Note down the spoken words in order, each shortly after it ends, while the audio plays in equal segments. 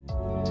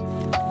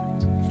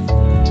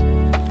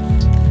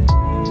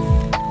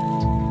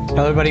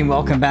Hello, everybody, and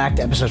welcome back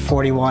to episode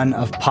 41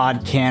 of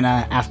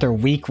Podcana after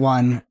week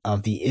 1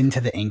 of the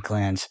Into the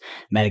Inklands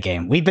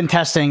metagame. We've been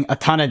testing a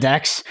ton of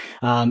decks.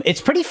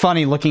 It's pretty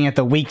funny looking at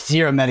the week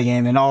 0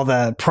 metagame and all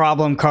the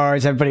problem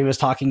cards everybody was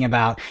talking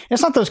about.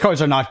 It's not those cards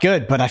are not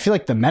good, but I feel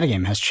like the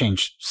metagame has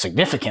changed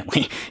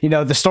significantly. You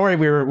know, the story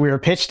we were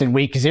pitched in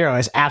week 0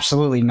 is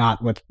absolutely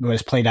not what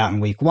was played out in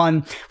week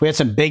 1. We had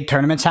some big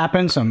tournaments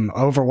happen, some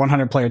over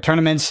 100 player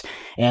tournaments,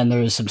 and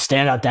there's some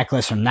standout deck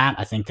lists from that.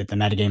 I think that the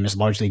metagame is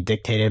largely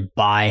dictated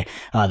by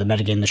the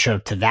metagame that showed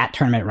up to that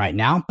tournament right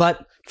now,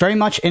 but very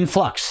much in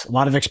flux. A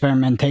lot of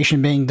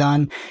experimentation being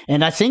done.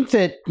 And I think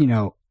that, you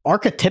know,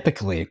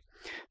 archetypically,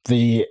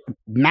 the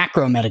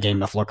macro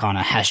metagame of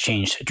Lorcana has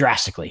changed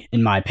drastically,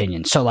 in my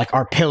opinion. So, like,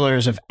 our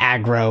pillars of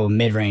aggro,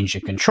 mid-range,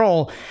 and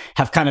control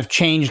have kind of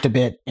changed a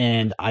bit.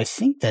 And I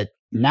think that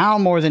now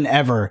more than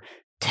ever,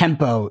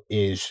 tempo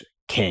is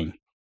king.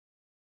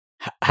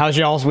 How's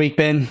y'all's week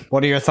been?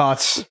 What are your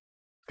thoughts?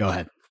 Go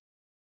ahead.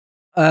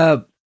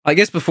 I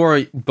guess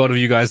before both of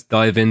you guys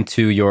dive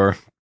into your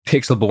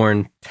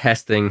Pixelborn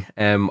testing,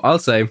 I'll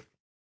say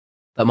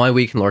that my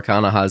week in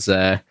Lorcana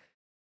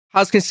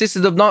has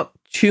consisted of not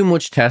too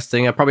much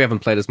testing. I probably haven't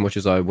played as much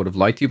as I would have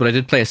liked to, but I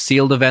did play a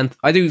sealed event.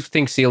 I do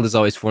think sealed is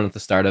always fun at the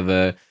start of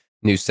a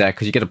new set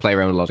because you get to play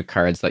around with a lot of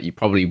cards that you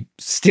probably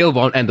still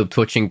won't end up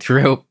touching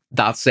throughout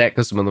that set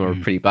because some of them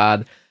are pretty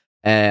bad.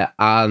 And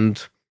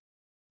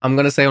I'm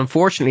going to say,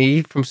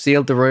 unfortunately, from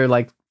sealed, there were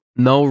like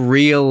no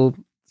real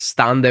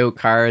standout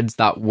cards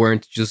that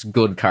weren't just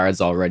good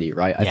cards already,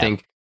 right? I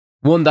think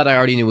one that I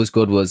already knew was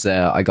good was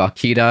I got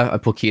Kita. I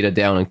put Kita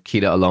down and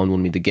Kita alone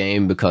won me the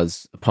game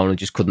because opponent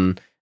just couldn't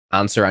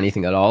answer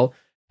anything at all.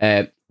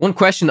 One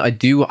question I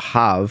do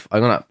have,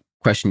 I'm going to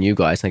question you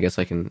guys, and I guess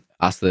I can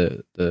ask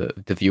the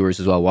viewers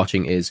as well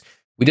watching, is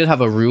we did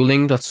have a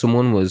ruling that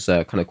someone was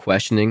kind of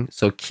questioning.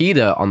 So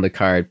Kita on the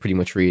card pretty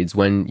much reads,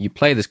 when you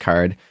play this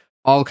card,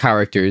 all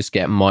characters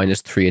get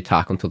 -3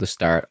 attack until the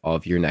start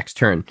of your next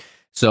turn.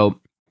 So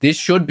this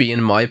should be,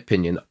 in my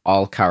opinion,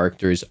 all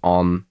characters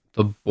on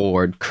the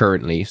board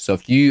currently. So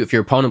if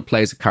your opponent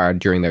plays a card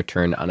during their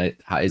turn and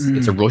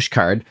it's a rush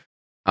card,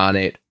 and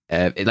it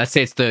let's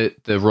say it's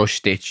the rush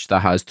stitch that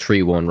has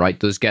 3/1, right?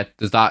 Does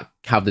that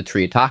have the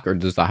 3 attack or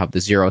does that have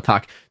the 0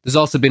 attack? There's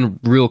also been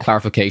real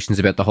clarifications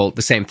about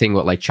the same thing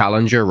with like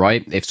Challenger,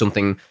 right? If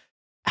something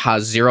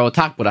has 0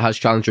 attack but it has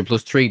Challenger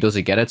 +3, does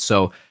it get it?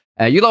 So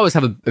you'll always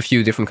have a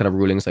few different kind of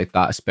rulings like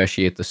that,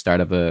 especially at the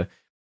start of a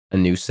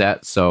new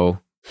set. So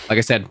like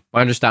I said,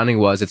 my understanding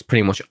was it's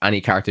pretty much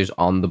any characters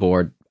on the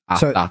board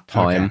at that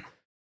time.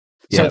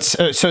 Okay.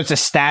 So it's a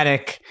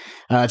static.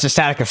 It's a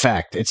static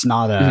effect. It's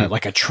not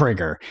like a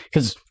trigger.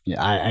 Because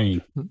I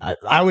mean, I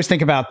always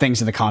think about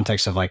things in the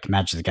context of like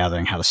Magic the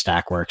Gathering, how the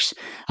stack works.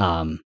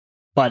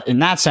 But in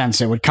that sense,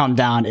 it would come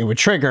down, it would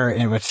trigger,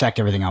 and it would affect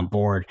everything on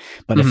board.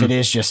 But if it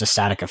is just a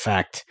static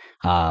effect,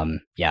 I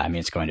mean,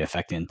 it's going to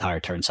affect the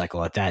entire turn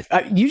cycle at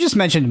that. You just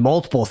mentioned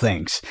multiple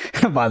things,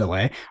 by the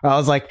way. I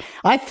was like,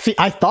 I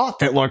thought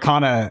that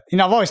Lorcana, you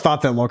know, I've always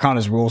thought that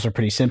Lorcana's rules are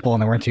pretty simple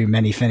and there weren't too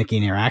many finicky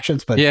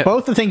interactions. But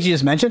both the things you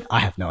just mentioned, I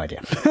have no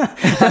idea.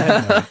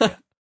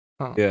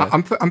 Yeah.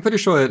 I'm pretty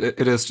sure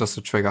it is just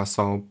a trigger,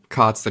 so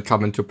cards that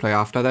come into play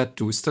after that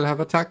do still have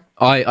attack.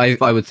 I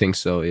would think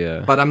so,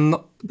 yeah. But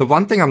the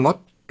one thing I'm not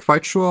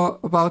quite sure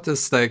about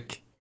is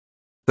like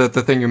the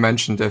thing you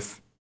mentioned,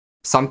 if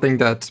something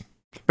that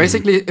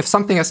basically if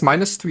something has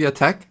 -3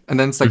 attack and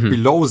then it's like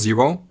below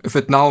 0, if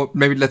it now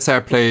maybe let's say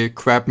I play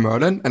Crab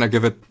Merlin and I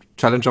give it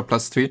Challenger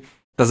 +3,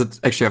 does it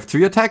actually have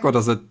 3 attack or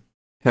does it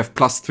have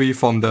 +3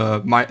 from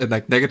the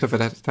like negative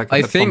attack?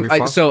 I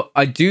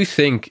do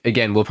think,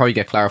 again, we'll probably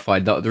get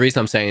clarified. The reason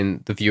I'm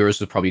saying the viewers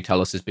will probably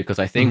tell us is because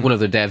I think one of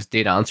the devs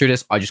did answer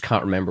this. I just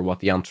can't remember what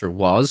the answer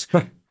was.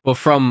 But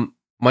from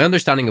my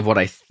understanding of what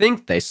I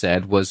think they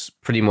said was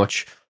pretty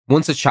much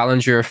once a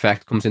Challenger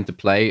effect comes into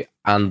play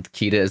and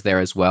Kita is there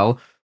as well,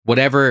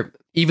 whatever,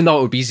 even though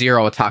it would be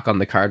 0 attack on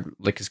the card,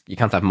 like you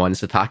can't have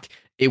minus attack,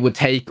 it would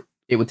take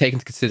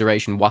into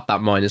consideration what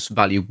that minus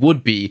value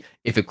would be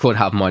if it could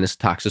have minus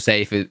attack. So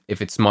say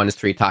if it's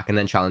 -3 attack and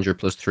then Challenger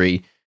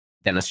 +3,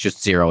 then it's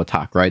just 0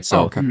 attack, right?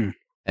 So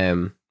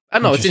I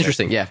don't know, it's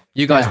interesting. Yeah.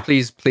 You guys,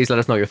 please let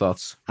us know your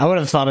thoughts. I would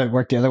have thought it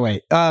worked the other way.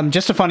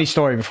 Just a funny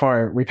story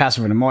before we pass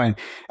over to Moyen.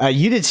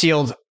 You did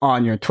sealed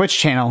on your Twitch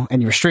channel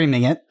and you were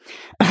streaming it.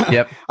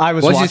 Yep. I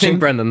was watching. What watching. did you think,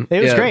 Brendan?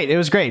 It was great. It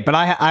was great. But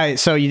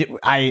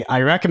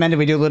I recommended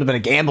we do a little bit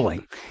of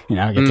gambling. You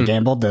know, get to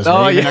gamble. Does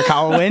Raven or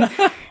Kawa win?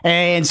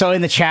 And so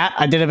in the chat,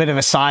 I did a bit of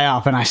a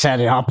psyop and I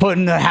said, I'm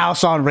putting the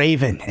house on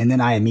Raven. And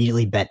then I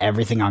immediately bet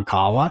everything on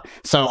Kawa.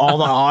 So all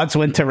the odds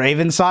went to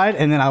Raven's side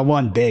and then I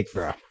won big,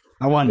 bro.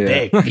 I won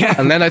big.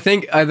 And then I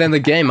think the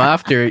game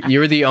after, you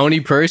were the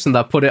only person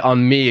that put it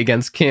on me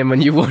against Kim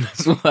and you won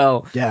as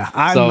well. Yeah,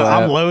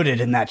 I'm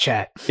loaded in that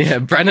chat. Yeah,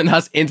 Brendan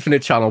has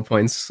infinite channel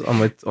points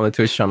on my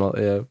Twitch channel.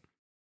 Yeah.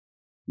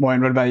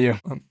 Moyen, what about you?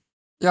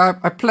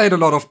 I played a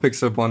lot of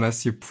Pixelborn,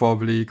 as you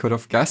probably could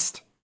have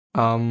guessed.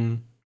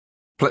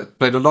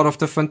 Played a lot of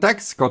different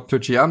decks, got to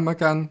GM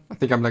again. I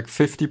think I'm like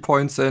 50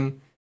 points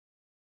in.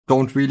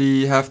 don't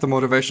really have the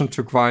motivation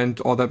to grind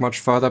all that much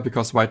further,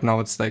 because right now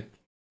it's like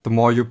the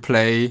more you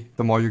play,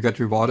 the more you get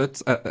rewarded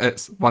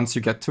once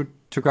you get to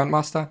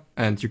Grandmaster,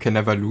 and you can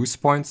never lose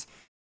points.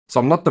 So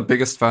I'm not the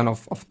biggest fan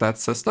of that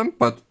system,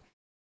 but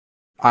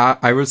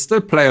I will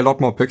still play a lot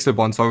more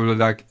Pixelborn, so I will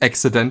like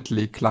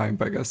accidentally climb,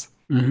 I guess.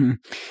 Mm-hmm.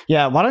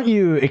 Yeah, why don't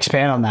you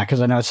expand on that?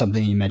 Because I know it's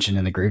something you mentioned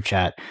in the group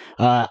chat.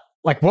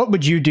 Like, what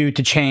would you do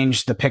to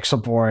change the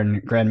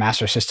Pixelborn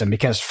Grandmaster system?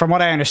 Because from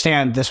what I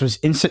understand, this was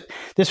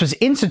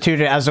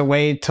instituted as a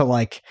way to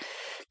like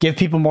give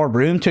people more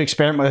room to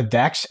experiment with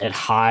decks at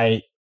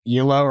high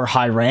elo or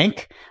high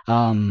rank.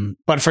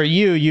 But for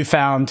you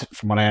found,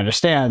 from what I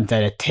understand,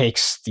 that it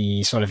takes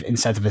the sort of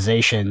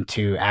incentivization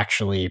to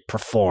actually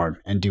perform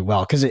and do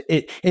well, because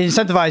it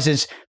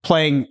incentivizes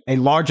playing a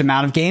large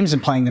amount of games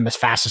and playing them as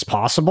fast as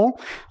possible,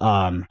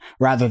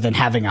 rather than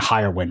having a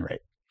higher win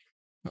rate.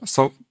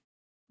 So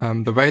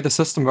the way the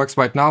system works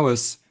right now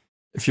is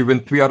if you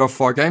win 3 out of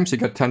 4 games, you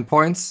get 10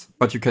 points,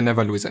 but you can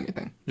never lose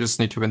anything. You just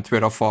need to win 3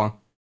 out of 4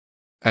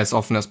 as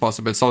often as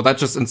possible. So that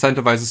just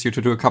incentivizes you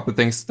to do a couple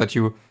things that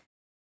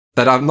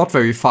are not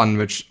very fun,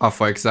 which are,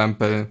 for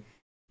example,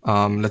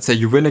 let's say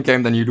you win a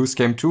game, then you lose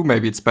game 2.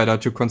 Maybe it's better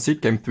to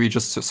concede game 3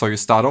 just so you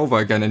start over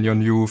again in your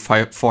new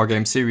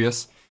 4-game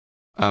series,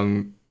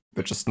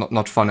 which is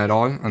not fun at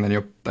all. And then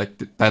you're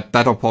like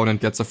that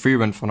opponent gets a free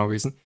win for no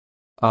reason.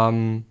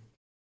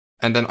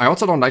 And then I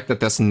also don't like that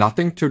there's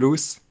nothing to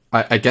lose.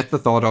 I get the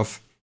thought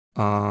of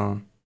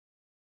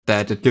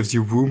that it gives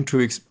you room to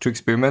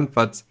experiment,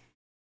 but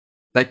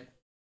like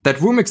that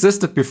room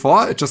existed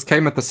before. It just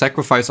came at the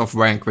sacrifice of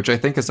rank, which I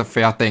think is a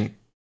fair thing.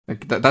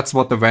 Like that's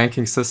what the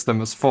ranking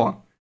system is for.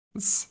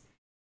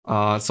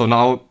 So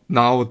now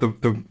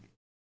the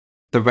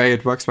way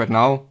it works right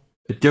now,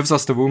 it gives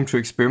us the room to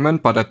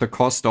experiment, but at the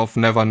cost of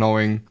never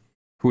knowing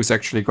who's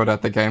actually good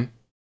at the game.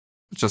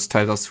 It just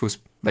tells us who's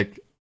like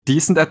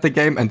decent at the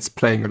game and is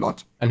playing a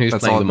lot. And who's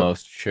playing the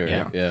most, sure.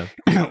 Yeah.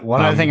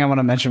 One other thing I want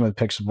to mention with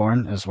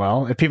Pixelborn as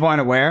well, if people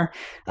aren't aware,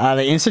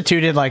 they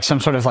instituted like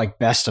some sort of like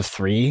best of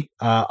 3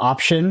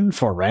 option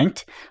for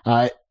ranked.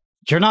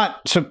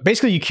 So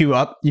basically you queue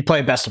up, you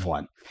play a best of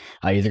 1.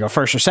 You either go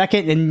first or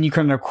second, and you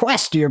can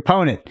request your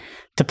opponent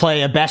to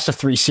play a best of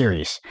 3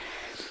 series.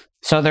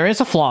 So there is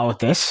a flaw with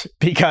this,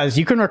 because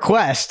you can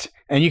request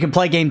and you can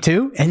play game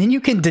 2, and then you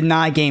can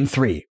deny game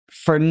 3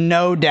 for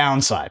no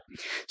downside.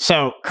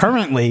 So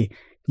currently,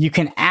 you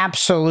can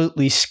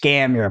absolutely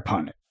scam your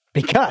opponent,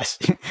 because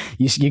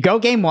you go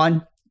game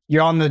 1,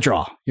 you're on the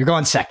draw, you're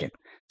going second.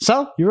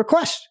 So you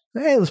request,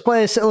 hey, let's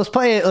play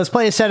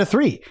a set of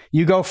 3.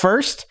 You go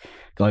first.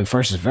 Going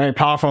first is very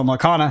powerful in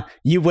Lorcana.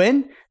 You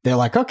win. They're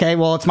like, okay,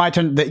 well, it's my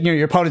turn.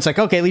 Your opponent's like,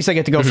 okay, at least I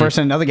get to go first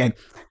in another game.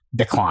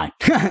 Decline,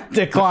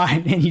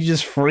 and you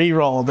just free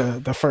roll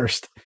the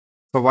first.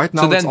 So right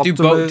now, so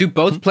then do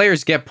both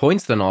players get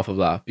points then off of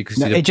that? Because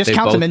no, it just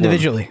counts them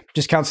individually. Won.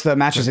 Just counts the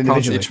matches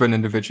individually. Counts each win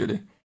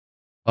individually.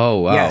 Oh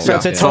wow! Yeah, so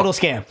it's a total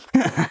scam.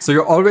 So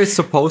you're always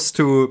supposed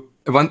to,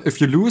 if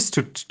you lose,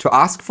 to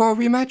ask for a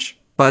rematch,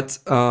 but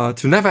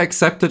to never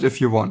accept it if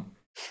you won,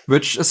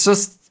 which is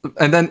just.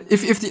 And then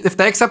if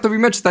they accept the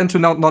rematch, then to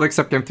not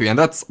accept game 3, and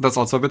that's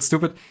also a bit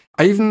stupid.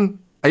 I even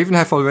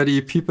have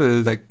already people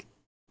like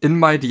in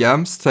my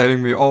DMs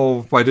telling me,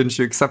 oh, why didn't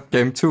you accept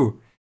game 2?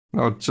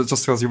 No, just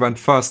because you went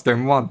first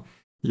game 1,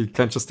 you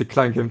can't just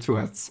decline game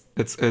 2.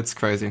 It's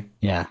crazy.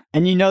 Yeah,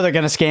 and they're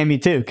gonna scam you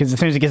too, because as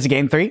soon as it gets to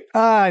game 3,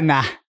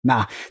 not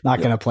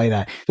gonna play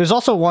that. There's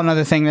also one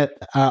other thing that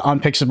on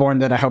Pixelborn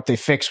that I hope they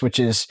fix, which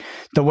is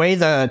the way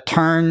the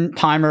turn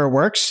timer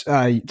works.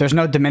 There's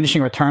no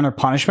diminishing return or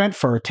punishment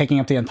for taking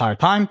up the entire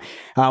time.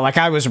 Like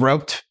I was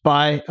roped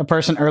by a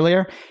person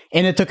earlier,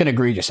 and it took an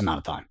egregious amount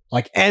of time.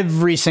 Like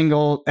every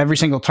single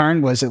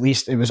turn was it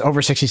was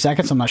over 60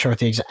 seconds. I'm not sure what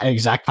the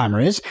exact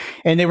timer is,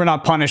 and they were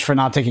not punished for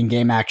not taking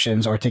game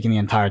actions or taking the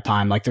entire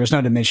time. Like there was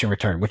no diminishing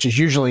return, which is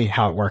usually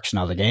how it works in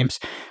other games.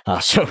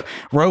 So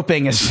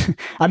roping is,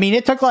 I mean,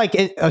 it took like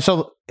it.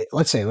 So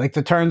let's say like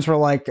the turns were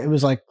like, it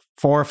was like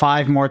 4 or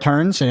 5 more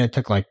turns, and it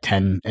took like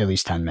at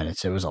least 10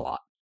 minutes. It was a lot.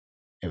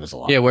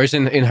 Yeah. Whereas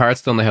in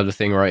Hearthstone, they have the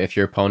thing, right? If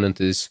your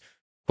opponent is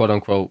quote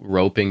unquote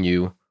roping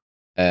you,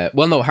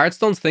 well, no,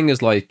 Hearthstone's thing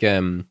is like,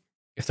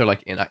 if they're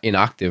like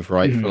inactive,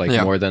 right, for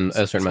like more than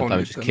a certain amount of time,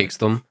 it just kicks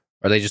them,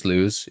 or they just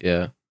lose.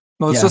 Yeah.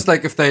 No, it's just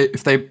like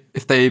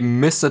if they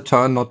miss a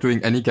turn not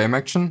doing any game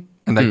action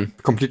and they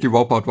completely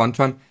rope out one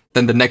turn,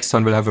 then the next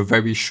turn will have a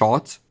very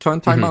short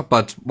turn timer.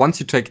 But once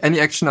you take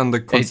any action on the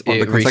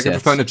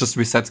consecutive turn, it just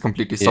resets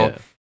completely. So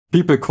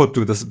people could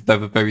do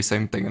the very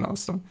same thing in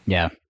Hearthstone.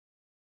 Yeah.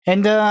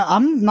 And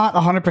I'm not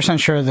 100%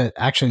 sure that,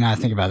 actually, now I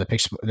think about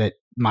it, that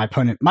my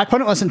opponent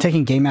wasn't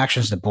taking game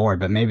actions to board,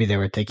 but maybe they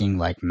were taking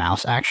like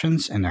mouse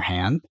actions in their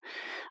hand.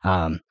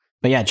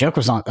 But yeah, joke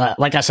was on,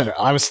 like I said,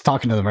 I was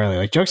talking to them earlier,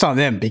 like joke's on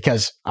them,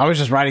 because I was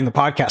just writing the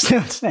podcast.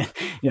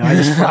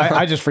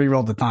 I just free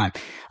rolled the time.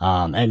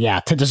 And yeah,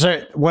 to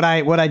deserve what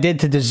I did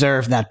to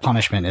deserve that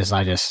punishment is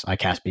I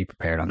cast Be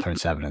Prepared on turn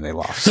 7 and they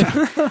lost.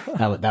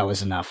 So that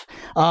was enough.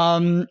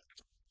 One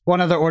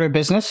other order of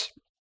business.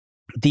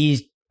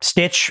 These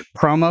Stitch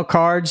promo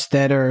cards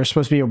that are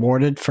supposed to be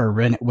awarded for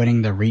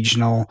winning the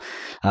regional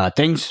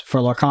things for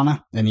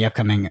Lorcana in the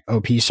upcoming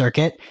OP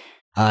circuit.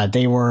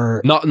 They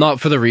were not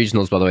for the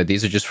regionals, by the way.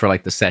 These are just for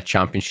like the set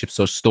championships.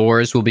 So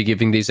stores will be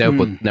giving these out,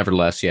 but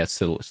nevertheless, yeah, it's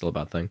still a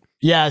bad thing.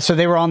 Yeah, so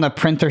they were on the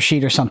printer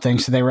sheet or something.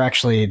 So they were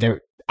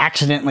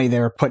accidentally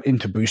put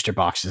into booster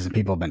boxes, and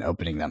people have been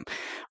opening them.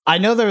 I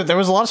know there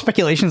was a lot of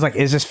speculations like,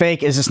 is this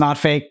fake? Is this not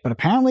fake? But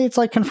apparently it's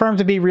like confirmed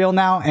to be real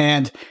now.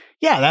 And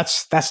yeah,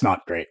 that's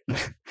not great.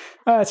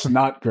 That's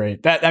not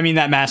great. That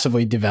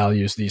massively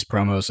devalues these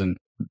promos, and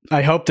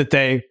I hope that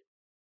they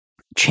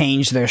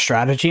change their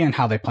strategy and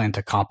how they plan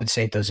to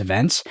compensate those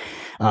events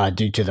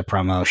due to the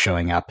promo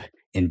showing up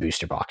in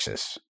booster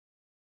boxes.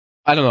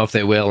 I don't know if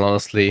they will,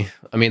 honestly.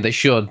 I mean, they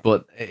should,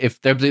 but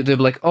if they'll be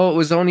like, oh, it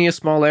was only a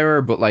small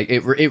error, but like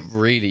it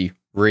really,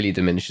 really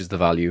diminishes the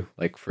value,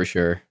 like for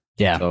sure.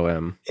 Yeah.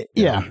 So,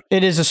 yeah,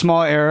 it is a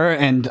small error,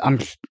 and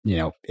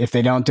if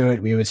they don't do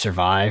it, we would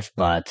survive,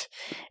 but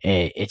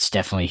it's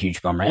definitely a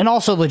huge bummer. And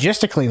also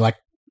logistically, like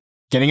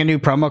getting a new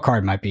promo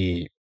card might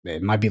be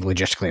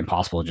logistically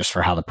impossible just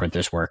for how the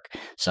printers work.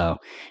 So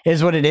it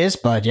is what it is,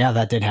 but yeah,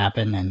 that did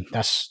happen, and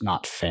that's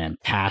not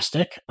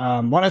fantastic.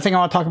 One other thing I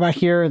want to talk about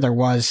here, there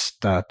was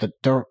the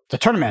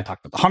tournament I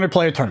talked about, the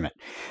 100-player tournament.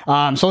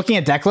 So looking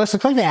at deck lists,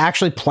 looks like they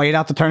actually played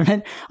out the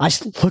tournament. I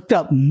looked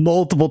up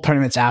multiple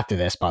tournaments after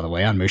this, by the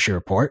way, on Mushi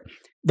Report.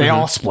 They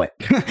all split.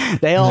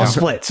 They all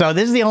split. So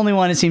this is the only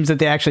one it seems that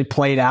they actually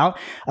played out.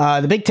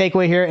 The big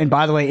takeaway here, and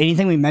by the way,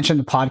 anything we mentioned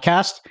in the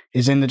podcast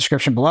is in the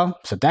description below.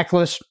 So deck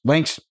list,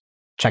 links,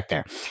 check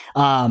there.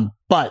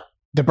 But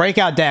the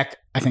breakout deck,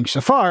 I think so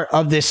far,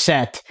 of this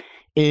set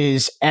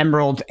is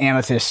Emerald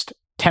Amethyst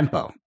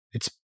Tempo.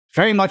 It's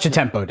very much a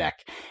tempo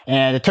deck.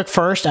 And it took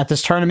first at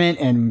this tournament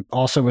and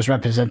also was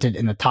represented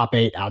in the top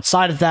 8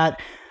 outside of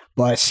that.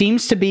 But it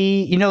seems to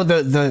be,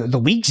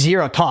 the week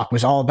 0 talk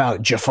was all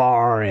about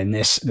Jafar and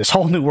this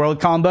whole new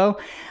world combo.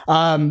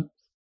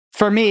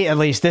 For me, at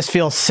least, this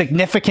feels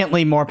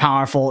significantly more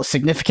powerful,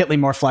 significantly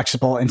more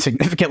flexible, and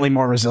significantly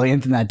more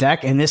resilient than that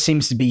deck. And this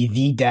seems to be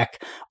the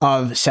deck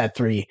of set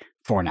 3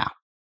 for now.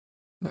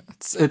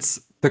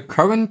 It's the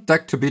current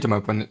deck to beat him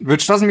up,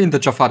 which doesn't mean the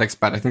Jafar deck's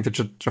bad. I think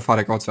the Jafar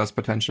deck also has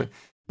potential.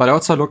 But I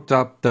also looked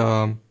up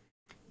the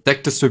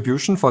deck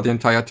distribution for the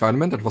entire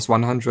tournament. It was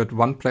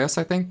 101 players,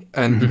 I think.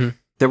 And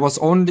there was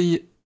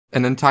only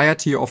an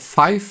entirety of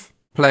 5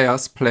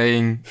 players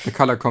playing the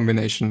color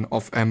combination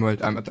of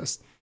Emerald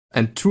Amethyst.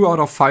 And 2 out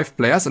of 5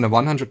 players in a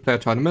 100-player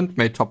tournament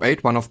made top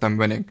 8, one of them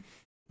winning,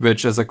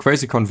 which is a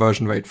crazy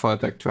conversion rate for a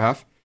deck to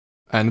have.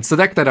 And it's the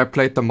deck that I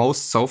played the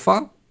most so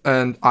far,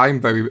 and I'm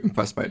very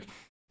impressed by it.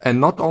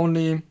 And not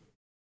only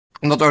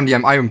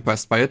am I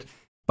impressed by it,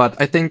 but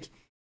I think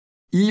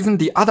even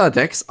the other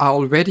decks are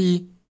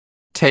already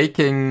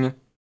taking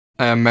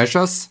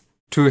measures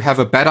to have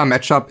a better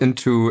matchup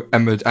into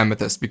Emerald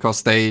Amethyst,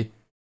 because the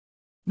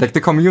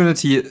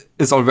community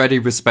is already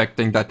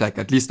respecting that deck,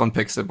 at least on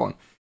Pixelborn.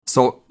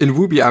 So in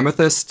Ruby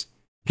Amethyst,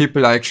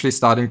 people are actually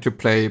starting to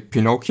play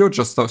Pinocchio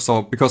just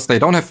so because they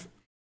don't have...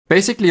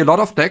 Basically, a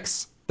lot of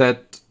decks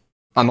that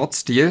are not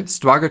Steel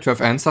struggle to have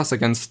answers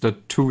against the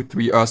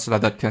 2/3 Ursula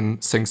that can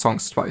sing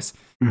songs twice.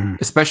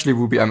 Especially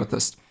Ruby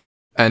Amethyst.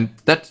 And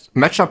that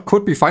matchup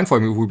could be fine for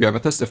Ruby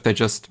Amethyst if they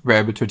just were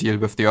able to deal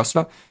with the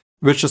Ursula,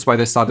 which is why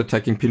they started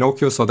attacking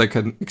Pinocchio so they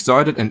can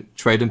exert it and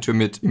trade into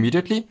mid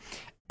immediately.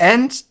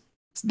 And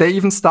they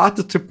even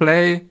started to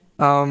play...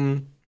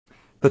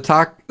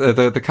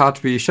 the card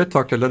we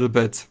shit-talked a little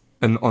bit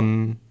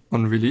on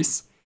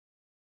release.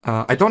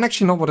 I don't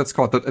actually know what it's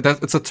called.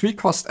 It's a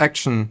 3-cost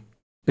action,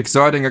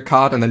 exerting a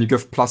card, and then you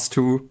give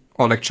 +2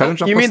 or like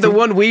challenger. You mean the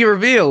one we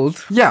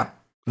revealed? Yeah.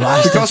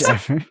 Because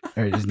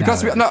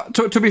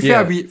to be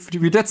fair, Yeah.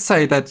 we did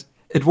say that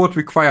it would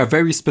require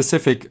very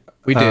specific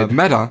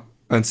meta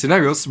and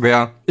scenarios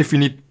where if you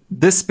need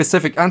this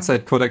specific answer,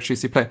 it could actually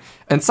see play.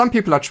 And some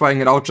people are trying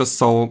it out just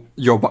so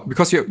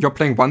because you're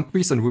playing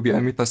 1/3s in Ruby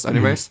Amethyst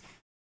anyways.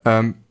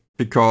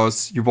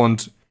 Because you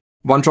want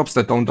 1-drops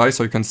that don't die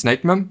so you can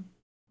snake them.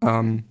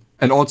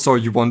 And also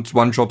you want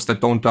 1-drops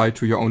that don't die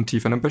to your own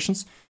teeth and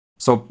ambitions.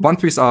 So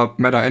 1/3s are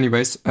meta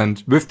anyways,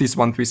 and with these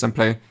 1/3s in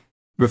play,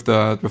 with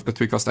the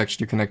 3-cost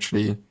action, you can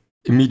actually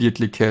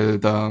immediately kill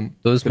the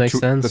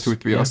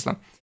 2/3 Ursula.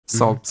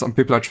 So some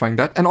people are trying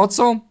that. And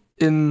also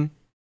in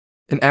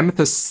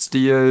Amethyst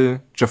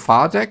Steel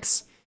Jafar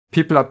decks,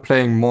 people are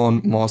playing more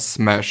and more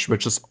Smash,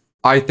 which is,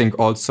 I think,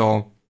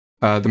 also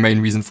the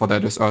main reason for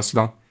that is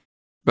Ursula.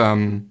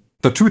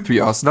 The 2/3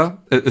 Ursula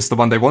is the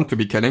one they want to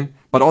be killing,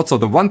 but also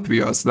the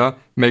 1/3 Ursula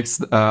makes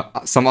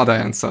some other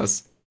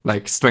answers,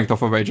 like Strength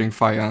of a Raging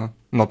Fire,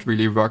 not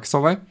really work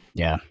so well.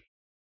 Yeah.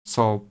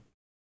 So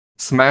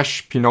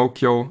Smash,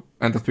 Pinocchio,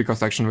 and the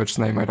 3-cost action, which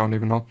name I don't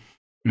even know,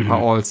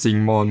 are all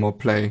seeing more and more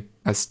play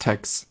as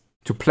techs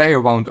to play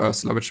around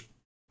Ursula, which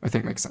I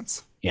think makes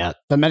sense. Yeah,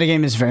 the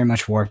metagame is very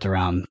much warped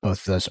around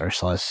both those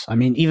Ursulas. I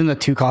mean, even the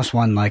 2-cost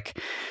one, like,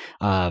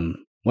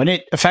 when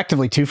it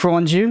effectively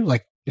 2-for-1s you,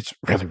 like, it's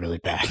really, really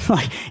bad.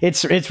 Like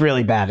it's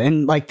really bad.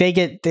 And like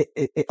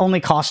it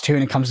only costs 2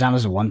 and it comes down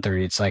as a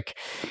 130. It's like,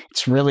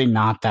 it's really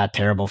not that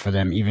terrible for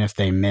them. Even if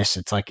they miss,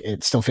 it's like,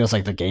 it still feels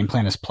like the game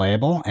plan is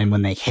playable. And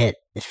when they hit,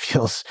 it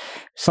feels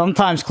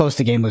sometimes close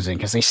to game losing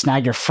because they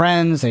snag your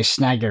friends, they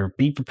snag your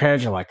be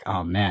prepared. You're like,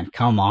 oh man,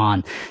 come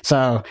on.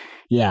 So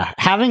yeah,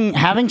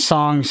 having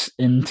songs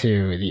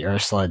into the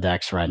Ursula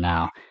decks right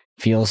now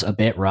feels a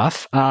bit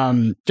rough.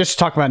 Just to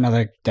talk about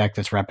another deck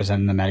that's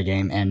representing the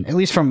metagame, and at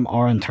least from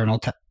our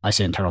I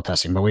say internal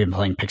testing, but we've been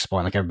playing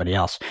Pixelborn like everybody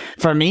else.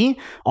 For me,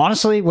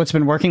 honestly, what's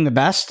been working the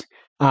best,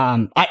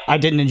 I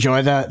didn't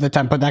enjoy the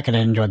tempo deck. I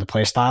didn't enjoy the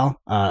play style.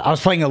 I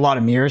was playing a lot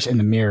of mirrors, and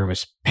the mirror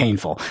was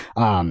painful.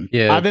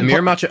 The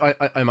mirror match,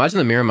 I imagine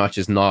the mirror match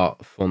is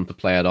not fun to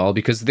play at all,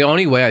 because the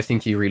only way I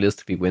think you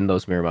realistically win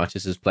those mirror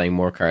matches is playing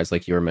more cards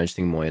like you were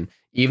mentioning, Moyen.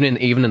 Even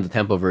in the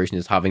tempo version,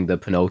 is having the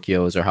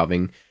Pinocchios or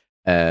having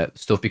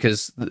stuff,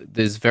 because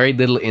there's very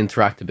little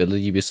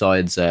interactability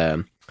besides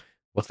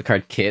what's the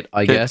card, Kit,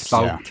 I guess.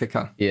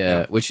 Kicker.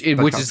 Yeah, which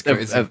is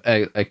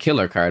a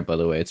killer card, by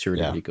the way. It's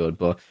really good.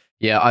 But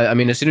yeah, I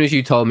mean, as soon as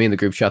you told me in the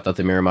group chat that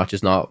the mirror match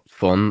is not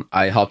fun,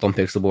 I hopped on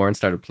Pixelborn and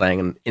started playing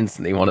and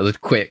instantly wanted to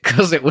quit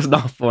because it was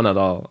not fun at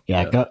all.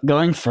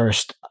 Going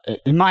first,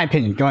 in my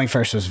opinion,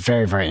 was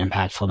very, very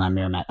impactful in that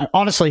mirror match.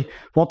 Honestly,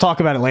 we'll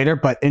talk about it later,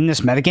 but in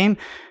this metagame,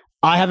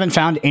 I haven't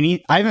found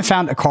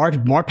a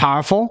card more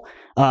powerful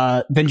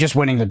than just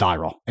winning the die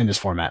roll in this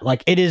format.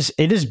 Like it is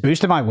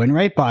boosted my win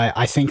rate by,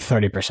 I think,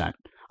 30%.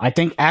 I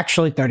think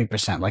actually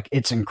 30%. Like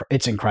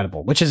it's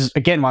incredible, which is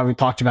again why we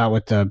talked about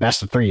with the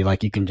best of 3.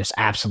 Like you can just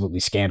absolutely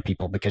scam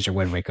people because your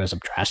win rate goes up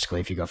drastically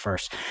if you go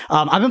first.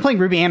 I've been playing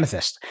Ruby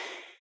Amethyst,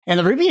 and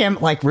the Ruby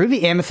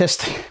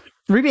Amethyst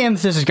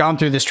has gone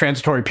through this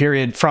transitory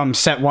period from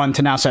set 1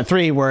 to now set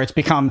 3, where it's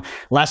become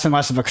less and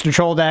less of a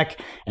control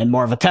deck and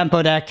more of a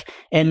tempo deck,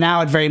 and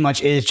now it very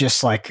much is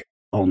just like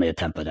only a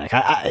tempo deck.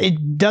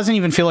 It doesn't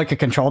even feel like a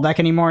control deck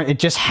anymore. It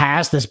just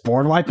has this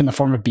board wipe in the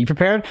form of Be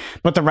Prepared,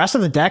 but the rest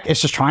of the deck is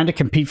just trying to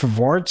compete for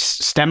boards,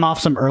 stem off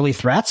some early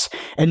threats,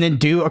 and then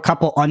do a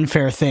couple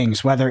unfair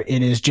things, whether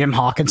it is Jim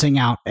Hawkinsing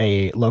out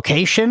a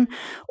location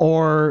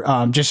or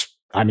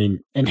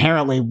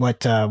inherently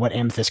what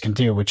Amethyst can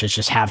do, which is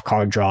just have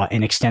card draw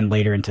and extend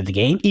later into the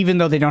game, even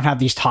though they don't have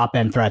these top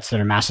end threats that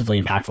are massively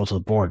impactful to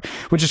the board,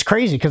 which is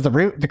crazy because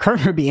the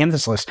current Ruby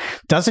Amethyst list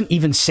doesn't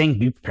even sing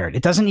Be Prepared.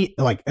 It doesn't,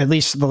 like, at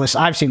least the list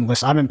I've seen, the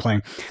list I've been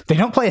playing, they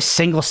don't play a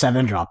single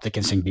 7-drop that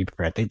can sing Be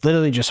Prepared. They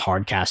literally just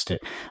hard cast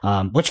it,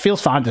 which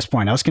feels fine at this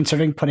point. I was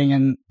considering putting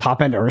in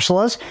top end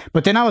Ursulas,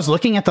 but then I was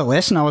looking at the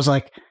list and I was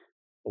like,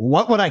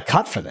 what would I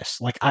cut for this?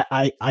 Like,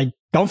 I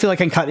don't feel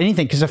like I can cut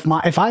anything, because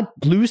if I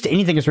lose to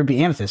anything as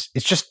Ruby Amethyst,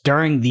 it's just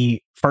during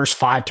the first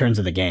 5 turns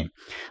of the game.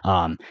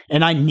 And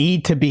I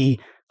need to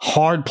be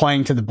hard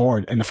playing to the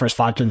board in the first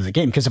 5 turns of the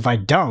game, because if I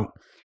don't,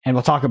 and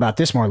we'll talk about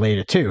this more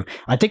later too,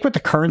 I think with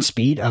the current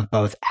speed of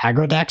both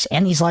aggro decks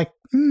and these like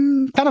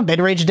kind of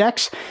mid-range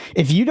decks,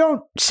 if you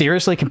don't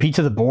seriously compete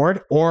to the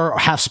board or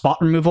have spot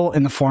removal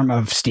in the form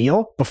of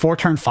steal before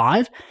turn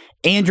 5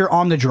 and you're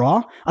on the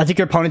draw, I think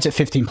your opponent's at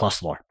 15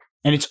 plus lore.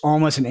 And it's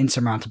almost an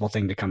insurmountable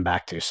thing to come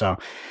back to. So,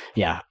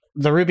 yeah,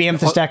 the Ruby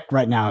Amethyst deck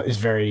right now is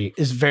very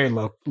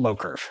low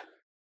curve.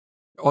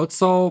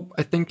 Also,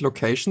 I think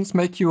locations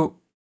make you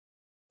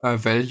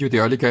value the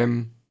early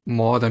game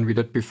more than we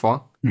did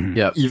before. Mm-hmm.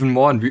 Yeah, even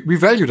more, and we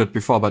valued it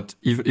before, but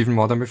even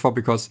more than before,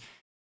 because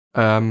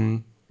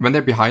when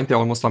they're behind, they're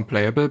almost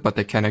unplayable, but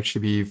they can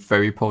actually be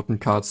very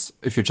potent cards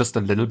if you're just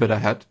a little bit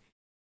ahead.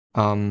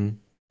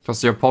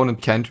 Because your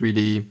opponent can't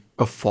really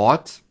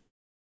afford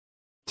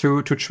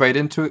to trade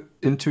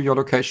into your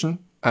location,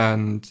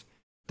 and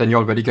then you're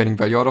already getting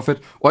value out of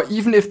it. Or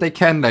even if they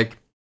can, like,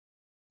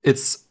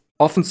 it's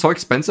often so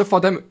expensive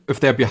for them if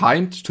they're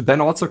behind to then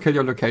also kill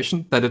your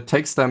location that it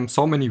takes them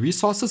so many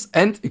resources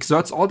and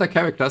exerts all their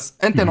characters,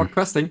 and they're not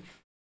questing,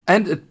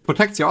 and it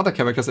protects your other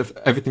characters if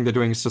everything they're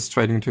doing is just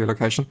trading into your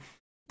location.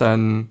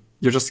 Then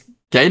you're just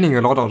gaining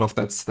a lot out of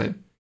that still.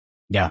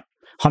 Yeah,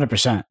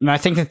 100%. And I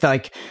think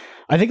that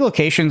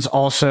locations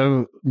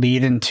also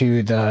lead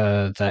into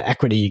the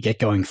equity you get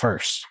going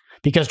first,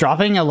 because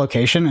dropping a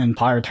location an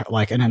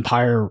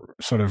entire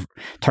sort of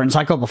turn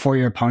cycle before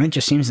your opponent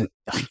just seems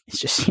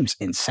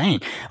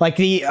insane. Like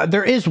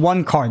there is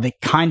one card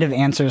that kind of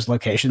answers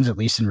locations, at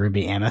least in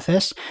Ruby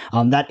Amethyst.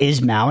 That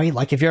is Maui.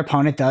 Like if your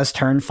opponent does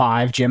turn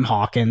 5 Jim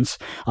Hawkins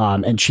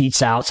and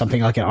cheats out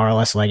something like an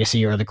RLS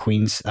Legacy or the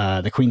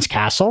Queen's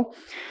Castle,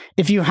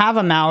 if you have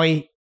a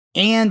Maui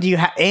and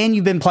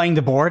you've been playing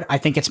the board, I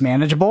think it's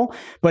manageable.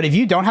 But if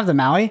you don't have the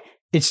Maui,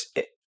 it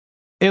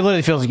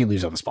literally feels like you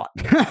lose on the spot.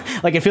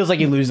 Like it feels like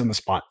you lose on the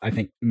spot. I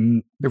think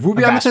the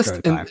Ruby Amethyst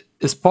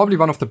is probably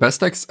one of the best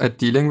decks at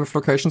dealing with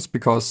locations,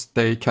 because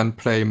they can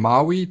play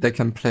Maui, they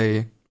can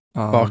play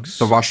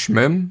the Rush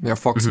Mim,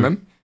 Fox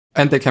Mim,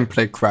 and they can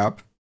play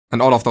Crab,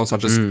 and all of those are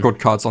just good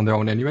cards on their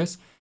own anyways.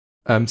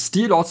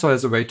 Steel also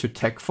has a way to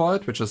tech for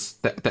it, which is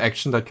the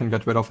action that can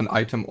get rid of an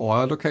item or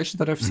a location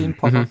that I've seen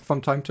pop up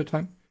from time to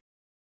time.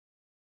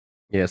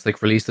 Yeah, it's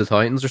like Release the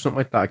Titans or something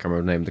like that. I can't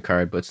remember the name of the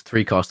card, but it's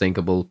 3-cost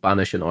inkable,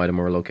 banish an item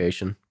or a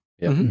location.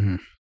 Yeah. Mm-hmm.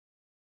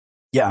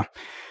 Yeah.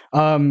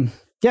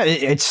 Yeah,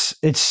 it's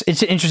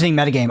an interesting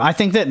metagame. I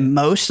think that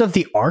most of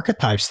the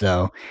archetypes,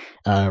 though,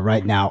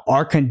 right now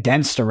are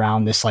condensed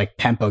around this like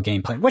tempo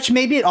gameplay, which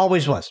maybe it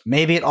always was.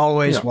 Maybe it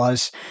always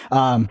was.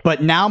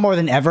 But now more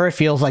than ever, it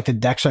feels like the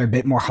decks are a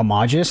bit more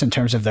homogenous in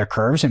terms of their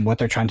curves and what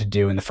they're trying to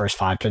do in the first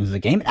 5 turns of the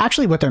game.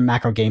 Actually, what their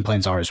macro game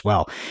plans are as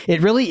well.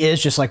 It really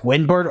is just like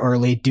win board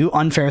early, do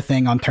unfair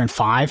thing on turn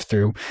 5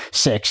 through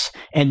 6,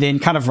 and then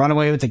kind of run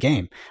away with the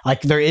game.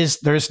 Like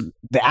there's the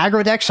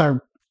aggro decks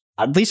are,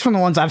 at least from the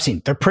ones I've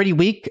seen, they're pretty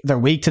weak. They're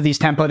weak to these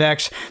tempo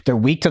decks. They're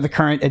weak to the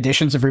current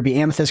editions of Ruby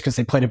Amethyst because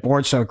they played a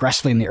board so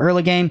aggressively in the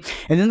early game.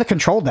 And then the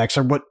control decks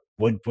are what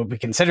would we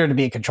consider to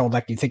be a control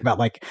deck. You think about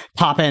like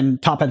top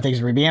end things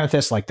of Ruby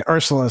Amethyst, like the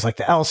Ursulas, like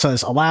the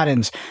Elsas,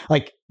 Aladdins,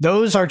 like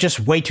those are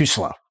just way too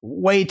slow,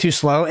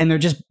 and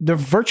they're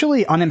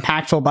virtually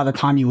unimpactful by the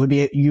time you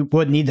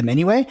would need them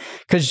anyway,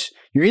 because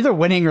you're either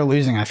winning or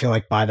losing. I feel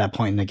like by that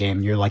point in the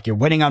game, you're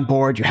winning on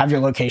board, you have your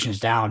locations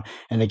down,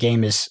 and the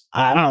game is,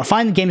 I don't know, I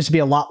find the games to be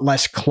a lot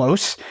less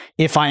close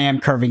if I am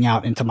curving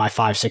out into my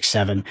 5, 6,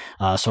 7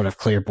 sort of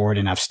clear board,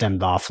 and I've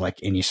stemmed off like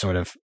any sort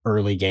of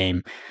early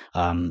game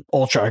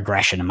ultra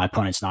aggression, and my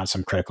opponent's not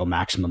some critical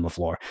maximum of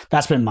lore.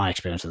 That's been my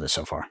experience with this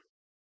so far.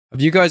 Have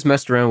you guys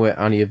messed around with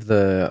any of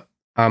the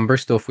Amber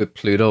stuff with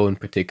Pluto in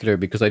particular?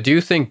 Because I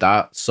do think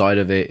that side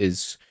of it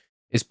is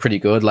pretty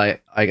good.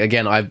 Like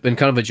again, I've been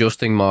kind of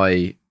adjusting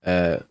my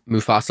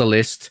Mufasa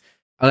list,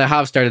 and I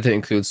have started to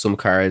include some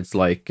cards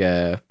like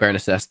Bare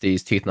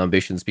Necessities, Teeth and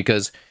Ambitions,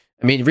 because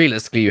I mean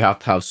realistically you have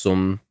to have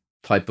some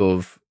type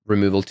of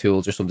removal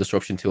tools or some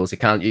disruption tools. You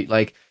can't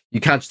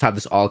just have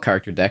this all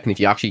character deck, and if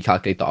you actually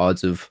calculate the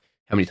odds of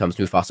how many times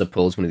Mufasa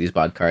pulls one of these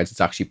bad cards,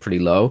 it's actually pretty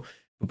low.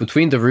 But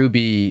between the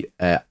Ruby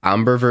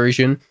Amber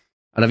version,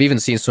 and I've even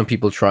seen some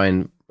people try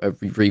and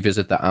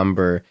revisit the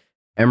Amber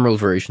Emerald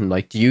version,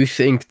 like, do you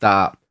think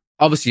that,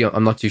 obviously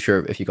I'm not too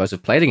sure if you guys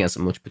have played against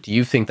them much, but do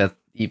you think that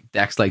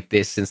decks like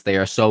this, since they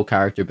are so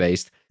character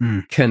based,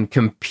 can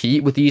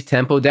compete with these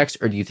tempo decks,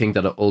 or do you think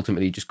that it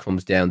ultimately just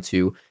comes down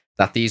to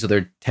that these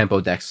other tempo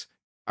decks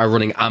are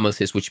running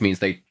Amethyst, which means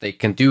they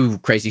can do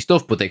crazy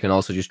stuff, but they can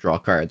also just draw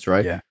cards,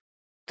 right? Yeah.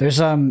 There's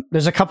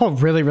a couple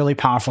of really, really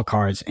powerful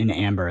cards in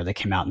Amber that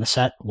came out in the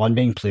set, one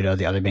being Pluto,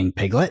 the other being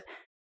Piglet,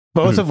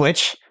 both of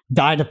which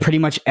die to pretty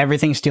much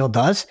everything Steel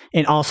does,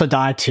 and also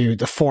die to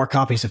the 4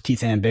 copies of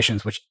Teeth and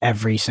Ambitions, which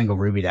every single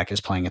Ruby deck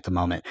is playing at the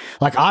moment.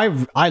 Like,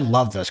 I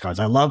love those cards.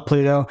 I love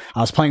Pluto.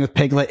 I was playing with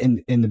Piglet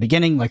in the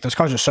beginning. Like, those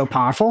cards are so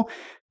powerful,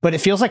 but it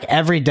feels like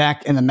every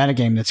deck in the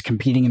metagame that's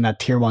competing in that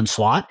tier 1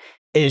 slot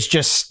is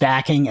just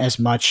stacking as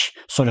much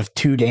sort of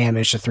 2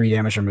 damage to 3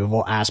 damage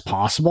removal as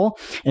possible.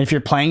 And if you're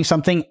playing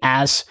something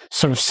as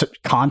sort of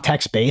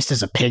context based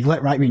as a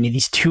Piglet, right, where you need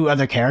these 2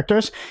 other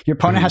characters, your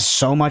opponent has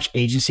so much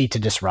agency to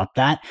disrupt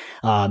that.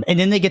 And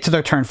then they get to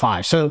their turn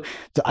 5. So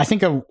I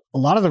think a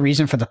lot of the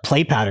reason for the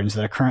play patterns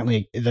that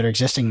are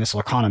existing in this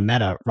Lorcana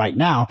meta right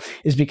now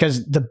is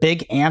because the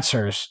big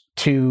answers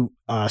to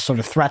sort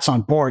of threats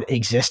on board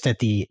exist at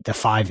the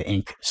 5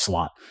 ink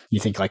slot. You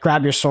think like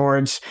Grab Your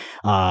Swords,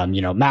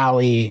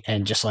 Maui,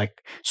 and just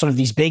like sort of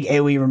these big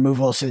AoE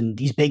removals and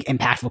these big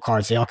impactful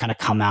cards, they all kind of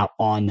come out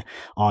on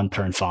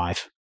turn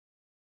 5.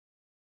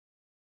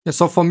 Yeah,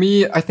 so for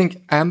me, I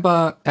think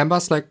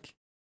Amber's like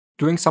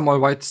doing some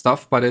alright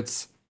stuff, but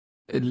it's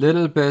a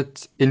little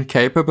bit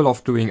incapable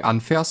of doing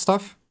unfair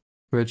stuff,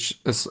 which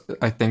is,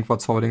 I think,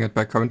 what's holding it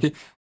back currently.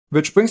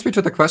 Which brings me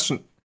to the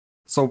question,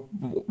 so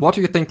what do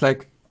you think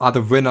like are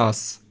the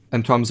winners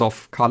in terms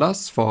of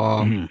colors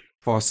for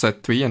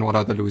set 3, and what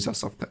are the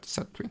losers of that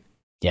set 3?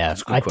 Yeah,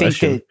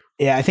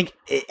 I think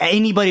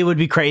anybody would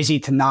be crazy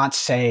to not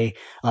say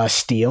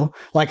Steel.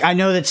 Like, I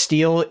know that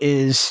Steel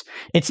it's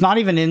not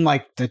even in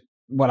like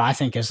what I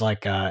think is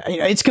like,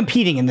 it's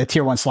competing in the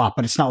tier 1 slot,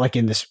 but it's not like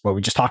in this, what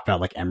we just talked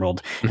about, like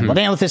Emerald and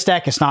Amethyst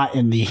deck. It's not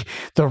in the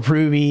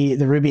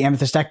Ruby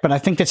Amethyst deck, but I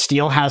think that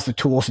Steel has the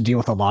tools to deal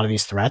with a lot of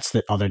these threats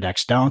that other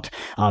decks don't.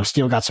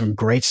 Steel got some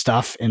great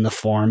stuff in the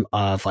form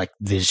of like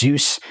the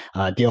Zeus,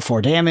 deal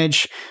 4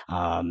 damage,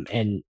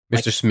 and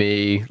Mr.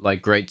 Smee,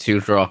 like great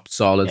 2-drop,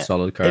 solid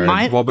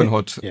card. Robin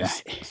Hood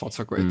is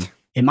also great.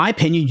 In my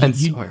opinion,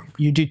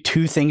 you do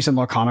 2 things in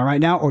Lorcana right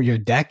now, or your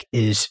deck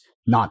is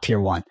not tier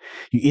 1.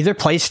 You either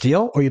play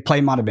Steel or you play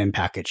Mono Bin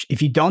package.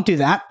 If you don't do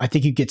that, I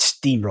think you get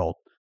steamrolled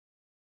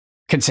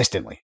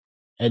consistently.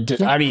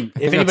 And I mean,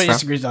 if anybody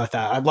disagrees with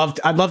that,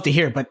 I'd love to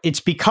hear. But it's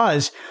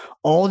because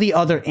all the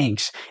other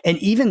inks, and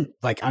even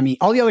like, I mean,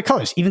 all the other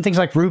colors, even things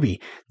like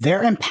Ruby,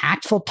 they're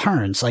impactful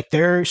turns. Like,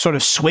 they're sort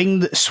of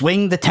swing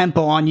the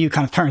tempo on you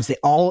kind of turns. They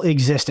all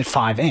exist at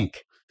 5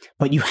 ink.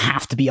 But you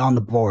have to be on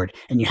the board,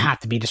 and you have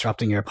to be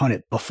disrupting your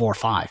opponent before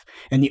 5.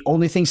 And the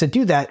only things that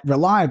do that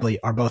reliably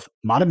are both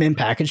Mono Bin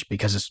package,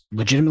 because it's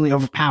legitimately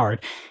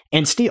overpowered,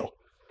 and Steel.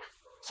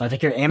 So I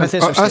think your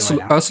Amethyst or Steel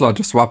right now. Ursula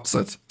disrupts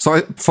it.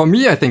 So for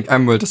me, I think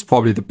Emerald is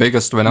probably the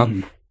biggest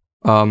winner.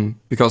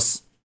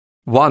 Because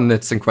 1,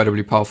 it's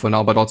incredibly powerful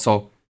now, but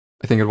also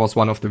I think it was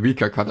one of the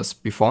weaker colors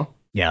before.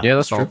 Yeah, Yeah,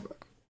 that's true.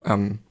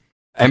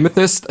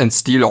 Amethyst and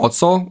Steel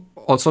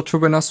also two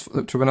winners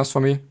for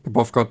me. They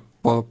both got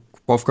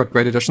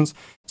great additions.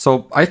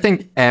 So I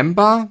think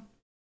Amber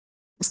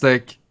is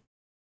like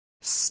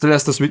still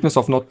has this weakness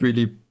of not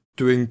really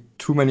doing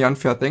too many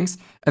unfair things.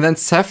 And then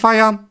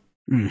Sapphire,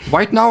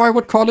 right now I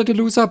would call it a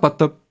loser, but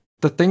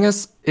the thing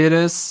is, it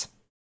is.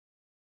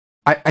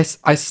 I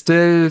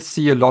still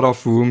see a lot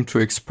of room to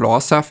explore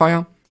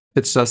Sapphire.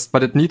 It's just,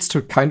 but it needs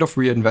to kind of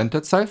reinvent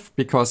itself,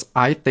 because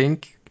I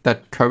think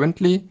that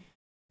currently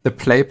the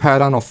play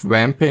pattern of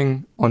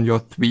ramping on your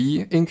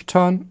 3 ink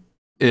turn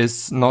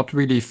is not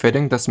really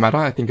fitting this meta.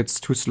 I think it's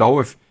too slow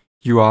if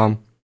you are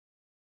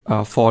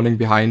falling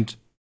behind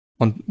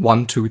on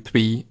 1, 2,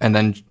 3, and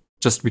then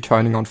just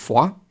returning on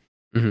 4.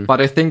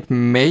 But I think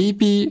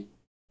maybe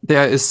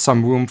there is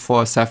some room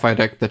for a Sapphire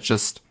deck that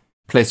just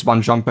plays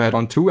 1 jump ahead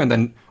on 2 and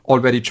then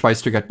already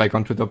tries to get back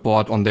onto the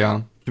board on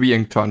their 3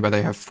 ink turn where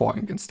they have 4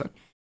 ink instead.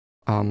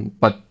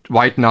 But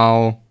right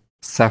now,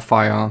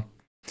 Sapphire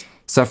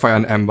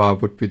and Amber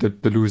would be the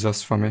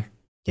losers for me.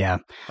 Yeah.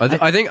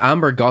 I think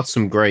Amber got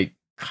some great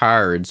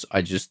cards.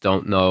 I just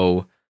don't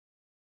know,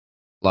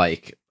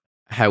 like,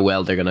 how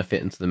well they're going to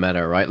fit into the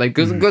meta, right? Like,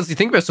 because you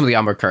think about some of the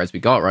Amber cards we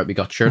got, right? We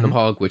got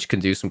Chernobog, which can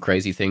do some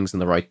crazy things in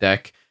the right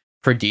deck.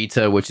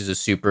 Perdita, which is a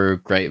super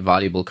great,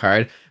 valuable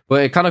card.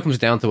 But it kind of comes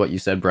down to what you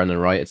said, Brendan,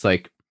 right? It's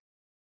like,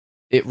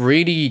 it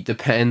really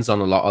depends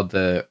on a lot of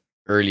the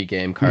early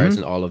game cards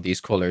in all of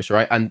these colors,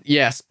 right? And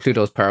yes,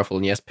 Pluto's powerful,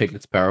 and yes,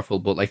 Piglet's powerful,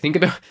 but like, think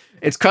about,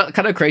 it's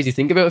kind of crazy.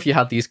 Think about if you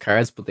had these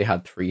cards, but they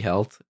had 3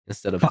 health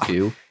instead of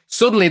 2.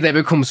 Suddenly they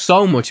become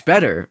so much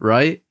better,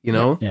 right? You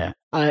know? Yeah.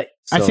 I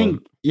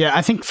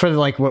think for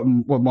like what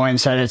Moyen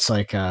said, it's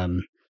like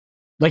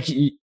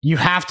you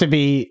have to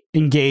be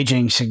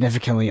engaging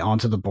significantly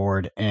onto the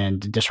board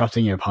and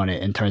disrupting your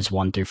opponent in turns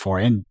 1 through 4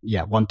 and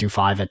 1 through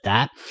 5 at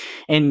that.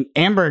 And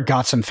Amber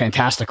got some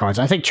fantastic cards.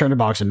 I think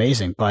Chernobog's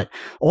amazing, but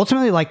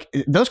ultimately, like,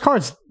 those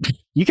cards,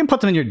 you can put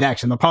them in your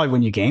decks and they'll probably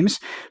win you games.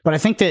 But I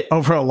think that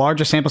over a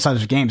larger sample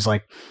size of games,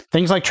 like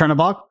things like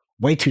Chernobog,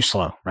 way too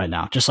slow right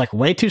now, just like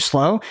way too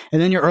slow.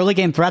 And then your early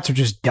game threats are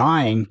just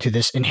dying to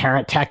this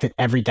inherent tech that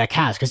every deck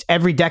has, because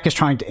every deck is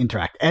trying to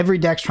interact. Every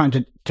deck's trying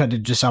to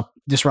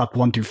disrupt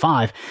 1 through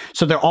 5.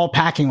 So they're all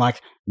packing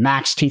like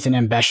max teeth and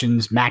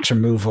ambitions, max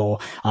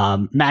removal,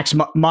 max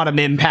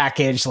Motamim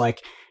package.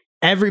 Like,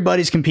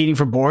 everybody's competing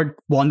for board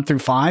 1 through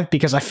 5,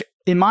 because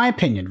in my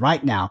opinion,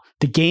 right now,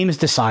 the game is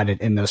decided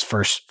in those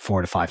first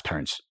 4 to 5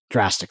 turns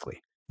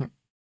drastically.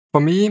 For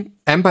me,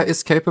 Amber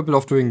is capable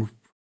of doing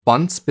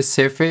one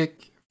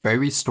specific,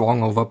 very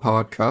strong,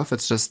 overpowered curve.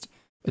 It's just,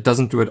 it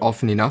doesn't do it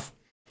often enough,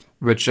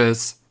 which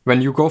is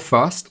when you go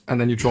first and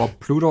then you draw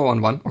Pluto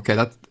on 1. Okay,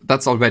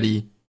 that's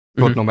already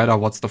good no matter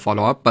what's the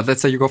follow-up. But let's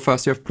say you go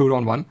first, you have Pluto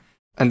on 1,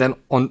 and then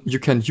you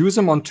can use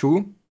him on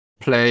 2,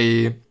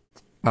 play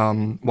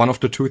one of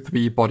the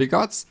 2/3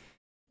 bodyguards,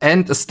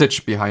 and a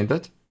Stitch behind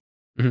it.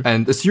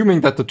 And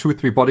assuming that the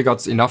 2/3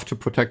 bodyguards enough to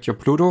protect your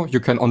Pluto, you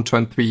can on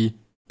turn 3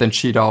 then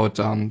cheat out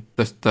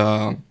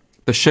the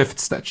Shift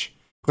Stitch.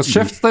 Because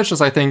Shift Stitch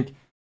is, I think,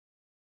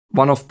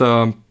 one of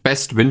the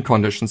best win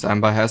conditions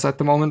Amber has at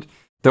the moment.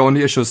 The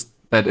only issue is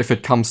that if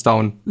it comes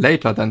down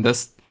later than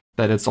this,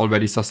 that it's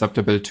already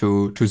susceptible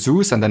to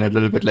Zeus, and then a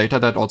little bit later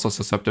that also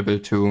susceptible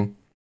to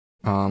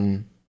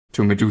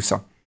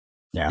Medusa.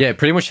 Yeah, it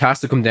pretty much has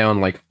to come down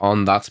like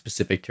on that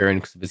specific turn,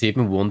 because if it's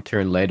even 1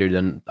 turn later,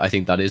 then I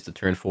think that is the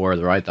turn 4,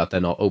 right? That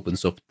then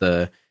opens up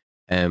the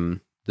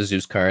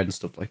Zeus card and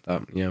stuff like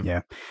that.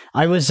 Yeah.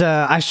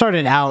 I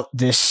started out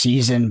this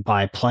season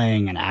by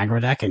playing an aggro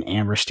deck, an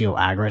Amber Steel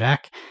aggro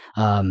deck,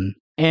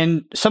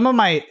 and some of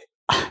my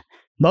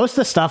most of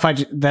the stuff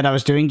that I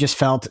was doing just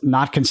felt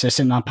not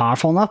consistent, not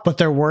powerful enough, but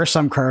there were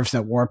some curves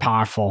that were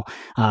powerful,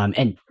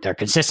 and they're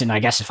consistent, I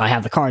guess, if I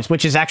have the cards,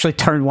 which is actually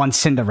turn 1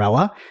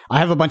 Cinderella. I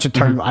have a bunch of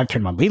I have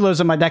turn 1 Lilos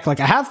in my deck.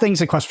 Like, I have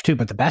things in Quest for 2,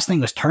 but the best thing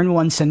was turn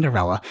 1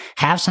 Cinderella.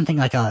 Have something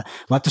like a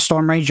Let the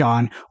Storm Rage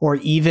On, or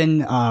even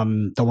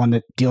the one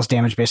that deals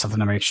damage based off the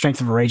number of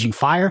Strength of a Raging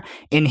Fire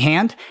in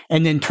hand.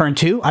 And then turn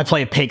 2, I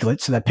play a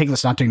Piglet, so that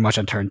Piglet's not doing much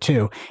on turn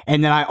 2.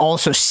 And then I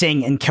also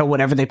sing and kill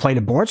whatever they play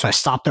to board, so I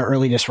stop their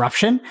early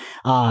disruption.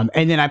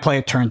 And then I play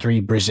a turn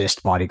 3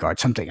 Resist Bodyguard,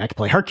 something. I could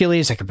play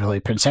Hercules, I could play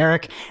Prince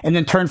Eric, and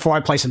then turn 4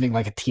 I play something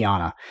like a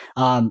Tiana.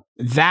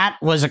 That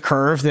was a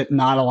curve that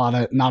not a lot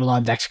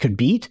of decks could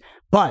beat.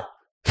 But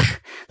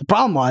the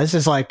problem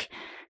is like,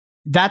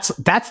 that's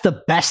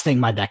the best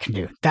thing my deck can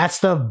do. That's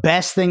the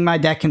best thing my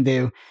deck can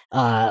do.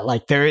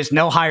 Like, there is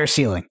no higher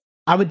ceiling.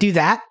 I would do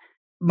that.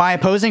 My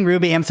opposing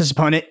Ruby Amethyst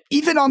opponent,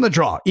 even on the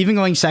draw, even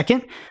going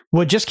second,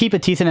 would just keep a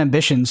Teeth and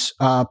Ambitions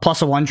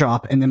plus a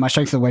 1-drop, and then my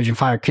Strength of the Raging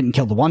Fire couldn't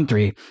kill the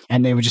 1/3,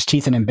 and they would just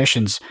Teeth and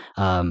Ambitions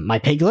my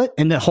Piglet,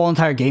 and the whole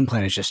entire game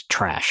plan is just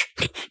trash.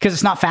 Because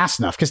it's not fast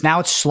enough, because now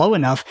it's slow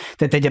enough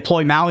that they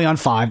deploy Maui on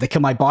 5, they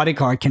kill my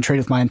bodyguard, can trade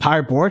with my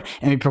entire board,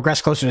 and we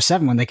progress closer to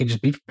 7 when they can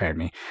just be prepared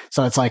me.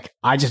 So it's like,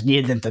 I just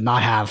needed them to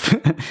not have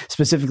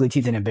specifically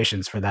Teeth and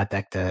Ambitions for that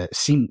deck to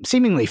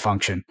seemingly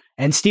function.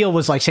 And Steel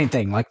was like, same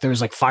thing, like there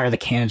was like Fire the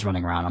Cannon cannons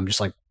running around. I'm just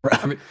like,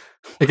 I mean,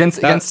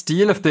 against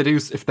Steel, if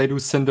they do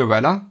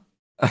Cinderella,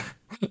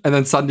 and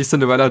then suddenly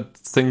Cinderella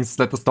sings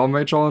 "Let the Storm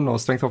Rage On" or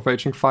 "Strength of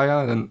Raging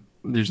Fire," then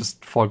you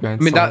just fall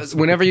behind. I mean,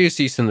 whenever you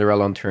see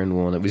Cinderella on turn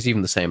 1, it was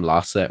even the same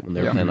last set when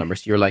they were playing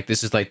numbers. You're like,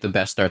 this is like the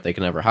best start they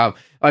can ever have.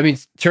 I mean,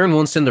 turn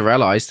 1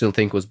 Cinderella, I still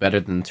think was better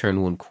than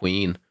turn 1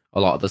 Queen a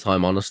lot of the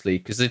time, honestly,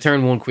 because the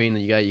turn 1 Queen,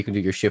 you can do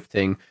your shift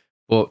thing,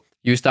 but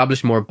you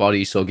establish more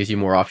bodies, so it gives you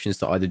more options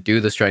to either do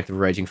the Strength of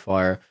Raging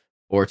Fire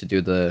or to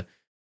do the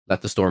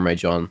Let the Storm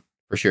Rage On,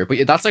 for sure. But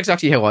yeah, that's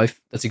exactly how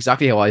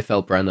I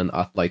felt, Brendan,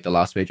 at like the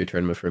last major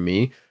tournament for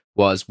me,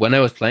 was when I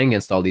was playing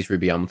against all these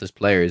Ruby Amethyst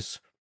players.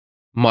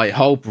 My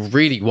hope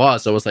really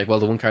was, I was like, well,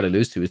 the one card I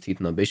lose to is Teeth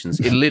and Ambitions.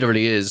 It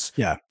literally is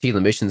Teeth and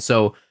Ambitions.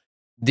 So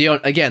the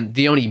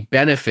only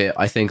benefit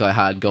I think I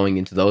had going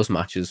into those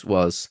matches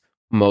was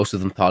most of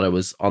them thought I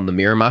was on the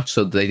mirror match,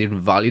 so they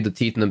didn't value the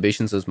Teeth and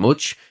Ambitions as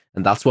much,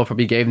 and that's what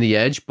probably gave them the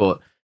edge.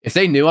 But if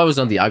they knew I was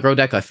on the aggro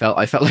deck, I felt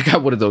like I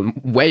would have done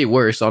way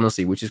worse,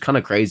 honestly, which is kind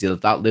of crazy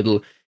that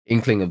little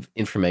inkling of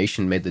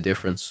information made the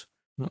difference.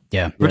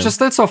 Yeah. Which is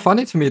still so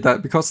funny to me,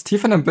 that because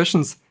Teeth and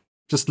Ambitions,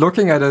 just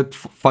looking at it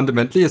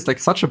fundamentally, is like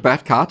such a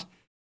bad card,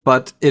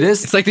 but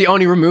it's like the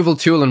only removal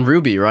tool in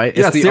Ruby, right?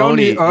 It's the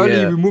only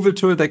early removal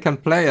tool they can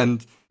play,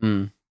 and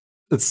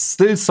it's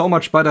still so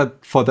much better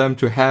for them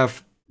to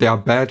have their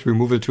bad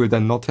removal tool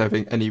than not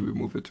having any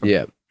removal tool.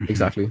 Yeah,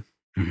 exactly.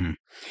 Mm-hmm.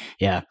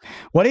 Yeah.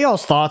 What are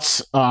y'all's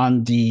thoughts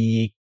on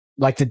the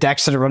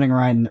decks that are running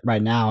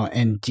right now?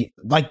 And do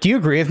you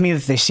agree with me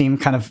that they seem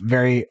kind of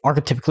very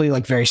archetypically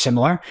like very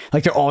similar?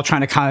 Like they're all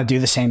trying to kind of do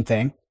the same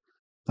thing.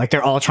 Like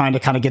they're all trying to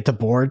kind of get the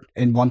board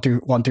in 1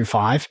 through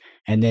 5,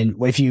 and then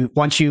once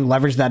you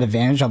leverage that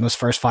advantage on those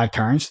first 5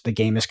 turns, the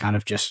game is kind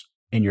of just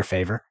in your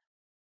favor.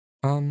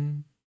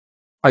 I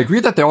agree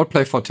that they all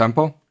play for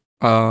tempo.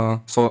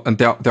 And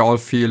they all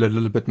feel a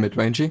little bit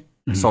mid-rangey.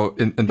 Mm-hmm. So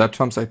in that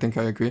terms, I think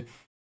I agree.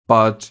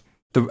 But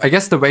I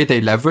guess the way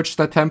they leverage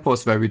that tempo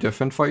is very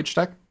different for each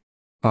deck.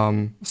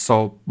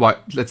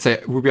 Let's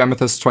say Ruby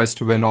Amethyst tries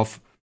to win off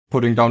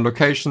putting down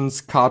locations,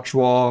 card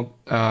draw,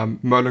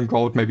 Merlin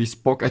Gold, maybe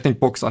Book. I think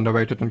Book's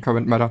underrated in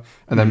current meta.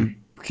 And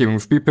then clearing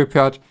with Be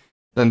Prepared.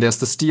 Then there's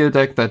the Steel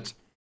deck that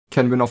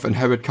can win off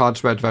inherit cards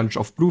for advantage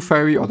of Blue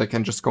Fairy, or they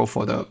can just go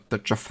for the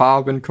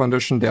Jafar win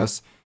condition.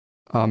 There's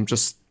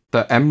just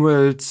the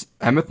Emerald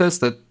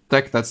Amethyst, that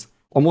deck that's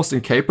almost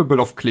incapable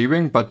of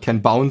clearing, but can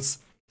bounce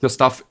your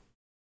stuff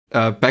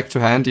back to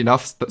hand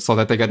enough so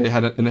that they get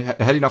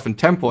ahead enough in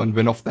tempo and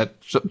win off that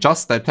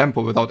just that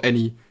tempo without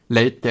any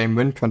late game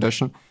win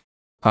condition.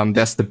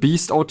 There's the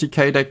Beast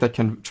OTK deck that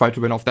can try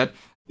to win off that.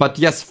 But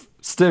yes,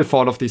 still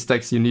for all of these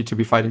decks, you need to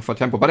be fighting for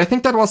tempo. But I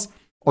think that was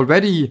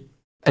already,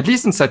 at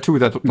least in set 2,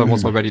 that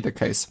was already the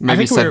case.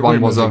 Maybe set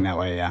 1 was that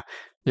way, yeah.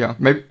 Yeah,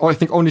 maybe. I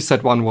think only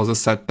set 1 was a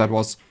set that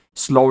was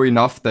slow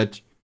enough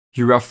that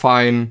you are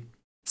fine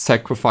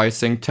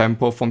sacrificing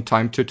tempo from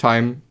time to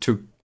time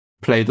to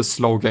play the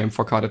slow game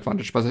for card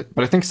advantage. But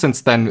I think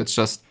since then, it's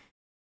just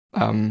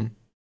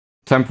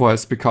tempo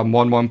has become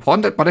more and more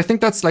important. But I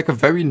think that's like a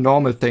very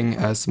normal thing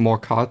as more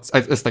cards,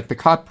 as like the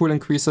card pool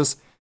increases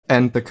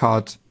and the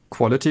card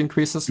quality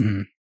increases,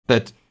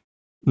 that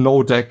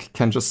no deck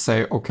can just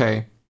say,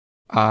 okay,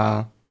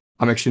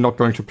 I'm actually not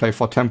going to play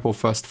for tempo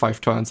first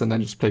 5 turns and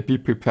then just play Be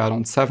Prepared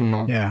on 7.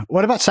 Or... Yeah.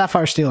 What about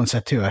Sapphire Steel in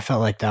set 2? I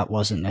felt like that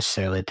wasn't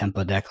necessarily a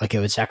tempo deck. Like it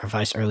would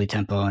sacrifice early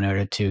tempo in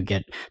order to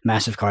get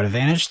massive card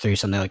advantage through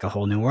something like a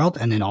Whole New World,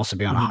 and then also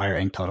be on a higher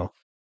ink total.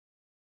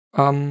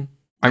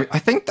 I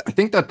think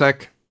that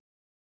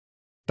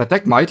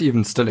deck might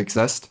even still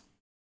exist.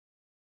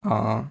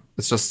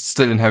 It's just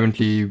still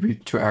inherently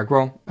weak to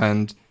aggro,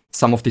 and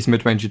some of these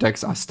mid-range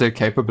decks are still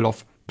capable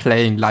of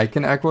playing like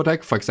an aggro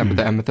deck. For example,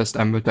 the Amethyst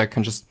Emerald deck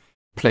can just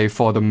play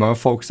for the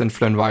Merfolks and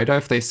Flynn Rider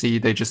if they see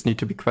they just need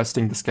to be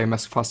questing this game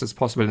as fast as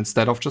possible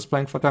instead of just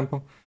playing for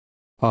tempo.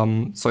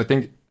 So I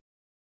think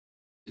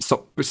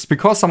it's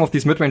because some of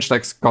these mid-range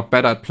decks got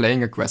better at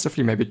playing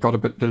aggressively, maybe it got a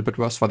little bit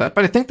worse for that.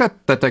 But I think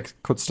that deck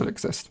could still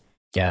exist.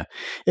 Yeah.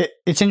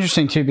 It's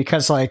interesting too,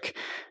 because like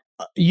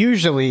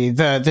usually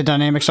the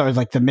dynamics are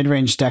like the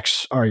mid-range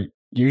decks are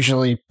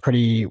usually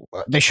pretty,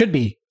 they should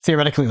be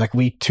theoretically like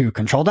weak to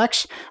control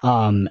decks,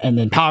 and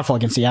then powerful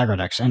against the aggro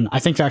decks. And I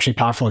think they're actually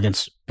powerful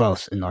against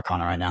both in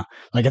Arcana right now.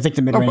 Like I think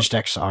the mid-range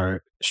decks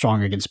are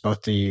strong against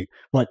both they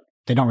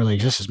don't really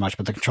exist as much,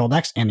 but the control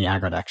decks and the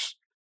aggro decks.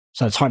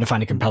 So it's hard to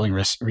find a compelling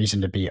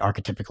reason to be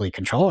archetypically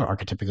control or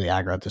archetypically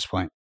aggro at this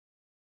point.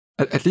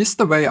 At least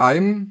the way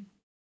I'm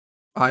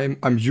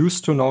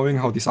used to knowing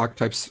how these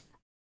archetypes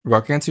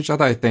work against each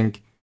other. I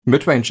think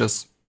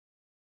mid-ranges,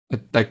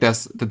 like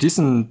there's the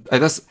decent,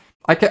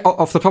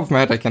 off the top of my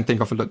head, I can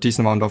think of a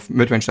decent amount of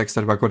mid-range decks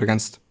that were good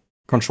against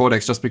control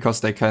decks just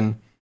because they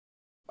can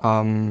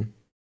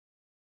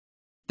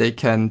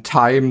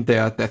time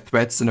their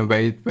threats in a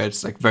way where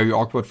it's like very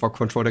awkward for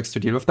control decks to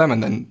deal with them,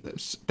 and then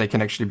they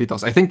can actually beat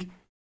those. I think,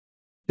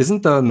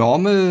 isn't the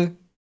normal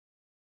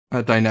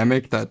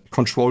dynamic that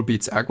control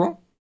beats aggro?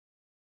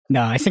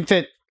 No, I think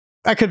that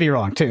I could be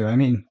wrong too. I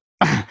mean,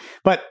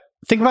 but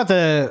think about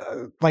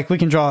we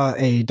can draw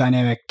a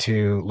dynamic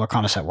to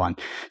Lorcana set 1.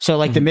 So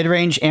like the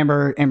mid-range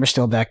Amber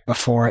Steel deck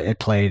before it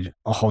played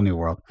A Whole New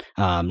World.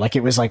 Like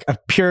it was like a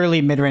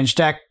purely mid-range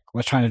deck,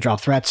 was trying to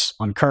drop threats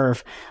on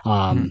curve,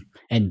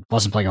 and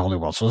wasn't playing A Whole New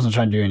World. So wasn't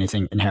trying to do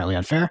anything inherently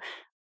unfair.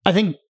 I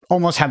think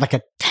almost had like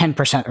a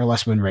 10% or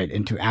less win rate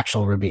into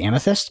actual Ruby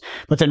Amethyst,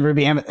 but then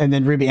Ruby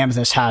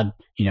Amethyst had,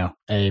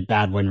 a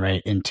bad win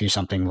rate into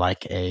something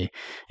like a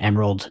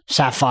Emerald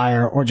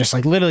Sapphire, or just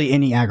like literally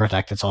any aggro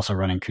deck that's also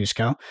running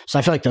Cusco. So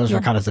I feel like those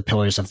were kind of the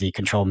pillars of the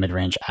control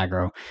mid-range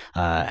aggro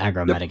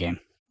metagame.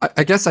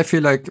 I guess I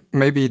feel like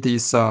maybe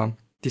these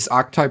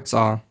archetypes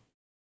are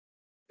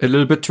a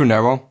little bit too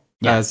narrow.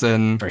 Yeah, as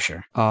in, for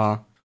sure.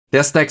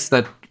 There's decks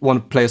that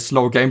want to play a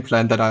slow game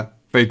plan that are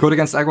very good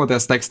against aggro.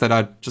 There's decks that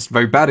are just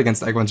very bad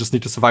against aggro and just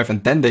need to survive,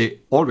 and then they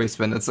always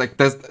win. It's like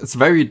there's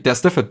very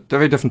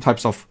different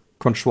types of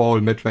control,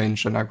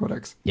 mid-range, and aggro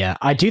decks. Yeah,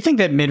 I do think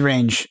that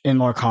mid-range in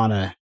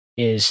Lorcana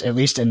is, at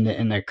least in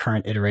the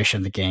current iteration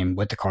of the game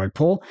with the card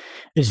pool,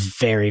 is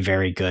very,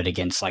 very good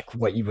against like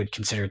what you would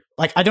consider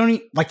like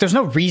there's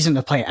no reason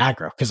to play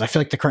aggro, because I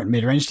feel like the current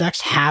mid-range decks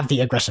have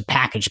the aggressive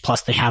package,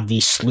 plus they have the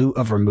slew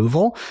of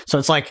removal. So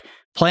it's like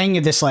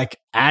playing this like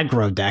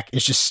aggro deck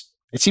is just,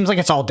 it seems like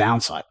it's all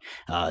downside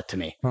to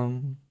me.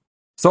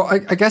 So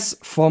I guess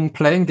from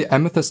playing the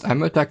Amethyst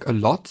Emerald deck a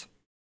lot,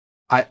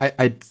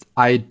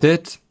 I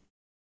did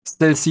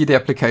still see the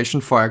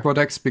application for aggro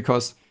decks,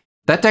 because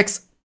that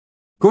deck's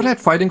good at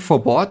fighting for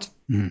board,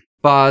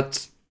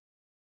 but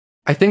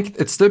I think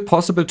it's still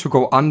possible to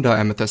go under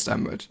Amethyst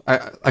Emerald.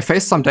 I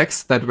faced some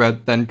decks that were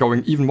then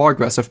going even more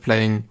aggressive,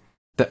 playing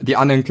the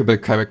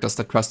uninkable characters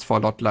that quest for a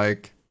lot,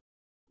 like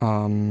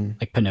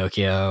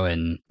Pinocchio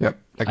and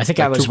I think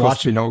I was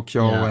watching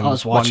Pinocchio and I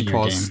was watching one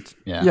your cost.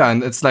 Game. Yeah,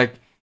 and it's like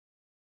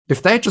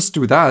if they just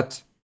do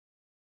that,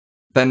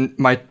 then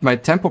my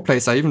tempo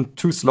plays are even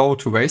too slow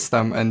to waste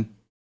them, and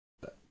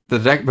the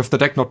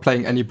deck not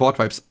playing any board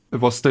vibes, it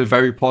was still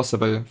very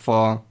possible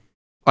for.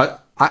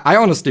 I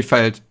honestly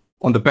felt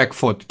on the back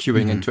foot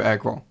queuing into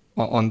aggro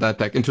on that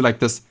deck, into like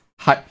this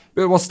high.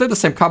 It was still the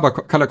same color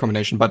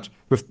combination, but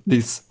with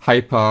these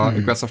hyper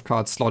aggressive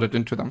cards slotted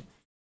into them.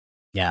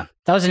 Yeah,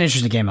 that was an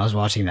interesting game. I was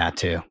watching that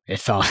too.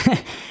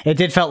 It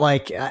did felt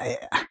like,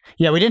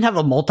 we didn't have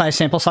a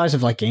multi-sample size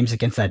of like games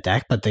against that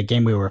deck, but the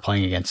game we were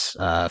playing against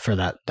for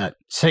that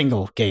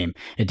single game,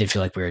 it did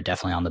feel like we were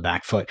definitely on the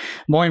back foot.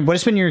 Maureen, what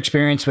has been your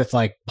experience with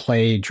like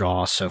play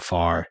draw so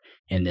far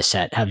in this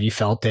set? Have you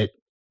felt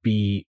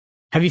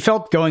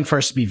going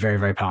first to be very,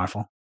 very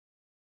powerful?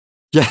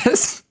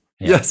 Yes.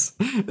 Yeah. Yes.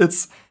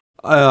 It's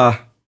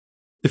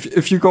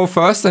if you go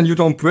first and you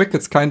don't brick,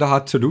 it's kind of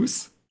hard to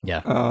lose.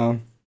 Yeah.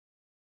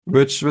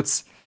 Which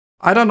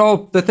I don't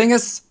know. The thing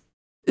is,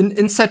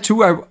 in set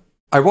 2,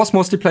 I was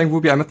mostly playing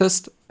Ruby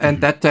Amethyst,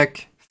 and that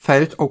deck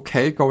felt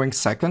okay going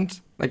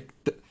second. Like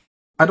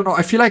I don't know.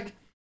 I feel like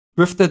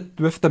with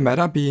the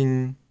meta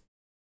being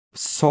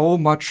so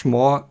much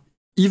more,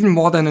 even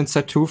more than in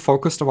set 2,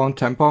 focused around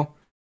tempo,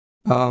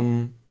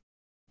 and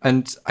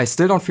I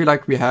still don't feel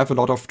like we have a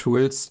lot of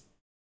tools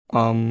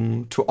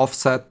to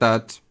offset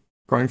that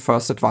going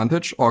first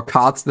advantage, or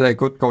cards that are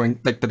good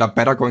that are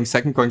better going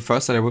second, going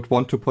first, that I would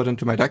want to put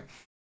into my deck.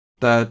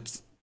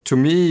 That to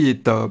me,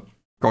 the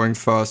going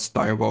first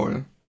die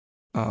roll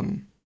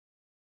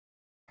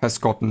has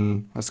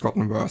gotten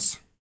worse.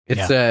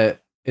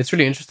 It's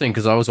really interesting,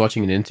 because I was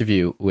watching an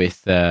interview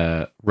with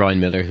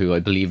Ryan Miller, who I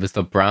believe is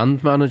the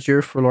brand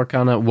manager for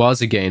Lorcana,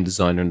 was a game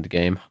designer in the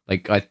game.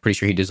 Like I'm pretty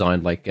sure he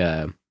designed like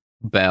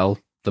Bell,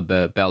 the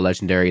Bell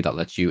Legendary that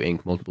lets you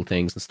ink multiple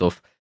things and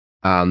stuff.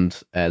 And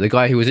the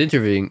guy who was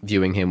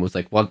interviewing him was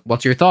like,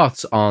 "What's your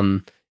thoughts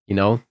on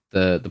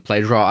the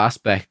play draw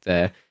aspect?"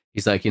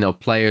 He's like,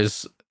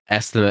 players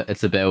estimate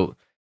it's about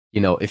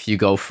if you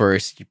go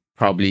first, you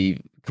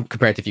probably,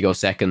 compared to if you go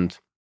second,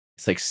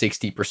 it's like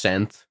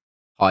 60%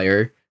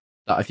 higher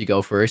that if you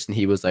go first. And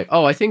he was like,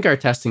 "Oh, I think our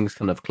testing is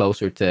kind of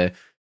closer to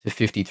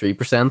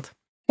 53%." Is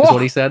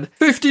what he said.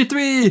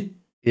 53.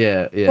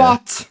 Yeah.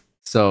 What?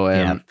 So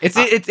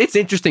it's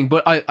interesting,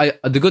 but I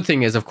the good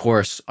thing is, of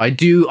course, I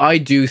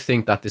do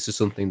think that this is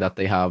something that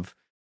they have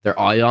their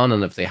eye on,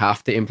 and if they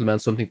have to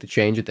implement something to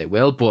change it, they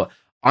will. But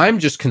I'm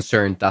just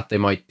concerned that they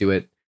might do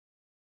it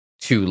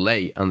too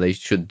late, and they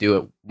should do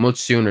it much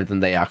sooner than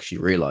they actually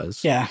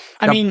realize. Yeah,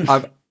 I mean,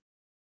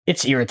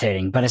 it's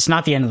irritating, but it's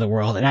not the end of the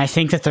world, and I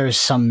think that there's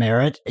some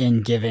merit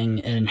in giving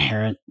an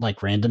inherent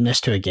like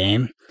randomness to a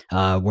game,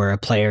 where a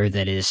player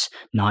that is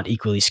not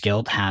equally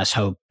skilled has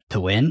hope to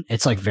win.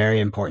 It's like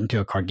very important to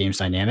a card game's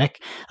dynamic.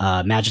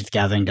 Magic the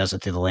Gathering does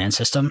it through the land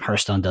system.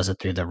 Hearthstone does it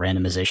through the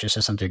randomization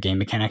system, through game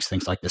mechanics,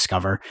 things like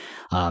Discover,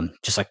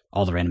 just like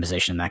all the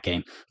randomization in that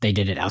game. They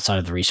did it outside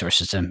of the resource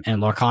system.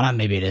 And Lorcana,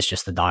 maybe it is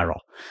just the die roll.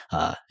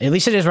 At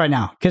least it is right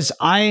now. Because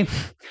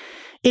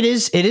it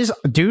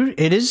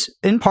is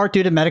in part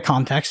due to meta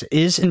context,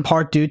 is in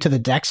part due to the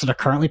decks that are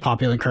currently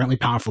popular and currently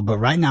powerful. But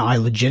right now, I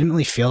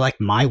legitimately feel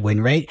like my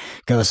win rate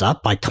goes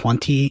up by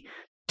 20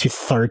 to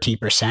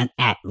 30%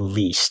 at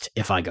least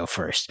if I go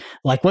first.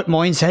 Like what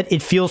Moyne said,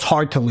 it feels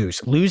hard to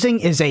lose. Losing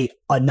is an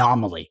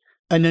anomaly.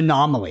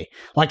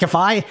 Like if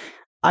I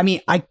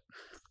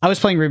was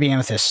playing Ruby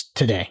Amethyst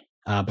today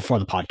before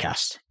the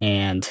podcast,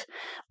 and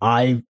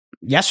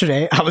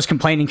yesterday I was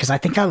complaining because I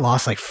think I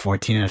lost like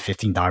 14 out of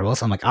 15 die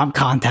rolls. I'm like, I'm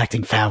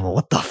contacting Favell.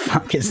 What the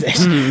fuck is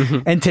this?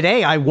 And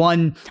today I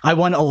won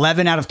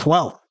 11 out of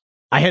 12.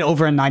 I had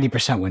over a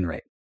 90% win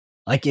rate.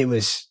 Like it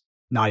was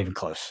not even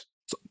close.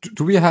 So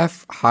do we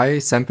have high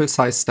sample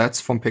size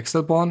stats from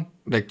Pixelborn?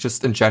 Like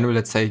just in general,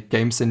 let's say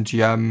games in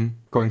GM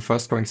going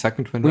first, going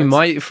second win rates? We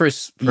might for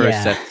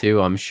set 2,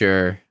 I'm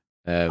sure.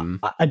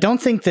 I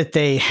don't think that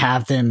they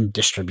have them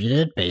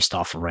distributed based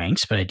off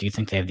ranks, but I do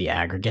think they have the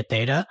aggregate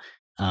data.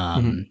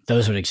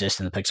 Those would exist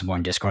in the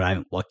Pixelborn Discord. I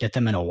haven't looked at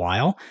them in a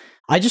while.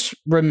 I just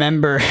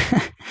remember,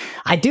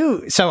 I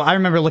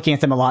remember looking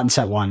at them a lot in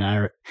set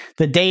 1.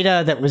 The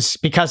data that was,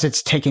 because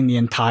it's taking the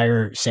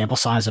entire sample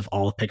size of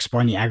all of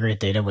Pixelborn, the aggregate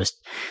data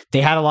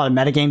they had a lot of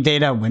metagame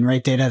data, win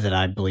rate data that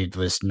I believed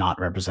was not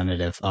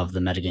representative of the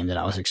metagame that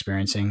I was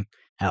experiencing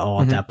at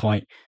all at that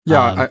point.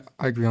 Yeah,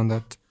 I agree on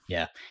that.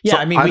 Yeah. So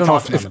I mean, we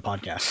talked about it on the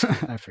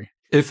podcast.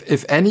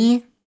 if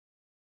any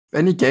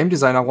game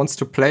designer wants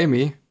to play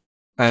me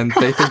and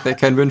they think they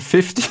can win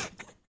 53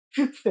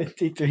 or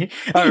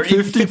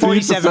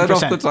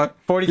 47% of the time.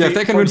 If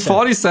they can win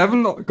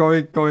 47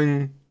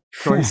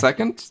 going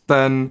second,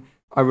 then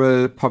I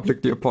will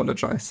publicly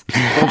apologize.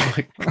 Oh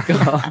my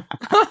god.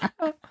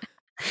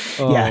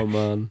 Yeah,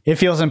 man. It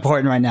feels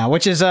important right now,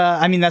 which is,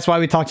 that's why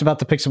we talked about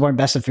the Pixelborn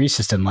best of 3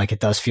 system. Like, it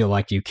does feel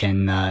like you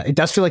can, it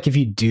does feel like if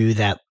you do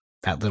that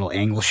little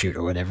angle shoot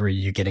or whatever,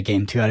 you get a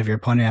game 2 out of your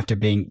opponent after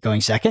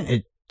going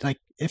second.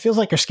 It feels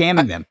like you're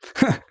scamming them.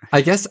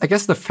 I guess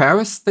the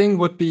fairest thing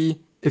would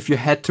be if you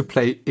had to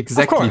play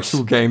exactly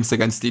 2 games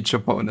against each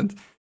opponent.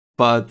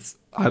 But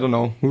I don't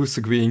know who's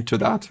agreeing to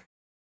that.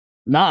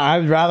 No,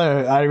 I'd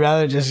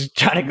rather just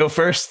try to go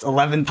first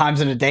 11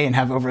 times in a day and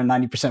have over a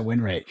 90% win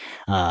rate.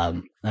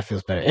 That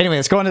feels better. Anyway,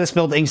 let's go into this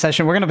building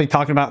session. We're going to be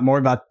talking more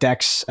about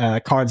decks,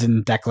 cards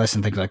and deck lists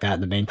and things like that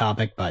in the main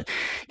topic, but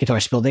get to our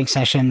building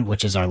session,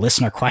 which is our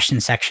listener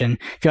question section.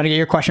 If you want to get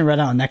your question read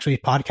out on next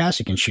week's podcast,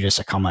 you can shoot us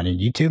a comment on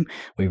YouTube.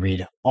 We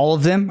read all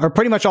of them, or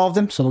pretty much all of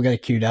them, so we'll get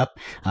it queued up.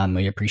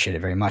 We appreciate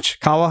it very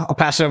much. Kawa, I'll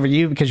pass it over to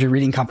you because your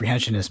reading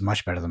comprehension is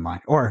much better than mine.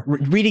 Or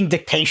reading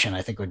dictation,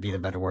 I think would be the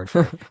better word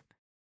for it.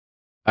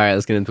 All right,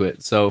 let's get into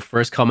it. So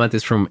first comment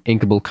is from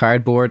Inkable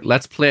Cardboard.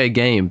 Let's play a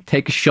game.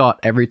 Take a shot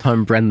every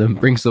time Brendan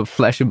brings up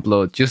Flesh and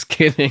Blood. Just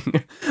kidding.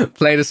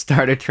 Play the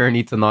starter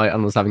tourney tonight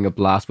and was having a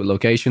blast with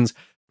locations.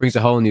 Brings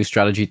a whole new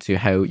strategy to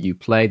how you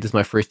play. This is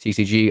my first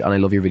TCG and I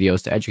love your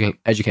videos to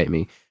educate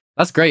me.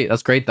 That's great.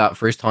 That's great that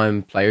first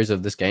time players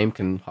of this game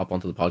can hop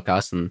onto the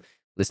podcast and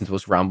listen to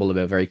us ramble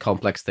about very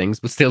complex things,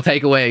 but still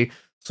take away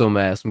some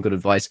good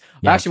advice.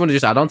 Yeah. I actually want to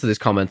just add on to this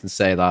comment and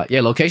say that,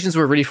 locations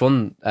were really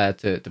fun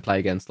to play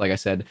against. Like I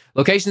said,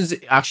 locations,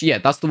 actually,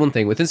 that's the one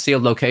thing. Within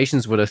sealed,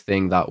 locations were the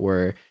thing that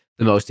were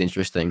the most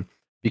interesting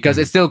because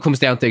it still comes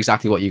down to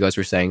exactly what you guys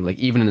were saying. Like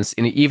even in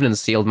a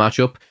sealed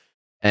matchup,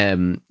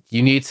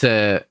 you need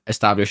to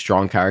establish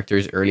strong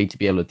characters early to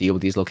be able to deal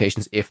with these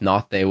locations. If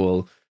not, they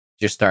will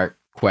just start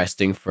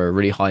questing for a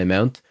really high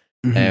amount.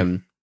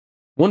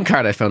 One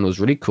card I found was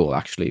really cool,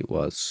 actually,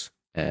 was...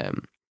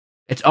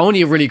 it's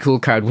only a really cool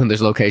card when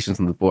there's locations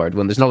on the board.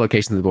 When there's no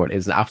locations on the board,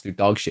 it's an absolute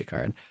dog shit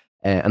card.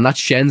 And that's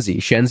Shenzi.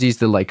 Shenzi's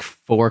the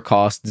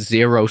 4-cost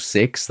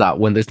 0/6 that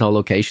when there's no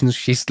locations,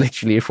 she's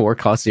literally a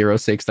 4-cost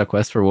 0/6 that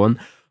quests for 1.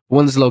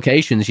 When there's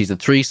locations, she's a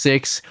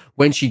 3/6.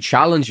 When she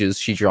challenges,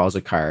 she draws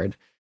a card.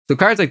 So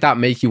cards like that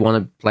make you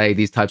want to play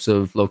these types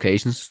of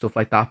locations, stuff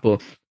like that.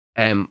 But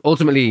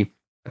ultimately,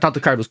 I thought the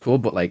card was cool,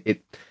 but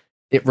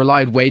it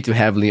relied way too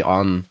heavily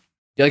on...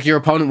 your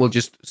opponent will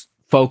just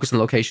focus on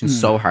locations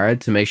so hard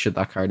to make sure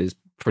that card is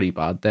pretty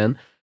bad then.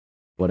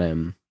 But I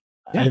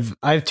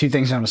have 2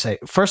 things I want to say.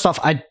 First off,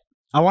 I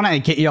want to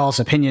get y'all's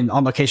opinion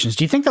on locations.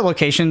 Do you think that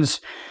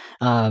locations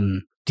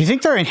do you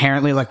think they're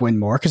inherently win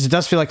more? Because it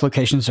does feel like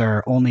locations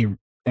are only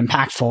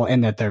impactful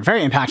and that they're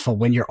very impactful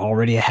when you're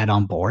already ahead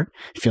on board.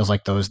 It feels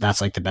like that's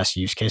the best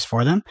use case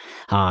for them.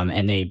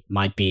 And they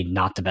might be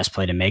not the best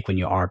play to make when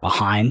you are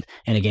behind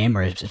in a game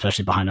or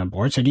especially behind on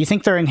board. So do you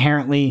think they're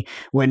inherently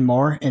win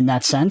more in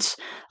that sense?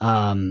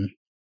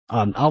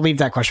 I'll leave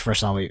that question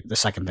first. The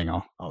second thing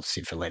I'll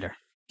see for later.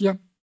 Yeah,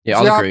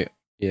 I'll agree.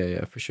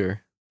 Yeah, for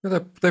sure. Yeah,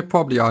 they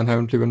probably are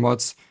inherently win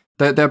mods.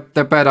 They're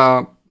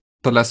better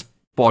the less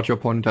board your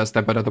opponent has.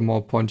 They're better the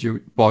more board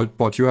you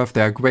have.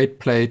 They're a great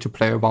play to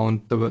play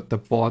around the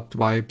board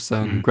vibes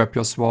and grab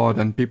your sword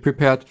and be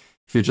prepared.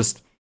 If you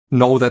just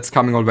know that's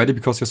coming already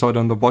because you saw it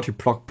on the board, you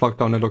pluck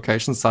down a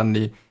location,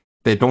 suddenly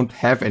they don't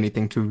have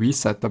anything to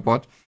reset the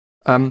board.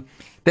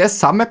 There's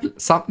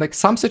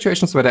some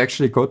situations where they're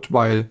actually good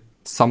while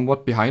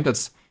somewhat behind.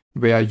 It's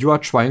where you are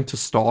trying to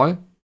stall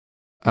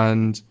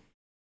and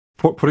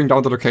putting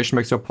down the location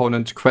makes your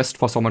opponent quest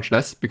for so much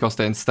less because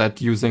they're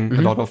instead using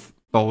a lot of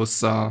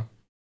those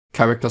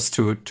characters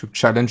to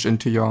challenge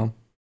into your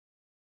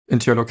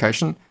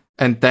location.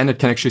 and then it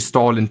can actually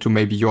stall into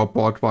maybe your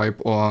board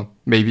wipe or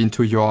maybe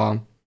into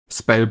your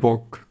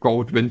spellbook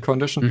gold win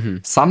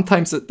condition.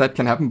 Sometimes that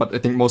can happen, but I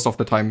think most of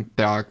the time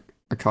there are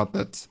a card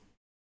that's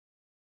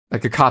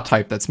like a card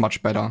type that's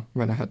much better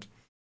when ahead.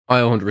 I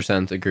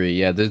 100% agree.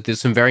 Yeah,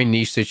 there's some very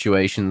niche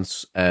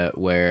situations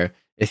where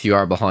if you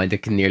are behind,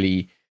 it can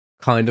nearly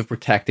kind of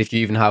protect. If you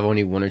even have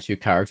only 1 or 2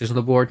 characters on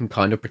the board, and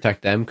kind of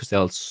protect them because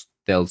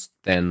they'll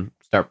then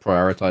start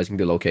prioritizing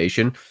the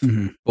location.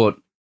 But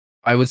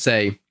I would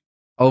say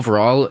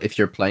overall, if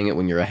you're playing it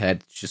when you're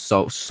ahead, it's just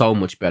so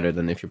much better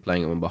than if you're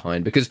playing it when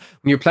behind. Because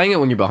when you're playing it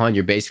when you're behind,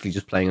 you're basically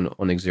just playing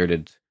an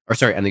exerted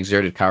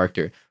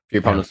character for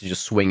your opponent to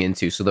just swing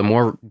into. So the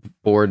more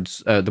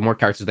boards, the more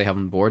characters they have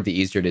on board, the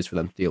easier it is for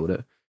them to deal with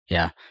it.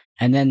 Yeah.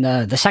 And then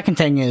the second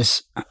thing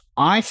is,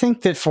 I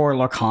think that for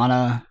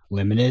Lorcana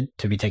Limited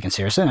to be taken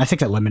seriously, and I think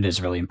that Limited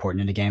is really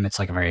important in the game. It's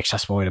like a very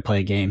accessible way to play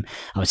a game.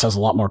 It sells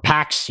a lot more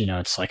packs.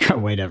 It's like a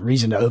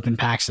reason to open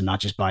packs and not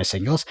just buy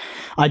singles.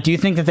 I do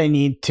think that they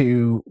need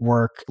to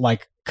work,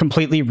 like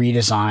completely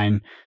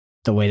redesign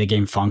the way the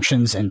game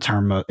functions in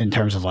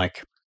terms of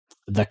like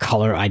the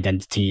color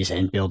identities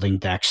and building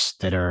decks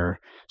that are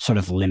sort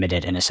of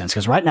limited in a sense.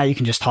 Because right now you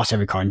can just toss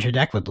every card into your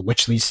deck,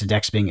 which leads to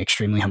decks being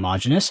extremely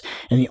homogenous.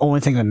 And the only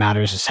thing that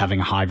matters is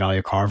having a high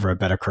value card or a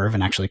better curve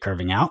and actually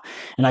curving out.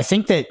 And I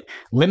think that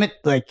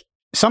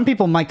some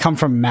people might come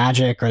from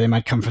Magic, or they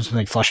might come from something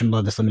like Flesh and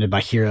Blood that's limited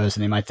by heroes,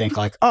 and they might think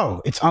like,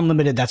 oh, it's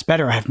unlimited, that's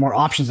better. I have more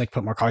options, I can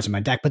put more cards in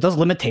my deck. But those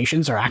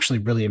limitations are actually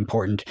really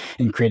important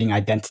in creating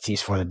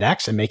identities for the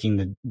decks and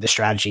making the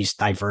strategies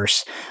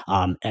diverse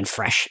and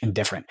fresh and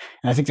different.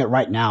 And I think that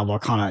right now,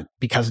 Lorcana,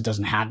 because it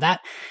doesn't have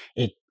that,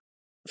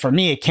 for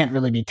me, it can't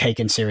really be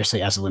taken seriously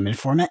as a limited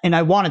format. And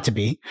I want it to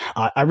be.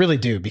 I really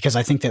do, because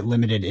I think that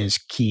limited is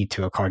key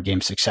to a card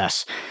game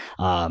success.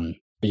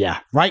 But yeah,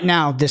 right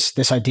now,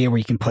 this idea where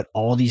you can put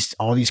all these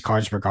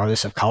cards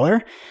regardless of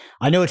color,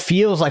 I know it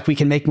feels like we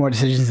can make more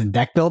decisions in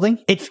deck building.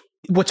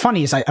 What's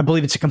funny is I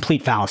believe it's a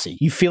complete fallacy.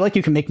 You feel like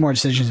you can make more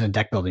decisions in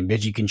deck building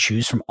because you can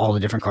choose from all the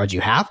different cards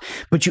you have,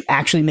 but you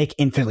actually make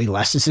infinitely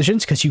less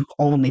decisions because you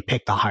only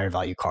pick the higher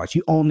value cards.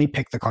 You only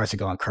pick the cards that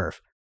go on curve.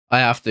 I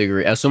have to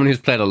agree. As someone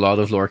who's played a lot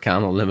of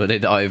Lorcana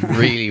Limited, I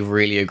really,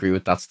 really agree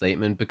with that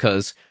statement,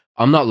 because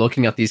I'm not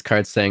looking at these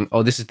cards saying,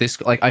 oh, this is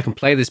this, like, I can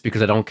play this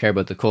because I don't care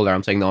about the color.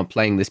 I'm saying, no, I'm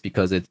playing this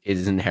because it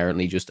is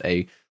inherently just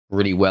a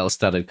really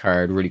well-statted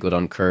card, really good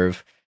on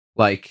curve.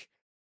 Like,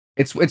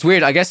 it's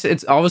weird. I guess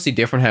it's obviously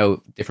different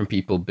how different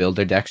people build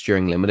their decks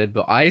during Limited,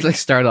 but I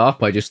start off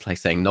by just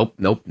saying, nope,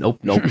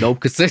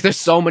 because there's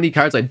so many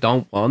cards I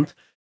don't want.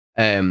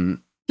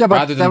 Yeah, but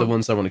rather than the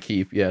ones I want to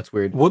keep. Yeah, it's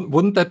weird.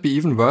 Wouldn't that be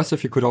even worse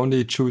if you could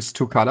only choose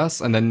 2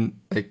 colors and then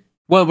like?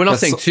 Well, we're not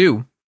saying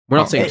 2. We're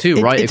not saying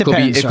 2, right? It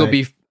could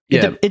be.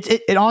 Yeah.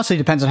 It honestly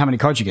depends on how many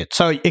cards you get.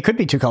 So it could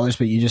be 2 colors,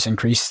 but you just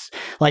increase.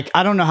 Like,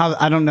 I don't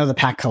know the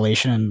pack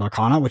collation in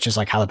Lorcana, which is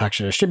like how the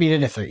packs are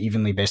distributed, if they're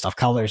evenly based off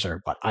colors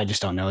or what. I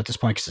just don't know at this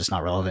point because it's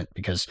not relevant,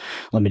 because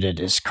Limited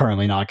is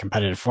currently not a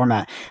competitive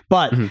format.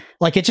 But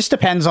like, it just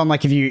depends on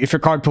like if your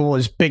card pool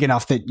is big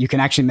enough that you can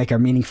actually make a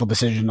meaningful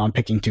decision on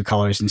picking 2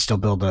 colors and still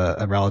build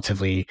a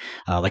relatively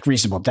like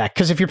reasonable deck.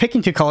 Because if you're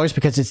picking 2 colors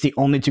because it's the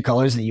only 2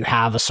 colors that you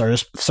have a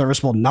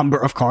serviceable number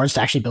of cards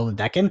to actually build a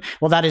deck in,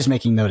 well, that is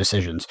making no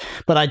decisions.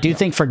 But I do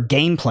think for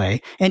gameplay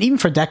and even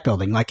for deck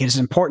building, like, it is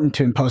important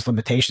to impose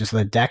limitations so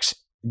that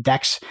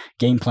decks,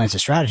 game plans,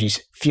 and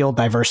strategies feel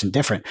diverse and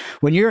different.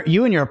 When you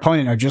and your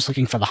opponent are just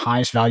looking for the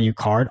highest value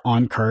card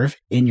on curve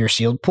in your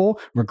sealed pool,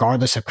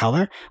 regardless of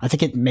color, I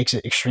think it makes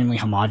it extremely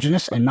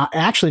homogenous and not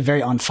actually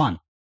very unfun.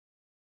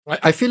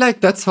 I feel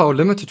like that's how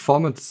limited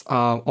formats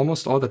are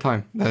almost all the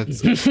time.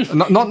 That's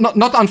not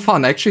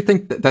unfun. I actually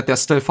think that they're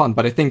still fun,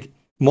 but I think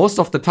most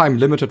of the time,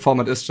 limited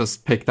format is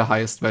just pick the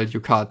highest value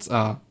cards,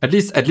 at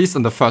least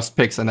in the first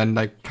picks, and then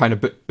like kind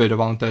of build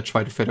around that,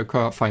 try to fit a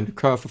curve, find a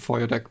curve for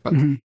your deck. But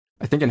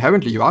I think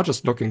inherently you are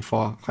just looking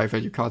for high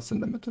value cards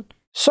in limited.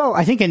 So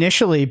I think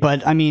initially,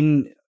 but I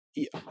mean,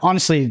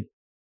 honestly,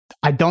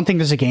 I don't think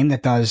there's a game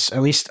that does,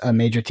 at least a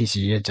major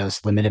TCG that does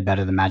limited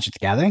better than Magic the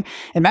Gathering.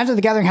 And Magic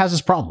the Gathering has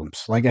its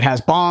problems. Like, it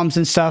has bombs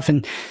and stuff,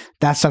 and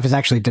that stuff is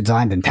actually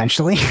designed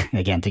intentionally,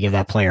 again, to give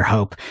that player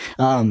hope.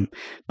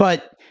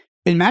 But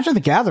in Magic the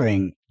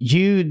Gathering,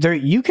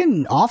 you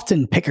can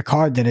often pick a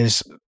card that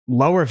is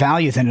lower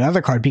value than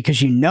another card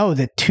because you know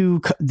that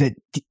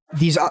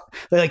these are,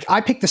 like,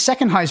 I picked the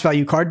second highest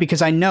value card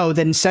because I know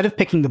that instead of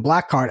picking the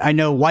black card, I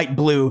know white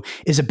blue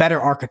is a better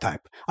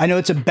archetype. I know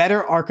it's a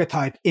better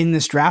archetype in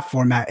this draft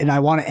format, and I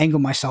want to angle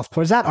myself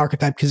towards that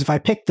archetype, because if I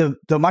pick the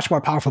much more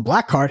powerful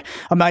black card,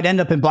 I might end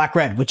up in black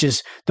red, which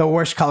is the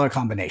worst color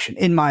combination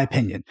in my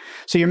opinion.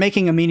 So you're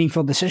making a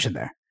meaningful decision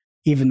there,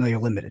 even though you're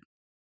limited.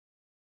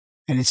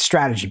 And it's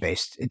strategy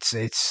based. It's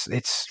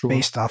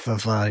based off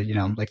of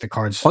like the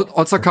cards.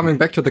 Also, coming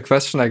back to the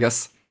question, I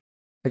guess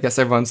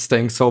everyone's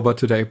staying sober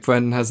today.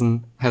 Bren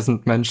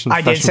hasn't mentioned.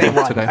 I did say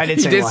one today. I did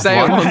say one.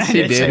 Say once.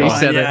 He did. He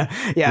said it.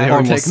 Yeah,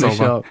 almost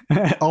sober.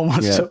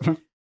 Almost sober.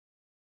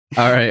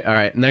 All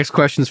right. Next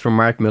question is from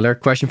Mark Miller.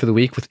 Question for the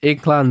week: with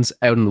Inklands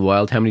out in the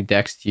wild, how many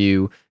decks do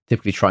you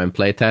typically try and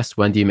play test?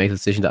 When do you make the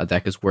decision that a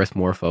deck is worth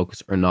more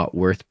focus or not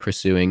worth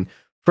pursuing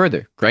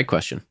further? Great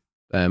question.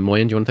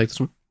 Moyen, do you want to take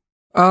this one?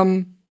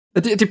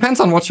 It depends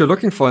on what you're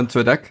looking for into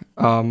a deck.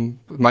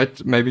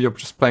 Maybe you're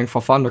just playing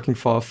for fun, looking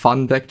for a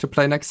fun deck to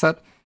play next set.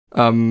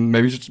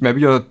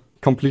 Maybe you're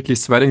completely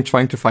sweating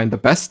trying to find the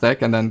best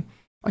deck, and then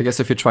I guess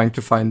if you're trying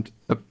to find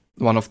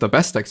one of the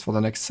best decks for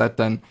the next set,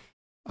 then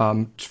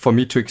for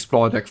me to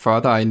explore a deck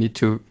further, I need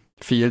to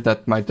feel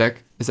that my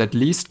deck is at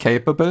least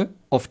capable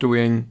of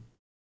doing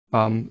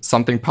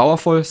something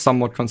powerful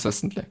somewhat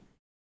consistently.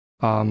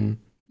 And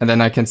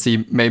then I can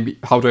see maybe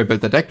how do I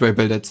build the deck? Do I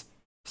build it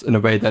in a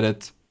way that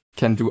it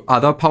can do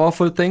other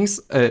powerful things,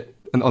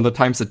 and on the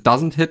times it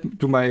doesn't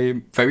do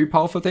my very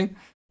powerful thing?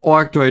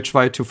 Or do I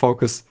try to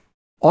focus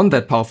on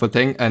that powerful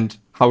thing, and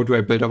how do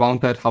I build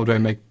around that? How do I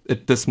make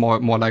this more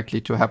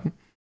likely to happen?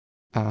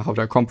 How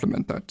do I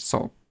complement that?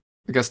 So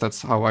I guess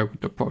that's how I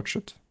would approach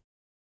it.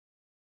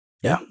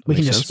 Yeah, we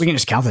can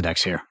just count the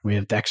decks here. We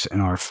have decks in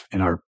our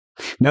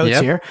notes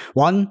here.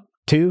 1,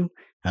 2,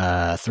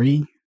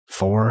 3,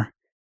 4,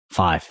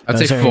 5.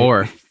 I'd say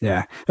 4.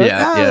 Yeah.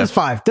 That's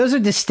 5. Those are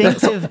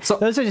distinctive.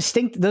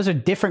 Those are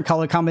different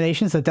color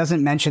combinations. That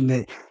doesn't mention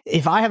that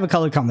if I have a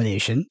color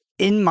combination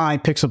in my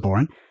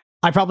Pixelborn,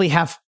 I probably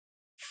have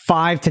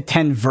 5 to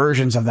 10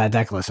 versions of that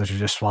deck list, which are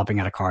just swapping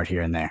out a card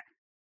here and there.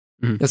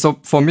 Mm-hmm. Yeah, so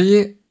for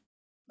me,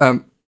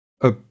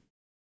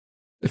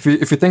 if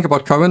you think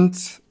about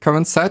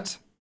current set,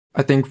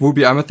 I think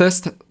Ruby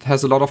Amethyst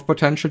has a lot of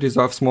potential,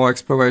 deserves more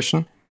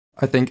exploration.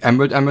 I think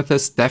Emerald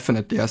Amethyst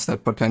definitely has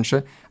that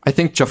potential. I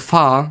think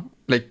Jafar,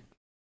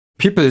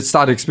 people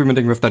started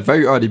experimenting with that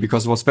very early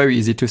because it was very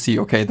easy to see,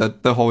 okay,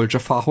 that the whole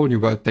Jafar Whole New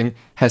World thing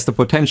has the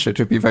potential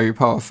to be very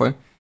powerful.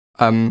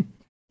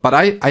 But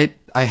I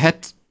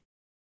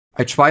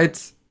tried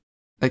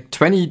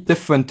 20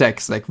 different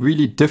decks,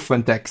 really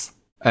different decks,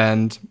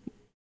 and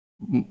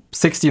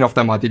 16 of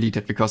them are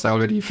deleted because I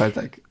already felt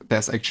like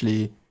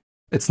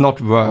it's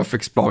not worth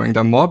exploring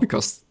them more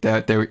because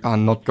they are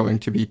not going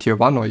to be tier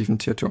 1 or even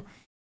tier 2.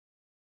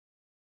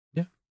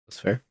 Yeah, that's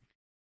fair.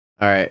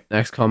 All right,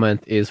 next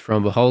comment is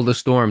from Behold the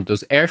Storm.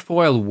 Does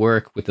airfoil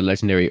work with the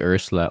legendary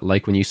Ursula?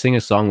 Like when you sing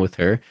a song with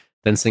her,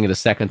 then sing it a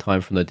second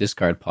time from the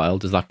discard pile,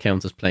 does that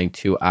count as playing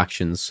 2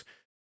 actions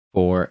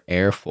for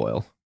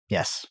airfoil?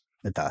 Yes,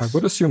 it does. I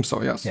would assume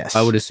so, yes.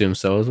 I would assume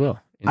so as well.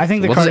 I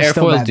think the what card does is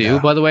still airfoil bad, do, though.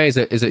 by the way? Is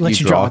it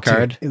you draw a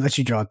card? It lets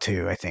you draw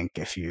 2, I think,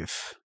 if you've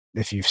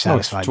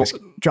satisfied this.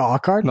 Draw a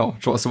card? No,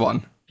 draws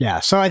 1.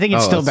 Yeah, so I think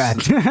it's still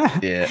bad.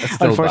 Yeah, it's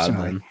still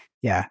unfortunately. Bad,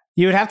 yeah,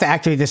 you would have to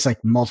activate this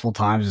multiple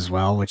times as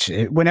well, which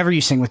whenever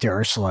you sing with your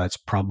Ursula, it's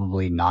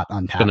probably not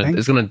untapping.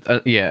 It's gonna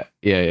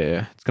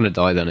It's gonna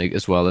die then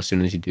as well as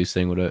soon as you do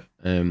sing with it.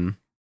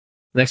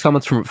 Next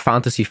comment's from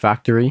Fantasy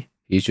Factory.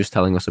 He's just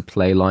telling us a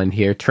play line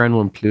here. Turn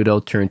 1 Pluto,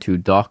 turn 2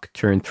 Dock,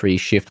 turn 3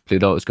 Shift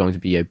Pluto is going to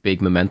be a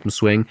big momentum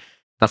swing.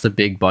 That's a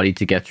big body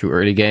to get through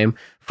early game.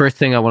 First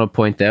thing I want to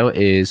point out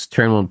is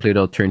turn 1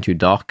 Pluto, turn 2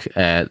 Dock.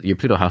 Your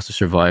Pluto has to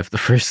survive the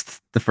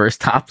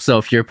first tap. So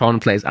if your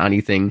opponent plays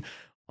anything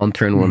on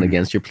turn 1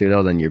 against your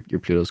Pluto, then your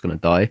Pluto's going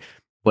to die.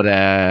 But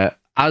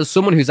as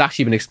someone who's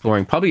actually been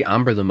exploring probably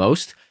Amber the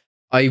most,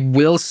 I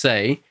will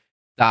say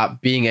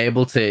that being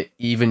able to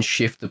even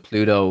shift the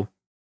Pluto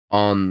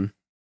on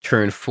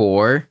turn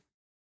 4,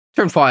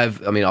 turn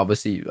 5, I mean,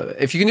 obviously,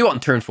 if you can do it on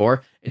turn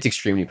 4, it's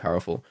extremely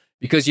powerful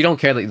because you don't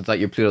care that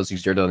your Pluto's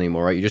exerted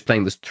anymore, right? You're just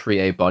playing this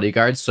 3A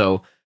bodyguard.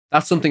 So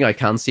that's something I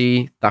can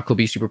see that could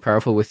be super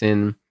powerful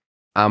within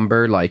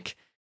Amber. Like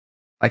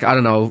I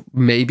don't know,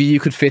 maybe you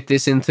could fit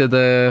this into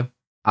the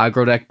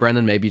aggro deck,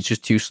 Brendan. Maybe it's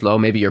just too slow.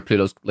 Maybe your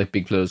Pluto's,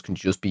 big Pluto's, can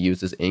just be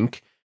used as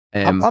ink.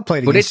 I'll play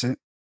it against it.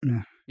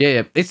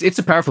 Yeah, it's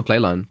a powerful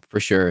playline for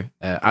sure.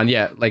 And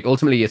yeah,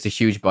 ultimately it's a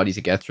huge body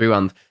to get through,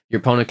 and your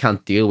opponent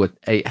can't deal with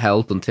 8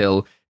 health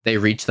until they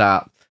reach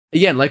that.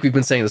 Again, like we've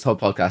been saying this whole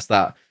podcast,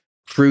 that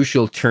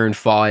crucial turn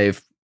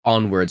 5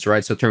 onwards,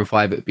 right? So turn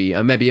 5 it would be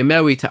maybe a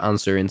Maui to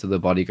answer into the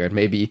bodyguard.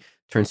 Maybe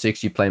turn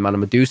 6 you play Mana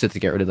Medusa to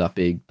get rid of that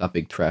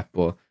big threat.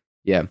 But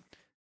yeah,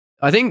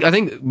 I think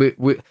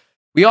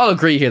we all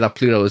agree here that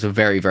Pluto is a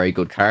very, very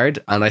good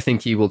card, and I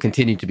think he will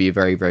continue to be a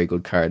very, very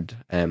good card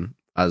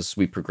as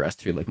we progress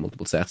through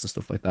multiple sets and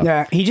stuff like that.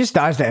 Yeah, he just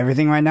dies to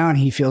everything right now, and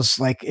he feels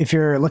like if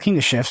you're looking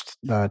to shift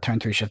the turn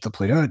 3 shift to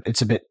Pluto,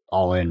 it's a bit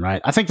all in,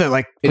 right? I think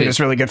that Pluto's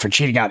really good for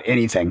cheating out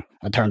anything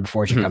a turn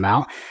before it should come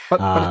out.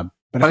 But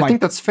I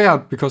think that's fair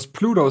because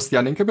Pluto's the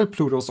uninkable.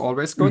 Pluto's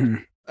always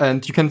good.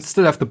 And you can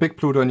still have the big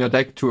Pluto in your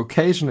deck to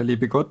occasionally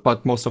be good,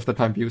 but most of the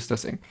time be used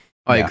as ink.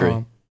 I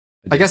agree.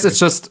 I guess it's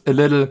just a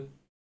little...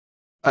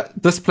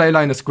 this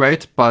playline is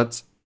great,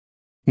 but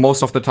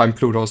most of the time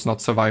Pluto's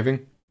not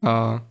surviving.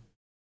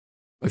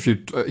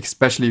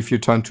 Especially if you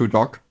turn 2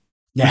 Dock.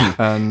 Yeah.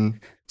 And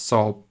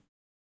so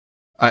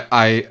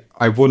I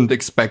wouldn't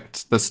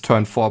expect this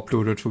turn 4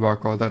 Pluto to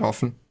work all that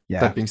often. Yeah.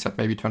 That being said,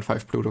 maybe turn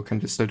 5 Pluto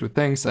can still do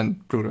things,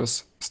 and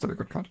Pluto's still a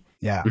good card.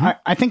 Yeah.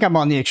 I think I'm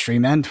on the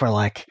extreme end where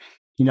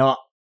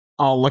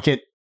I'll look at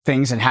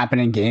things that happen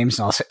in games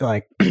and I'll say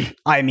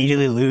I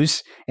immediately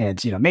lose,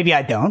 and maybe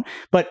I don't,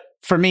 but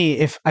for me,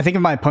 if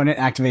my opponent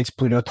activates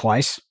Pluto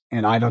twice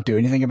and I don't do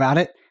anything about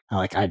it,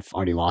 I've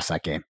already lost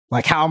that game.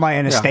 Like, how am I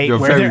in a state you're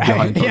where very they're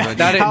behind already.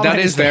 That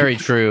is very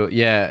true.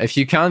 Yeah, if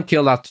you can't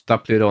kill that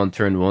Pluto on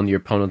turn 1, your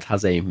opponent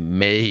has a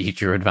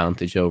major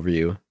advantage over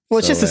you. Well,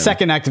 it's just the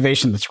second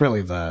activation that's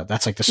really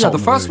that's like the the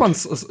first one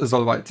is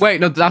all right. Wait,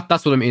 no,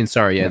 that's what I mean.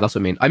 Sorry, yeah, that's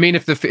what I mean. I mean,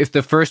 if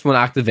the first one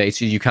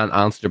activates, you can't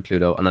answer the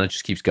Pluto, and then it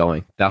just keeps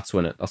going. That's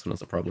when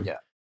it's a problem.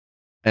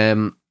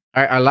 Yeah.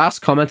 Our last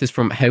comment is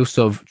from House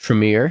of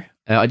Tremere.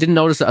 I didn't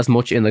notice it as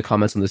much in the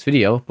comments on this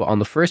video, but on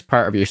the first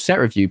part of your set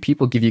review,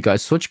 people give you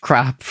guys such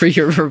crap for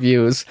your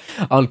reviews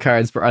on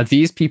cards. But are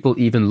these people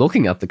even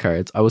looking at the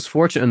cards? I was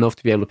fortunate enough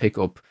to be able to pick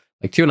up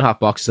like 2.5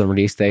 boxes on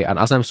release day, and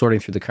as I'm sorting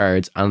through the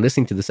cards and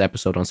listening to this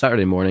episode on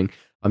Saturday morning,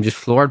 I'm just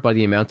floored by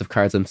the amount of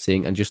cards I'm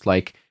seeing, and just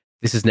like,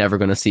 this is never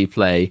going to see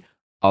play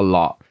a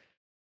lot.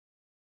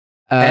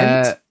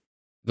 And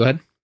go ahead.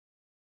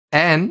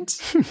 And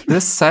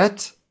this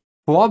set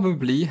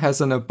probably has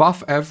an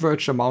above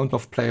average amount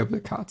of playable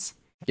cards.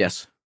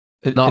 Yes.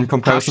 In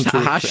comparison to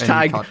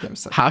any card game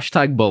set.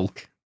 Hashtag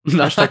bulk.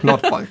 Hashtag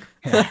not bulk.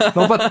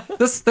 No, but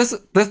this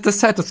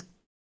set is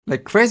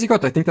like crazy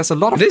good. I think there's a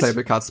lot of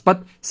playable cards,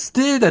 but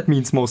still that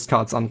means most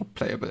cards are not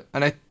playable.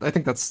 And I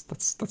think that's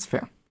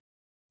fair.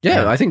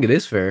 Yeah, I think it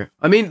is fair.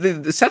 I mean,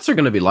 the sets are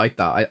going to be like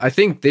that. I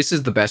think this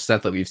is the best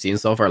set that we've seen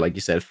so far, like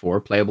you said,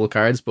 4 playable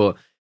cards. But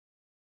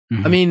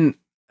I mean,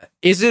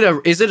 is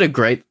it a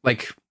great,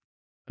 like,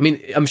 I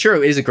mean, I'm sure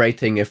it is a great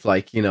thing if,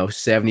 like,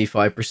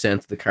 75%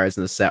 of the cards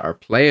in the set are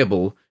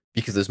playable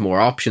because there's more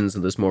options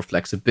and there's more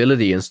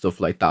flexibility and stuff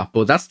like that.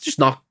 But that's just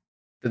not,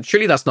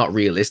 surely that's not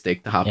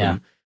realistic to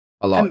happen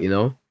a lot, I mean,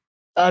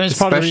 it's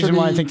part of the reason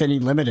why I think they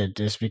need limited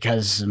is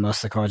because most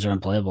of the cards are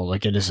unplayable.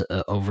 Like, it is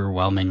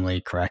overwhelmingly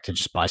correct to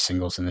just buy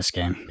singles in this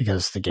game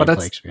because the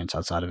gameplay experience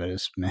outside of it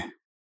is meh.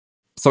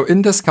 So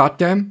in this card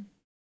game,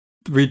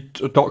 we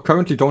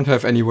currently don't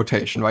have any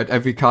rotation, right?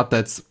 Every card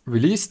that's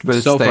released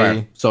will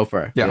stay. So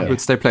far. Yeah, will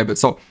stay playable.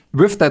 So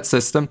with that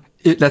system,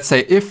 let's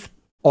say if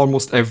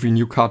almost every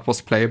new card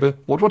was playable,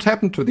 what would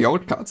happen to the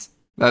old cards?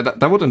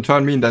 That would in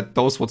turn mean that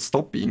those would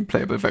stop being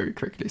playable very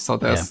quickly. So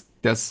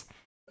there's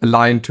a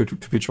line to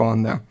be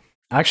drawn there.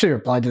 I actually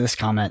replied to this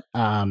comment.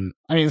 I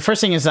mean, the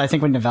first thing is I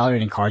think when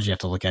evaluating cards, you have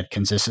to look at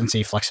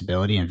consistency,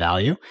 flexibility, and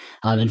value.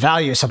 And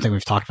value is something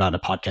we've talked about in a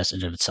podcast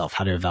in of itself,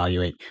 how to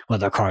evaluate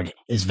whether a card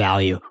is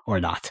value or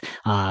not.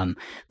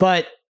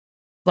 But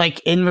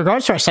like in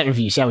regards to our set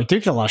reviews, we do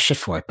get a lot of shit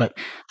for it, but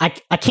I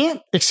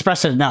can't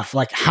express it enough,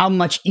 like how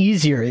much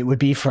easier it would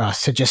be for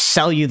us to just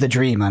sell you the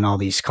dream on all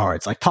these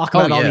cards. Like talk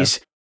about all these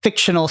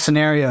fictional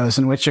scenarios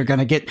in which you're going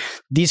to get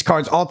these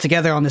cards all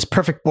together on this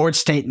perfect board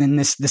state and then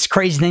this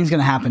crazy thing's going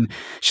to happen.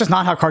 It's just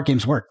not how card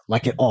games work,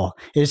 like at all.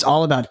 It is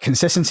all about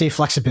consistency,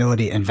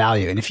 flexibility, and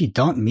value. And if you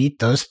don't meet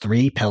those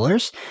 3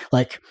 pillars,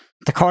 like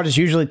the card is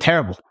usually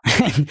terrible.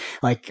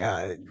 Like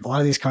a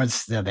lot of these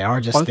cards, they are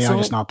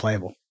just not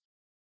playable.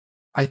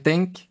 I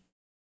think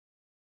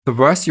the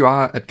worse you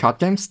are at card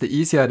games, the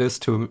easier it is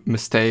to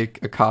mistake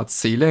a card's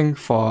ceiling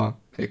for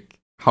like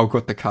how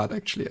good the card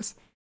actually is.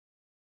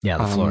 Yeah,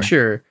 the floor.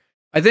 Sure.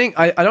 I think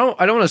I don't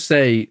want to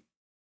say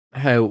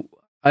how,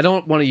 I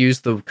don't want to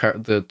use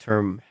the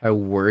term how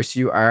worse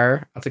you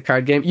are at the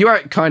card game. You are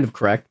kind of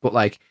correct, but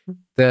like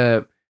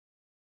the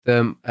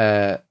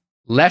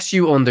less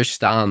you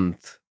understand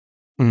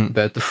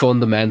about the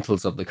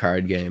fundamentals of the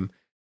card game,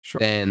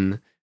 then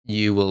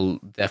you will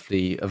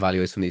definitely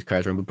evaluate some of these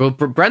cards wrong. But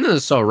Brendan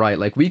is so right.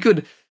 Like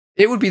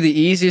it would be the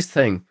easiest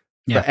thing.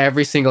 For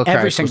every single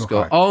card.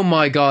 Go, oh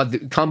my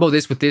god, combo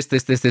this with this,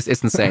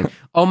 it's insane.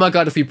 Oh my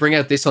god, if we bring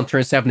out this on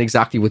turn 7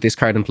 exactly with this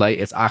card in play,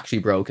 it's actually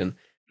broken.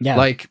 Yeah.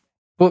 Like,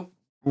 but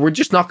we're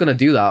just not going to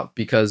do that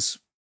because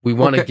we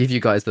want to give you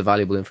guys the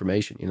valuable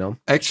information,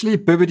 Actually,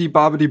 Bibbidi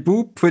Bobbidi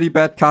Boo, pretty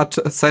bad card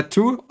set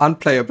 2,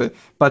 unplayable.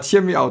 But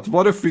hear me out.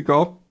 What if we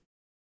go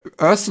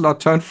Ursula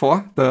turn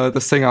 4, the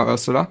singer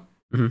Ursula,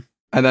 and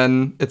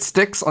then it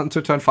sticks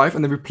onto turn 5,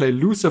 and then we play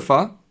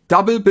Lucifer,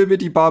 double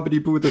Bibbidi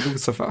Bobbidi Boo the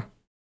Lucifer.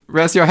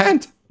 Where's your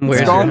hand?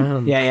 Where's your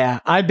hand? Yeah.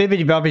 I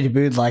bibbidi bobbidi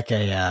booed like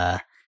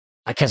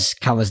because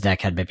Kava's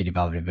deck had bibbidi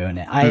bobbidi boo in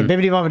it. I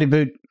bibbidi bobbidi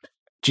booed.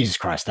 Jesus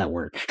Christ, that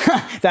word.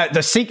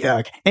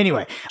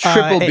 Anyway,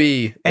 triple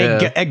B,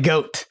 a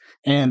goat,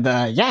 and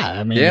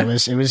I mean it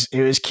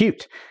was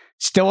cute.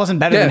 Still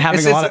wasn't better than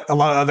having a lot of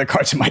other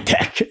cards in my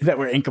deck that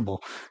were inkable.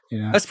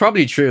 That's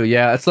probably true.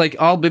 Yeah, it's like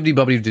all bibbidi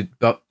bobbidi did.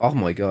 Oh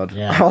my god!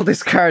 Yeah. All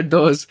this card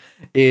does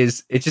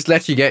is it just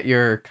lets you get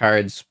your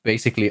cards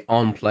basically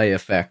on play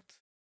effect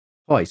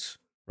twice,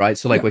 right?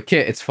 So like with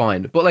Kit, it's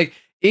fine, but like,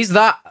 is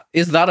that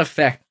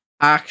effect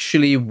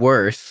actually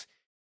worth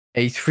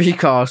a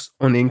 3-cost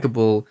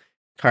uninkable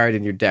card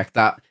in your deck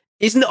that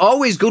isn't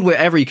always good with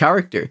every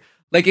character?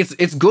 Like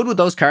it's good with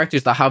those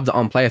characters that have the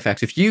on play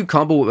effects. If you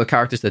combo with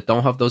characters that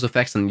don't have those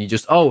effects and you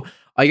just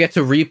I get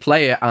to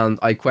replay it and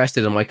I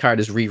quested and my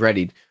card is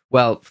re-readied.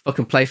 Well,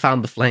 fucking play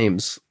Fan the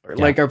Flames or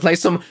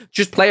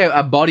play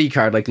a body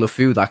card like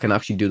LeFou that can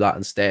actually do that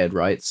instead,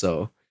 right?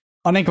 So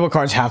Uninkable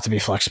cards have to be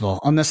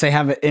flexible unless they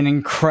have an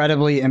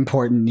incredibly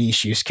important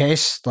niche use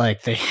case.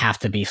 Like they have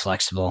to be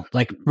flexible.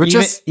 Like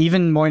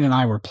even Moyne and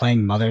I were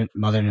playing Mother.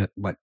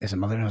 What is it?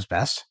 Mother Knows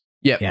Best.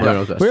 Yeah. Mother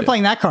Knows Best, we were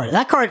playing that card.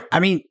 That card. I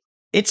mean,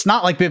 it's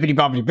not like Bibbidi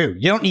Bobbidi Boo.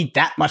 You don't need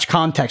that much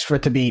context for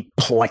it to be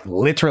like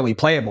literally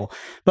playable.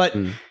 But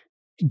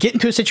get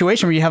into a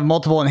situation where you have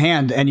multiple in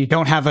hand and you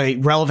don't have a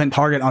relevant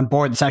target on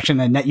board that's actually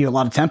going to net you a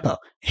lot of tempo.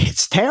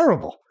 It's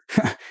terrible.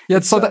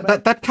 Yeah. So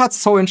that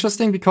card's so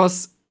interesting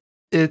because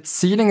its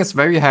ceiling is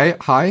very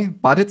high,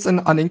 but it's an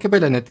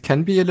uninkable, and it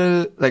can be a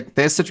little like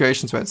there's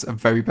situations where it's a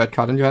very bad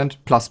card in your hand,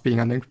 plus being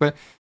uninkable.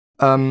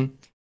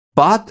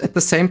 But at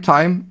the same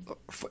time,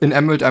 in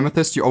Emerald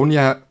Amethyst, the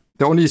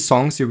only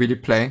songs you really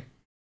play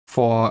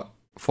for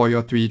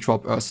your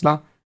 3-drop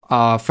Ursula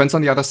are Friends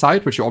on the Other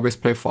Side, which you always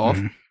play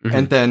 4th,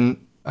 and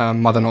then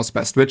Mother Knows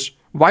Best, which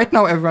right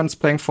now everyone's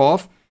playing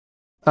 4th.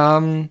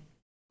 I'm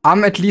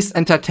at least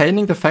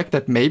entertaining the fact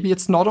that maybe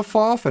it's not a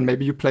 4th, and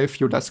maybe you play a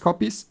few less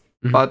copies.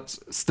 But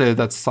still,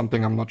 that's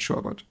something I'm not sure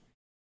about.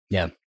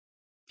 Yeah,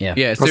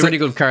 it's a really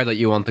good card that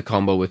you want the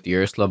combo with the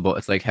Ursula, but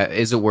it's like,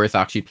 is it worth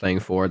actually playing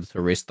forward to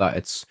risk that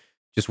it's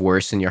just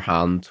worse in your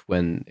hand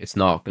when it's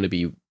not going to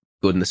be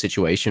good in the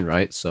situation,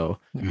 right? So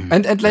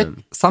and like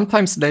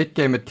sometimes late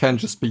game it can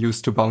just be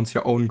used to bounce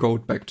your own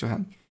gold back to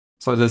hand,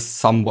 so it is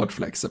somewhat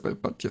flexible.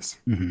 But yes,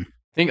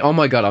 oh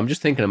my god, I'm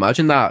just thinking.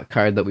 Imagine that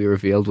card that we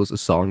revealed was a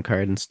song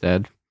card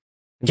instead.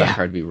 That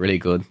card would be really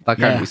good. That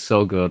card would be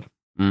so good.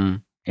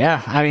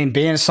 Yeah, I mean,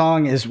 being a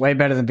song is way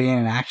better than being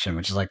an action,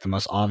 which is like the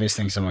most obvious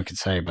thing someone could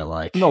say. But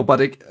like, no, but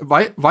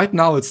right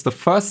now it's the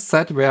first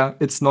set where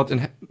it's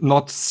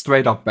not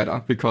straight up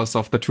better because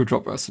of the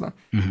 2-drop Ursula,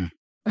 and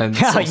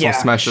it's also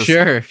smashes.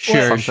 Sure.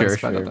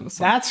 Better than a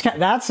song.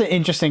 That's an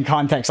interesting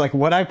context. Like,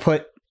 would I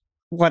put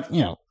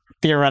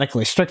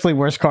theoretically strictly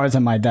worse cards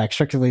in my deck,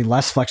 strictly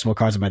less flexible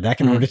cards in my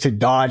deck in order to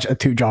dodge a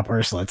 2-drop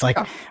Ursula? It's like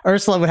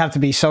Ursula would have to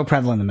be so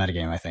prevalent in the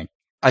metagame.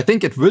 I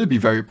think it will be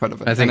very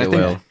prevalent. I think it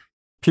will.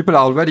 People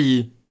are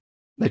already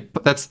like,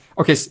 that's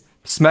okay.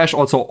 Smash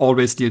also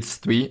always deals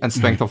 3, and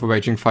Strength of a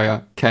Raging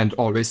Fire can't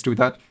always do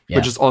that,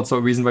 which is also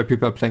a reason why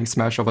people are playing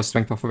Smash over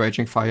Strength of a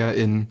Raging Fire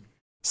in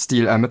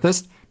Steel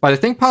Amethyst. But I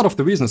think part of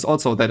the reason is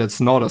also that it's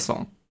not a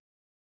song.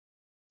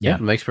 Yeah,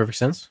 it makes perfect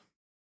sense.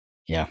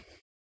 Yeah.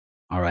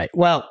 All right.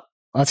 Well,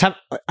 let's have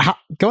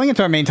going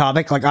into our main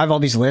topic. Like, I have all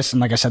these lists,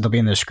 and like I said, they'll be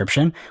in the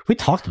description. We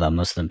talked about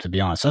most of them, to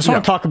be honest. So I just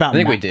want to talk about. I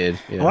think we did.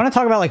 Yeah. I want to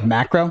talk about like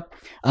macro,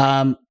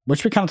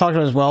 which we kind of talked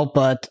about as well.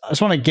 But I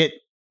just want to get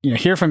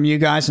hear from you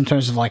guys in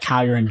terms of like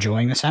how you're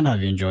enjoying this and how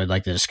have you enjoyed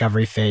like the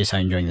discovery phase, how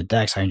you're enjoying the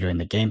decks, how you're enjoying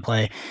the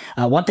gameplay.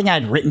 One thing I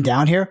had written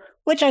down here,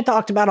 which I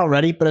talked about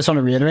already, but I just want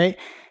to reiterate,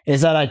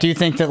 is that I do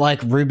think that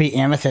like Ruby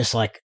Amethyst,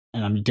 like,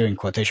 and I'm doing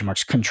quotation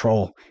marks,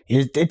 control,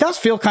 it does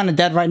feel kind of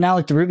dead right now.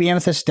 Like the Ruby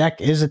Amethyst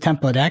deck is a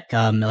tempo deck.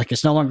 Like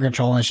it's no longer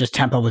control, and it's just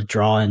tempo with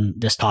draw and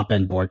this top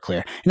end board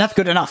clear. And that's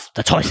good enough.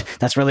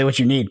 That's really what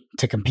you need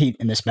to compete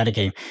in this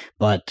metagame.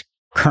 But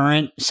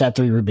current set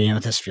 3 Ruby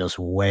Amethyst feels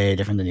way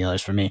different than the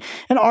others for me.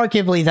 And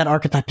arguably that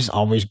archetype has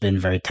always been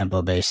very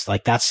tempo based.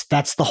 Like that's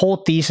the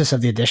whole thesis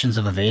of the additions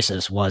of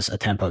Evasis was a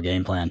tempo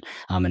game plan,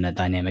 and a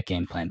dynamic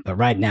game plan. But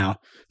right now,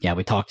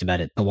 we talked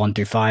about it. The 1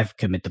 through 5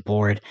 commit the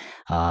board.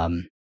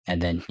 And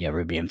then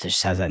Ruby Amethyst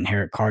just has that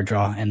inherent card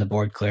draw and the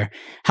board clear.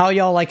 How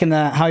y'all liking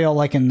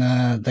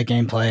the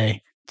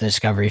gameplay, the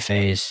discovery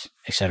phase,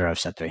 etc. of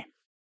set 3?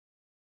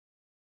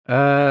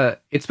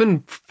 It's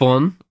been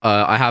fun.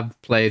 I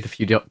have played a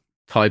few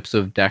types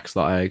of decks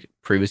that I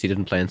previously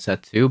didn't play in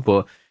set 2,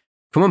 but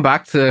coming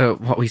back to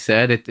what we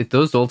said, it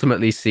does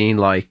ultimately seem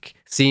like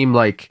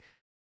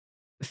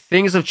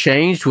things have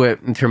changed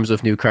in terms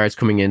of new cards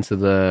coming into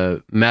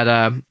the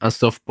meta and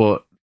stuff,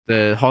 but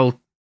the whole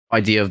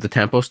idea of the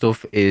tempo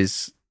stuff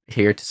is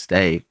here to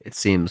stay, it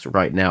seems,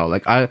 right now.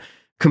 Like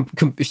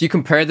if you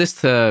compare this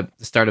to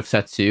the start of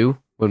set 2,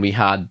 when we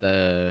had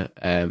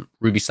the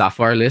Ruby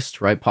Sapphire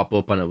list, right, pop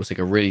up, and it was like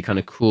a really kind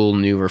of cool,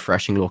 new,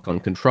 refreshing look on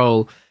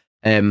control.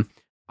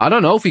 I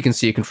don't know if we can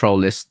see a control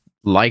list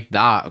like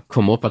that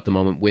come up at the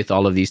moment with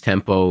all of these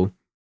tempo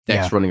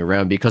decks running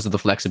around, because of the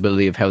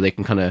flexibility of how they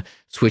can kind of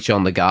switch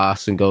on the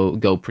gas and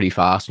go pretty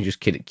fast and just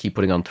keep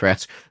putting on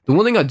threats. The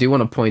one thing I do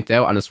want to point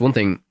out, and it's one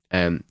thing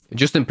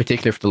just in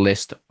particular for the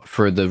list,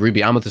 for the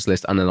Ruby Amethyst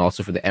list, and then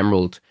also for the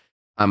Emerald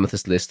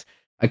Amethyst list,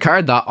 a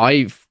card that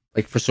I've,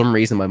 like, for some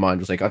reason my mind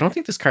was like, I don't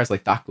think this card's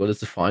like that good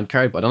as a fine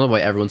card, but I don't know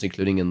why everyone's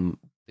including in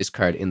this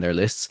card in their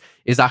lists,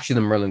 is actually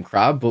the Merlin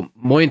Crab. But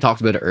Moyne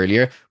talked about it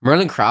earlier.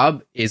 Merlin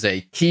Crab is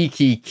a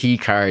key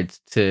card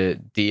to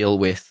deal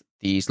with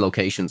these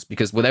locations,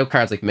 because without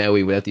cards like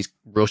Maui, without these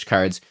rush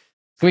cards,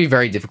 it's going to be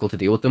very difficult to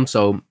deal with them.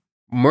 So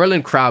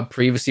Merlin Crab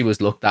previously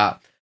was looked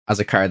at as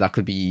a card that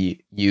could be,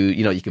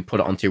 you could put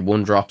it onto your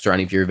 1-drops or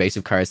any of your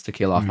evasive cards to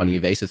kill off any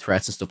evasive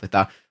threats and stuff like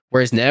that.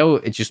 Whereas now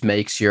it just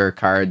makes your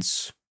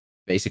cards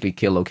basically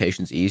kill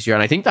locations easier.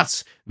 And I think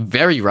that's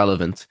very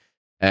relevant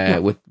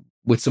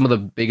with some of the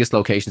biggest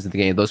locations in the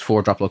game, those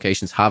 4-drop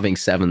locations having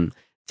 7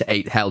 to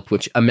 8 health,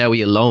 which a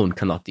Maui alone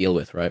cannot deal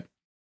with, right?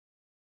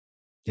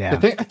 Yeah.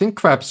 I think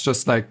Crab's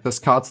just like this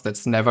card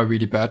that's never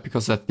really bad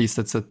because at least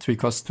it's a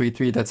 3-cost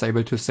 3/3 that's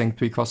able to sing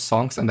 3-cost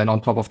songs, and then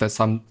on top of that,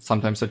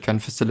 sometimes it can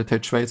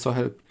facilitate trades or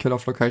help kill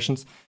off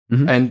locations.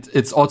 And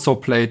it's also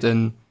played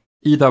in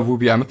either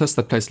Ruby Amethyst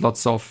that plays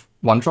lots of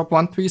 1-drop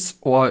 1/3s,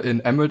 or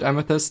in Emerald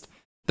Amethyst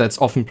that's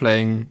often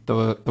playing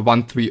the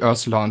 1/3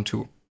 Ursula on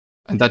 2.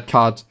 And that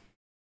card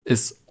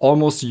is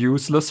almost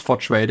useless for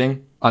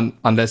trading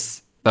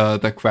unless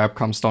the Crab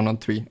comes down on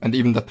 3, and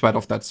even the threat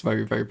of that's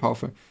very, very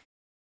powerful.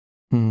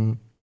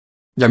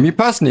 Yeah, me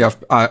personally,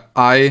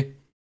 I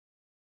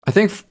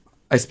think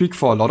I speak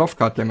for a lot of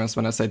card gamers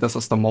when I say this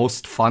is the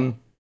most fun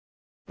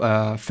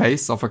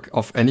phase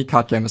of any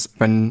card game, is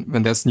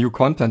when there's new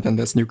content and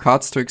there's new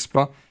cards to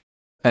explore.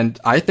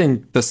 And I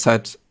think this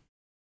set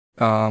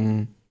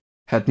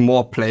had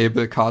more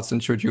playable cards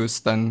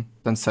introduced than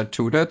set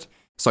 2 did.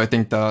 So I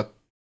think that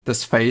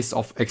this phase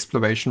of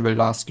exploration will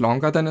last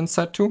longer than in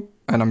set 2,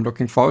 and I'm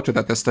looking forward to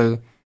that. There's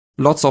still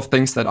lots of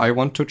things that I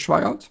want to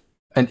try out.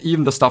 And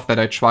even the stuff that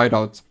I tried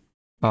out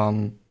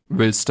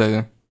will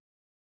still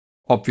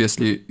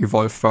obviously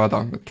evolve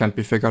further. It can't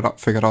be figured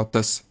out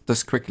this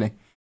quickly.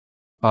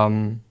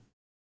 So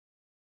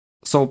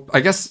I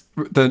guess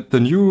the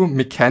new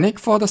mechanic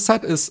for the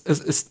set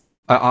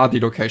are the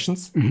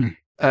locations,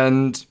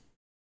 and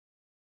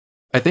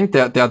I think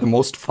they're the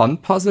most fun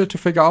puzzle to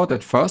figure out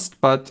at first.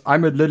 But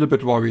I'm a little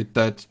bit worried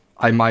that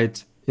I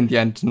might in the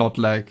end not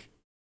like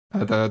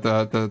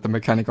the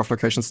mechanic of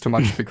locations too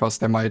much because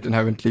they might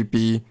inherently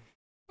be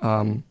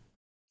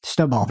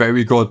snowball.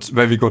 Very good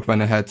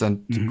when ahead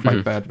and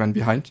quite bad when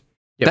behind.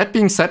 Yep. That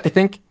being said, I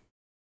think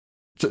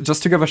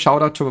just to give a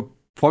shout out to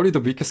probably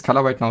the weakest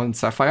color right now in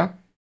Sapphire,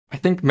 I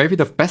think maybe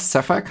the best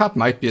Sapphire card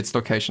might be its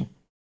location.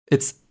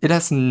 It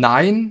has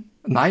 9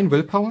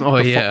 willpower. Oh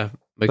yeah,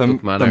 the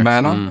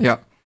mana. Yeah,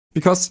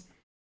 because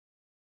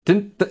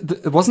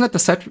wasn't it the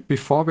set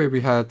before where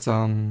we had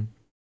the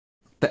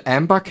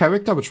Amber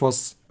character, which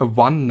was a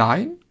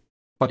 1/9,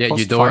 but cost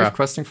Eudora. 5,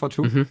 questing for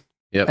 2.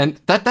 Yep.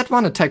 And that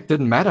one attack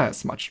didn't matter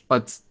as much,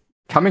 but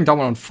coming down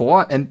on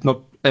 4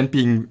 and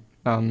being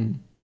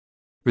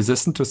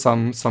resistant to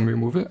some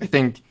removal, I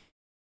think,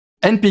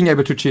 and being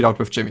able to cheat out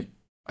with Jimmy,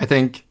 I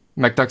think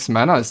MacDuck's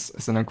mana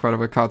is an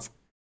incredible card.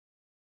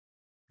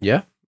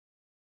 Yeah,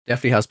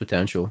 definitely has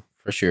potential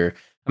for sure.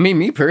 I mean,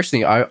 me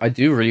personally, I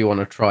do really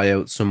want to try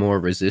out some more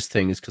resist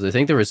things because I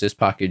think the resist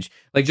package,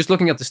 like just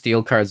looking at the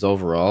steel cards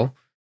overall,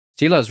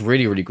 steel has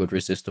really, really good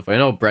resist stuff. I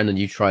know, Brendan,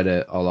 you tried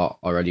it a lot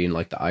already in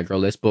like the aggro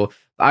list, but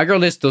the aggro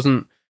list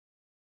doesn't.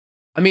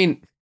 I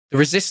mean, the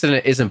resist in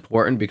it is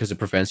important because it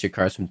prevents your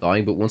cards from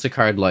dying. But once a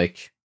card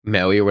like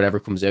Maui or whatever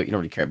comes out, you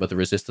don't really care about the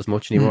resist as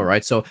much anymore,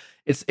 right? So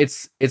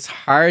it's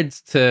hard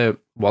to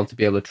want to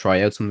be able to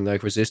try out something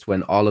like resist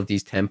when all of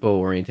these tempo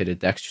oriented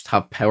decks just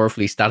have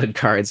powerfully statted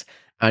cards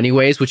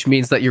anyways, which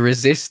means that your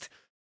resist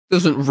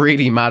doesn't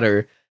really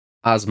matter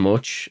as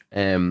much.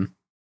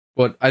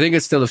 But I think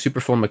it's still a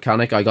super fun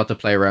mechanic. I got to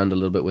play around a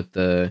little bit with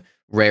the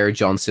rare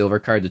John Silver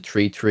card, the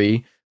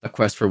 3/3, the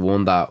quest for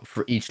 1, that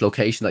for each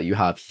location that you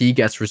have, he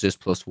gets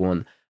resist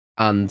 +1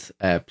 and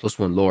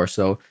 +1 lore.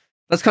 So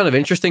that's kind of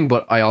interesting,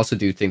 but I also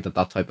do think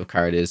that type of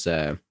card is,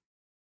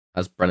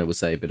 as Brennan would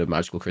say, a bit of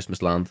magical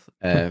Christmas land.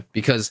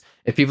 Because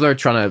if people are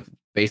trying to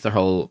base their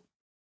whole...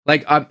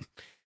 Like,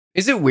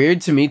 is it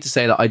weird to me to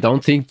say that I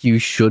don't think you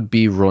should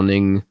be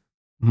running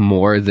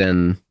more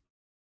than,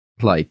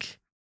 like,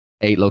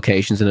 8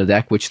 locations in a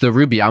deck, which the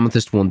Ruby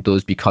Amethyst one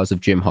does because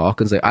of Jim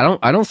Hawkins? Like,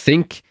 I don't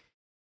think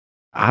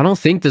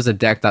there's a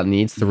deck that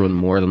needs to run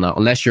more than that,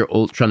 unless you're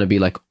trying to be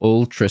like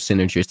ultra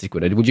synergistic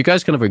with it. Would you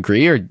guys kind of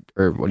agree, or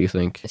what do you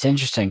think? It's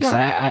interesting because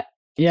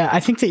I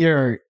think that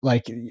you're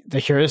like the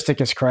heuristic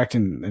is correct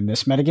in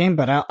this metagame,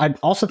 but I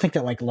also think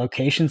that like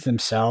locations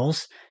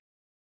themselves,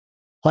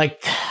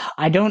 like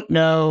I don't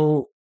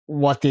know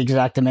what the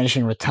exact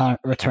diminishing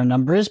return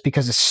number is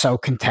because it's so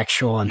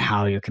contextual on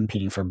how you're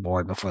competing for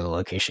board before the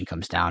location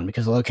comes down,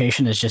 because the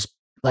location is just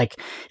like,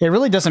 it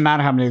really doesn't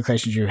matter how many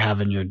locations you have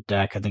in your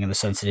deck, I think, in the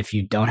sense that if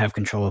you don't have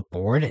control of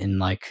board in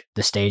like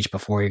the stage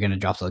before you're going to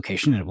drop the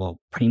location, it will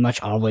pretty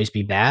much always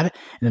be bad.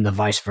 And then the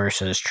vice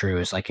versa is true.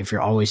 Is like if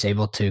you're always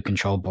able to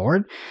control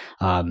board,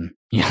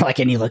 like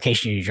any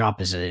location you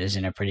drop is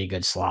in a pretty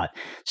good slot.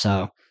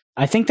 So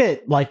I think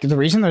that like the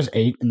reason there's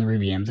 8 in the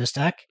Ruby Amethyst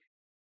deck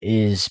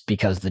is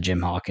because the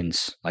Jim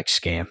Hawkins like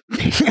scam.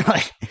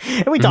 Like,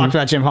 and we talked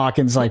about Jim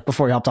Hawkins like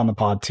before he hopped on the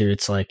pod too.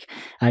 It's like,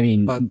 I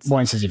mean,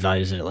 Boyne says he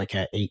values it like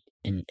at 8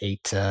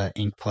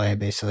 ink play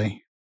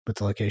basically with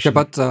the location. Yeah,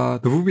 but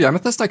the Ruby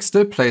Amethyst like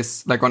still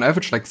plays like on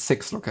average like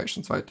 6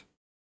 locations, right?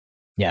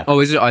 Yeah. Oh,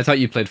 is it? I thought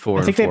you played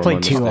 4. I think they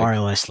played 2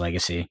 RLS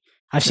Legacy.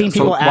 I've seen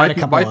people add a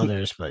couple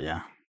others, but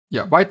yeah.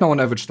 Yeah, right now on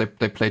average they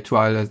play 2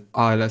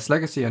 RLS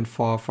Legacy and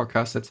 4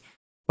 cassettes.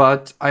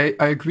 But I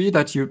agree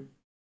that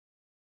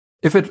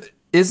if it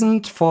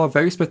isn't for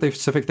very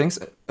specific things,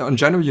 in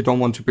general, you don't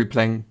want to be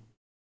playing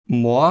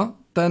more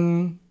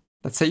than,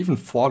 let's say, even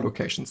 4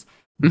 locations.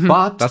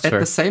 But at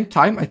the same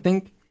time, I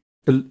think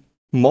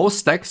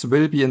most decks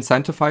will be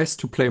incentivized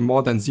to play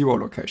more than 0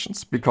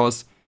 locations,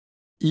 because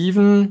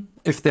even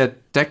if their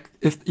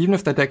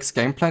deck's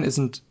game plan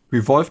isn't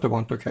revolved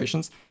around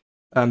locations,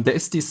 there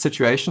is these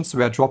situations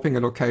where dropping a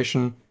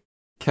location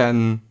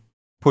can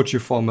put you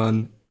from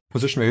a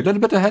position where you're a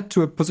little bit ahead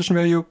to a position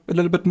where you're a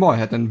little bit more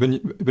ahead and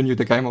win you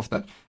the game of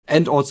that.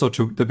 And also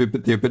to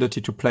the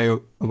ability to play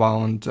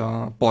around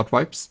board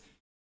wipes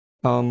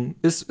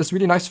is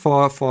really nice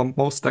for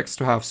most decks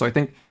to have. So I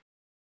think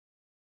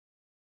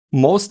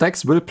most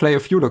decks will play a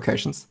few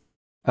locations,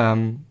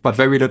 but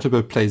very little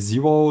will play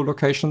 0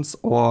 locations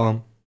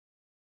or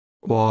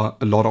a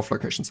lot of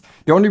locations.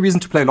 The only reason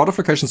to play a lot of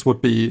locations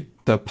would be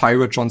the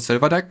Pirate John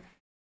Silver deck,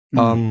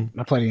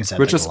 I played against that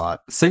which deck is a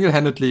lot.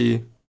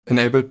 single-handedly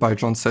enabled by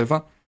John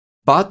Silver.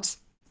 But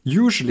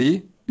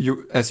usually,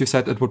 as you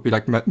said, it would be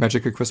like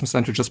Magical Christmas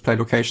Land to just play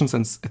locations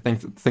and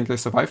think they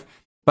survive.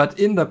 But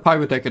in the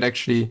Pirate deck, it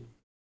actually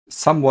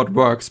somewhat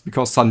works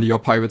because suddenly your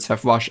pirates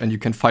have rush and you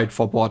can fight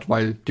for board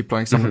while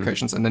deploying some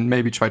locations and then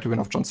maybe try to win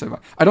off John Silver.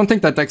 I don't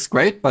think that deck's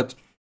great, but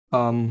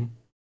it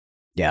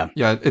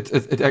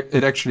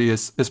actually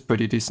is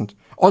pretty decent.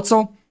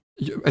 Also,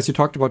 as you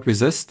talked about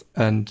resist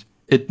and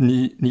it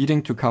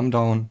needing to come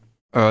down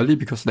early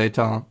because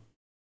later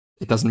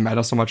it doesn't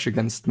matter so much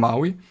against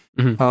Maui.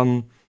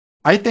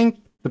 I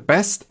think the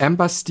best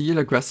Ember Steel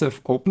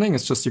aggressive opening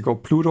is just you go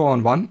Pluto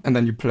on 1 and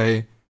then you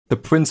play the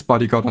Prince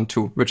Bodyguard on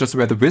 2, which is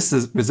where the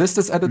resist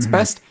is at its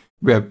best,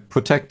 where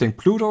protecting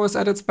Pluto is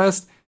at its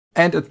best,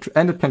 and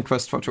it can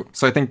quest for 2.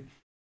 So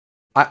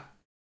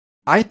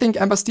I think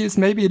Ember Steel is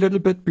maybe a little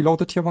bit below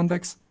the tier 1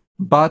 decks,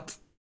 but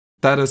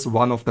that is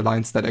one of the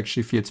lines that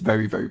actually feels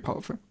very, very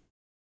powerful.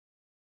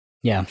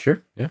 Yeah.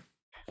 Sure. Yeah.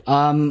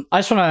 I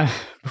just want to,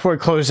 before we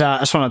close out,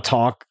 I just want to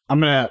talk.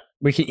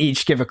 We can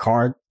each give a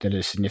card that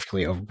is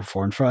significantly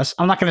overperformed for us.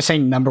 I'm not going to say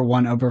number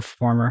 1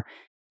 overperformer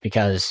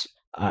because,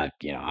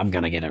 I'm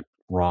going to get it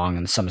wrong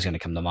and someone's going to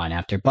come to mind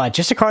after. But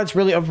just a card that's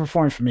really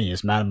overperformed for me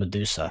is Madame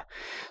Medusa.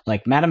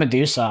 Like, Madame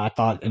Medusa, I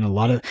thought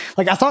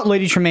I thought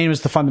Lady Tremaine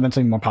was the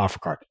fundamentally more powerful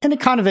card. And it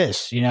kind of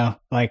is,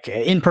 like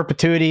in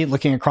perpetuity,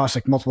 looking across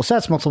like multiple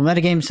sets, multiple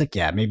metagames, like,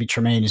 yeah, maybe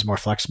Tremaine is more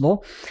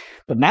flexible.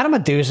 But Madame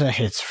Medusa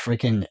hits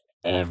freaking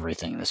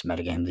everything in this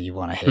metagame that you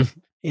want to hit.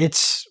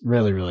 It's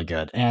really, really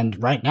good. And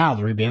right now,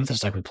 the Ruby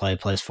Amethyst deck we play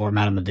plays for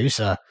Madame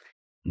Medusa,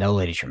 no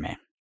Lady Tremaine.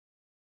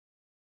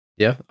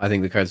 Yeah, I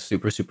think the card's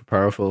super, super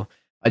powerful.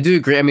 I do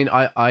agree. I mean,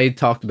 I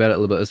talked about it a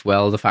little bit as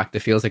well. The fact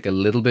it feels like a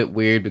little bit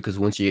weird because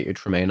once you get your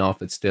Tremaine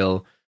off, it's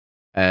still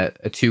a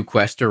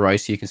 2-quester, right?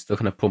 So you can still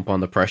kind of pump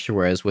on the pressure.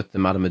 Whereas with the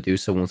Madame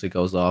Medusa, once it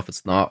goes off,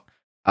 it's not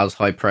as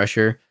high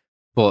pressure.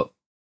 But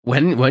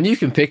when you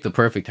can pick the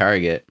perfect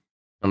target,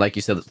 and like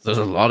you said, there's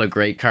a lot of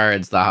great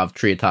cards that have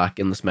 3 attack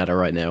in this meta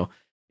right now.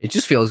 It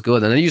just feels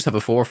good. And then you just have a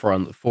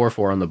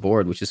 4/4 on the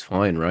board, which is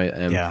fine, right?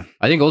 Yeah.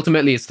 I think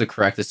ultimately it's the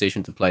correct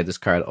decision to play this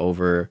card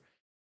over,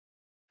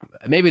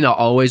 maybe not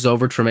always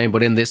over Tremaine,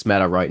 but in this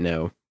meta right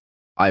now,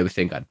 I would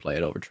think I'd play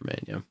it over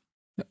Tremaine, yeah.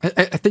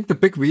 I think the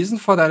big reason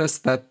for that is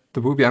that the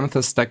Ruby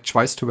Amethyst deck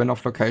tries to win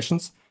off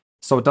locations.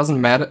 So it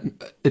doesn't matter.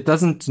 It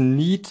doesn't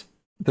need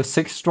the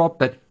 6-drop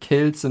that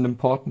kills an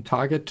important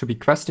target to be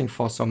questing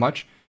for so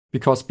much,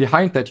 because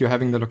behind that you're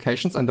having the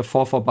locations, and the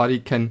 4/4 body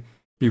can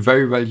be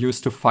very well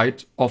used to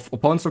fight off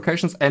opponents'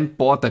 locations and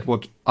board that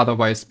would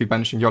otherwise be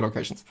banishing your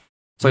locations.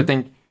 So I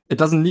think it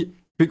doesn't need,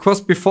 because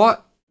before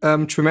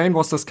Tremaine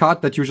was this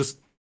card that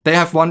they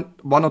have one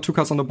or 2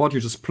 cards on the board, you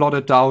just plot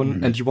it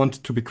down and you want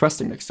it to be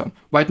questing next turn.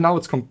 Right now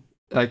it's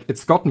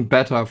gotten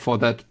better for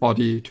that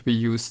body to be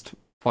used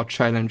for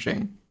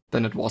challenging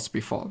than it was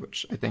before,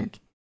 which I think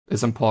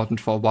is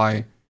important for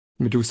why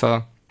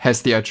Medusa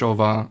has the edge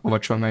over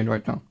Tremaine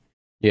right now.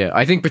 Yeah,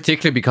 I think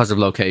particularly because of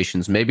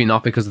locations, maybe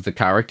not because of the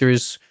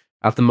characters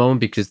at the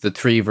moment, because the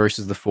 3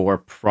 versus the 4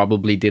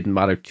 probably didn't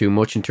matter too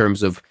much in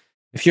terms of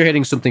if you're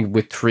hitting something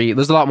with 3,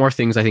 there's a lot more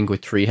things I think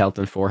with 3 health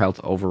and 4 health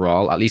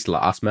overall, at least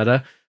last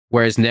meta.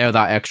 Whereas now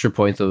that extra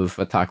point of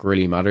attack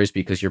really matters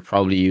because you're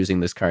probably using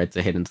this card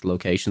to hit into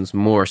locations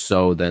more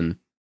so than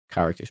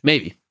characters.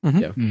 Maybe.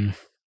 Yeah.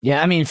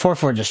 Yeah, I mean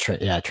 4/4 just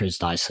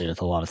trades nicely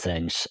with a lot of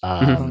things.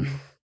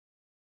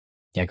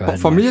 Yeah, go ahead.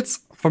 For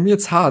me,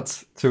 it's hard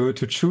to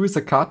choose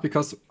a card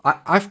because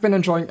I've been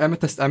enjoying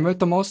Amethyst Emerald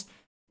the most,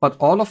 but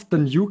all of the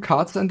new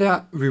cards in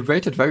there we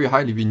rated very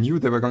highly. We knew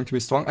they were going to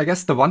be strong. I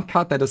guess the one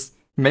card that is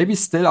maybe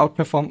still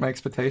outperformed my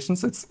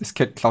expectations is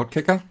Kid Cloud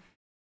Kicker,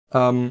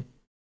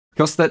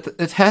 because that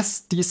it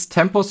has these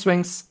tempo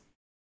swings.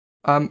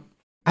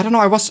 I don't know.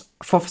 I was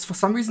for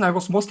some reason I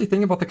was mostly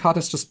thinking about the card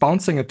as just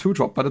bouncing a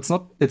 2-drop, but it's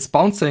not. It's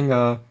bouncing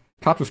a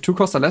card with 2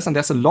 cost or less, and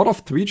there's a lot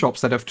of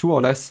 3-drops that have 2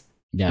 or less.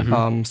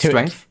 Yeah,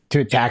 strength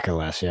to attack or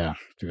less. Yeah,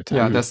 to attack.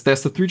 Yeah.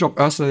 There's the 3-drop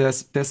Ursula.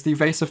 There's the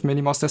evasive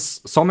Minimouse.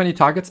 There's so many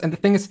targets, and the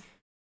thing is,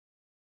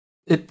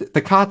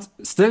 the card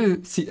still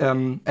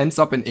ends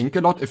up in ink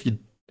a lot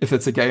if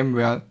it's a game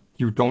where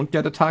you don't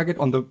get a target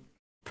on the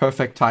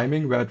perfect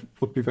timing where it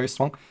would be very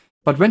strong.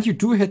 But when you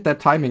do hit that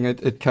timing,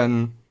 it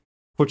can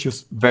put you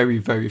very,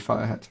 very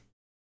far ahead.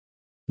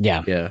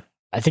 Yeah.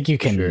 I think you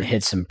can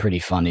hit some pretty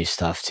funny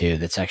stuff too.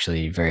 That's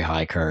actually very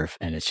high curve,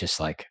 and it's just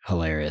like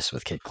hilarious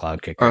with Kid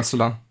Cloud Kicker.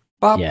 Ursula.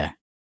 Bob. Yeah.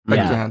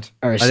 backhand.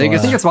 Ursula. think I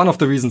think it's one of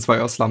the reasons why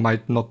Ursula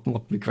might not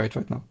be great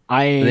right now.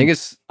 I think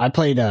it's I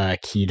played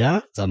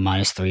Kita, the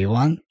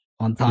 -3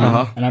 one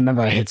time, and I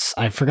remember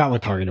I forgot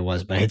what target it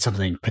was, but I hit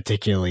something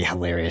particularly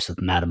hilarious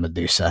with Madame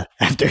Medusa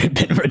after it had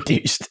been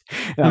reduced.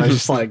 And I was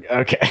just like,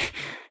 okay,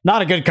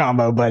 not a good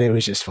combo, but it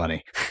was just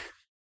funny.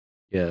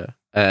 Yeah.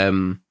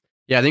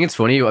 Yeah, I think it's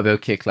funny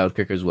about Kit Cloud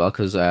Kicker as well,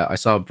 because I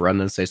saw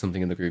Brendan say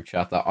something in the group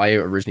chat that I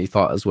originally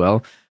thought as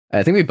well.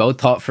 I think we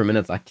both thought for a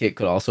minute that Kit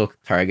could also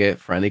target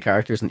friendly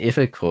characters, and if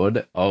it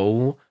could,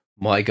 oh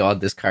my god,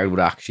 this card would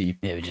actually...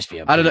 It would just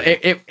be... I don't know,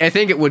 I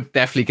think it would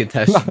definitely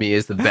contest me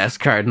as the best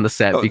card in the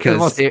set,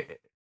 because it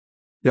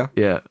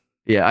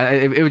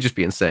would just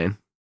be insane.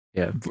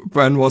 Yeah,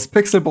 Bren was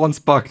Pixelborn's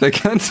bugged. I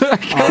can't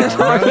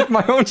write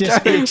my own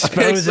just character.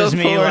 exposes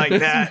me like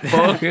that.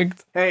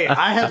 Hey,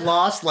 I had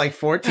lost like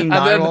 14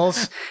 die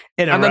rolls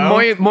in a row. And then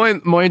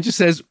Moyen just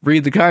says,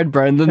 read the card,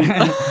 Brendan.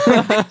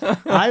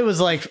 I was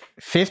like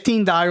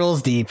 15 die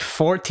rolls deep,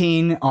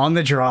 14 on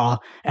the draw,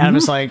 and I'm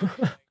just like,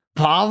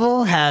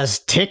 Pavel has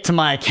ticked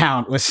my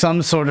account with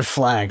some sort of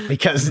flag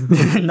because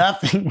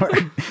nothing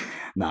worked.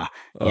 Nah,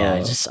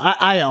 yeah,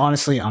 I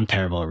honestly, I'm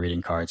terrible at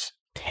reading cards.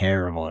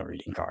 Terrible at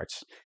reading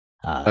cards.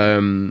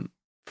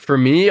 For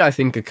me, I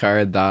think a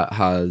card that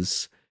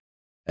has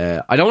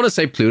I don't want to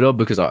say Pluto,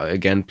 because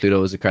again,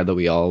 Pluto is a card that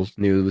we all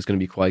knew was going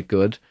to be quite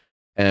good.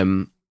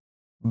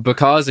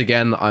 Because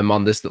again, I'm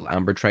on this little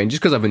Amber train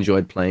just because I've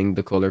enjoyed playing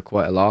the color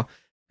quite a lot.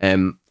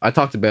 I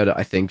talked about it,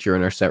 I think,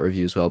 during our set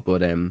review as well,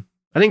 but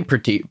I think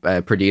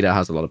Perdita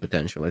has a lot of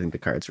potential. I think the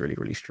card's really,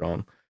 really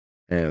strong.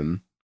 In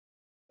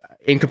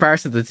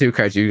comparison to the two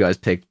cards you guys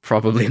picked,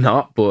 probably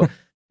not, but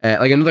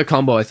like another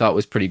combo I thought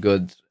was pretty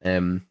good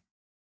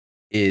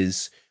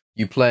is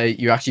you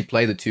actually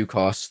play the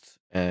 2-cost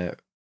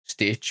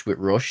Stitch with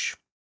Rush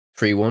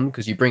 3/1,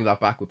 because you bring that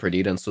back with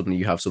Perdita and suddenly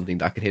you have something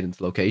that can hit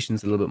into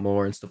locations a little bit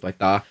more and stuff like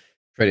that.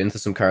 Trade into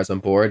some cards on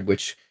board,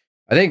 which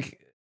I think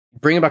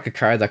bringing back a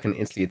card that can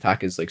instantly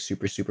attack is like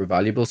super, super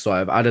valuable. So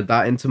I've added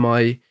that into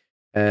my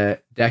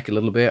deck a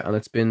little bit, and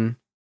it's been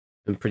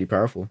pretty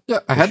powerful.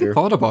 Yeah, I hadn't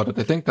thought about it.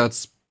 I think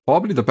that's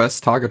probably the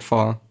best target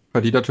for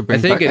Perdita to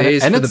bring back. I think back. It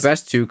is for the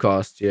best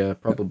 2-cost, yeah,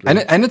 probably.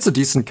 And it's a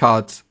decent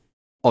card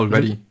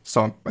already,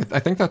 so I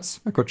think that's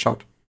a good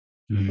shout.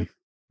 Mm-hmm.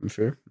 I'm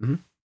sure. Mm-hmm.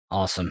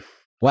 Awesome.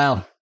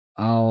 Well,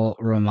 I'll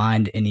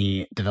remind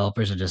any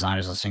developers or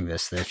designers listening to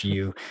this that if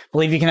you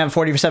believe you can have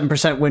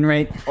 47% win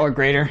rate or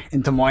greater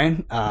in Des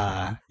Moines,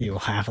 we will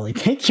happily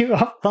take you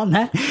up on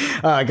that.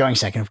 Going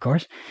second, of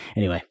course.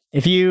 Anyway,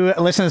 if you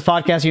listen to this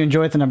podcast, you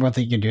enjoy it, the number one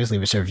thing you can do is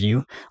leave us a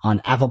review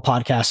on Apple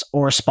Podcasts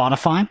or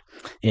Spotify.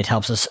 It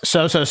helps us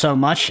so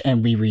much,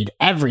 and we read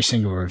every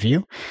single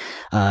review.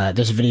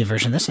 There's a video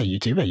version of this at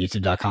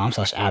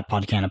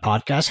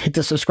youtube.com/@PodcanaPodcast. Hit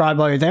the subscribe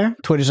while you're there.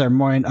 Twitters are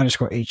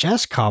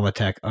Moyen_HS,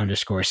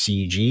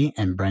 Kavatech_CG,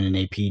 and Brendan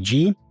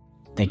APG.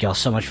 Thank you all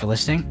so much for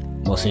listening.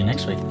 We'll see you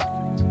next week.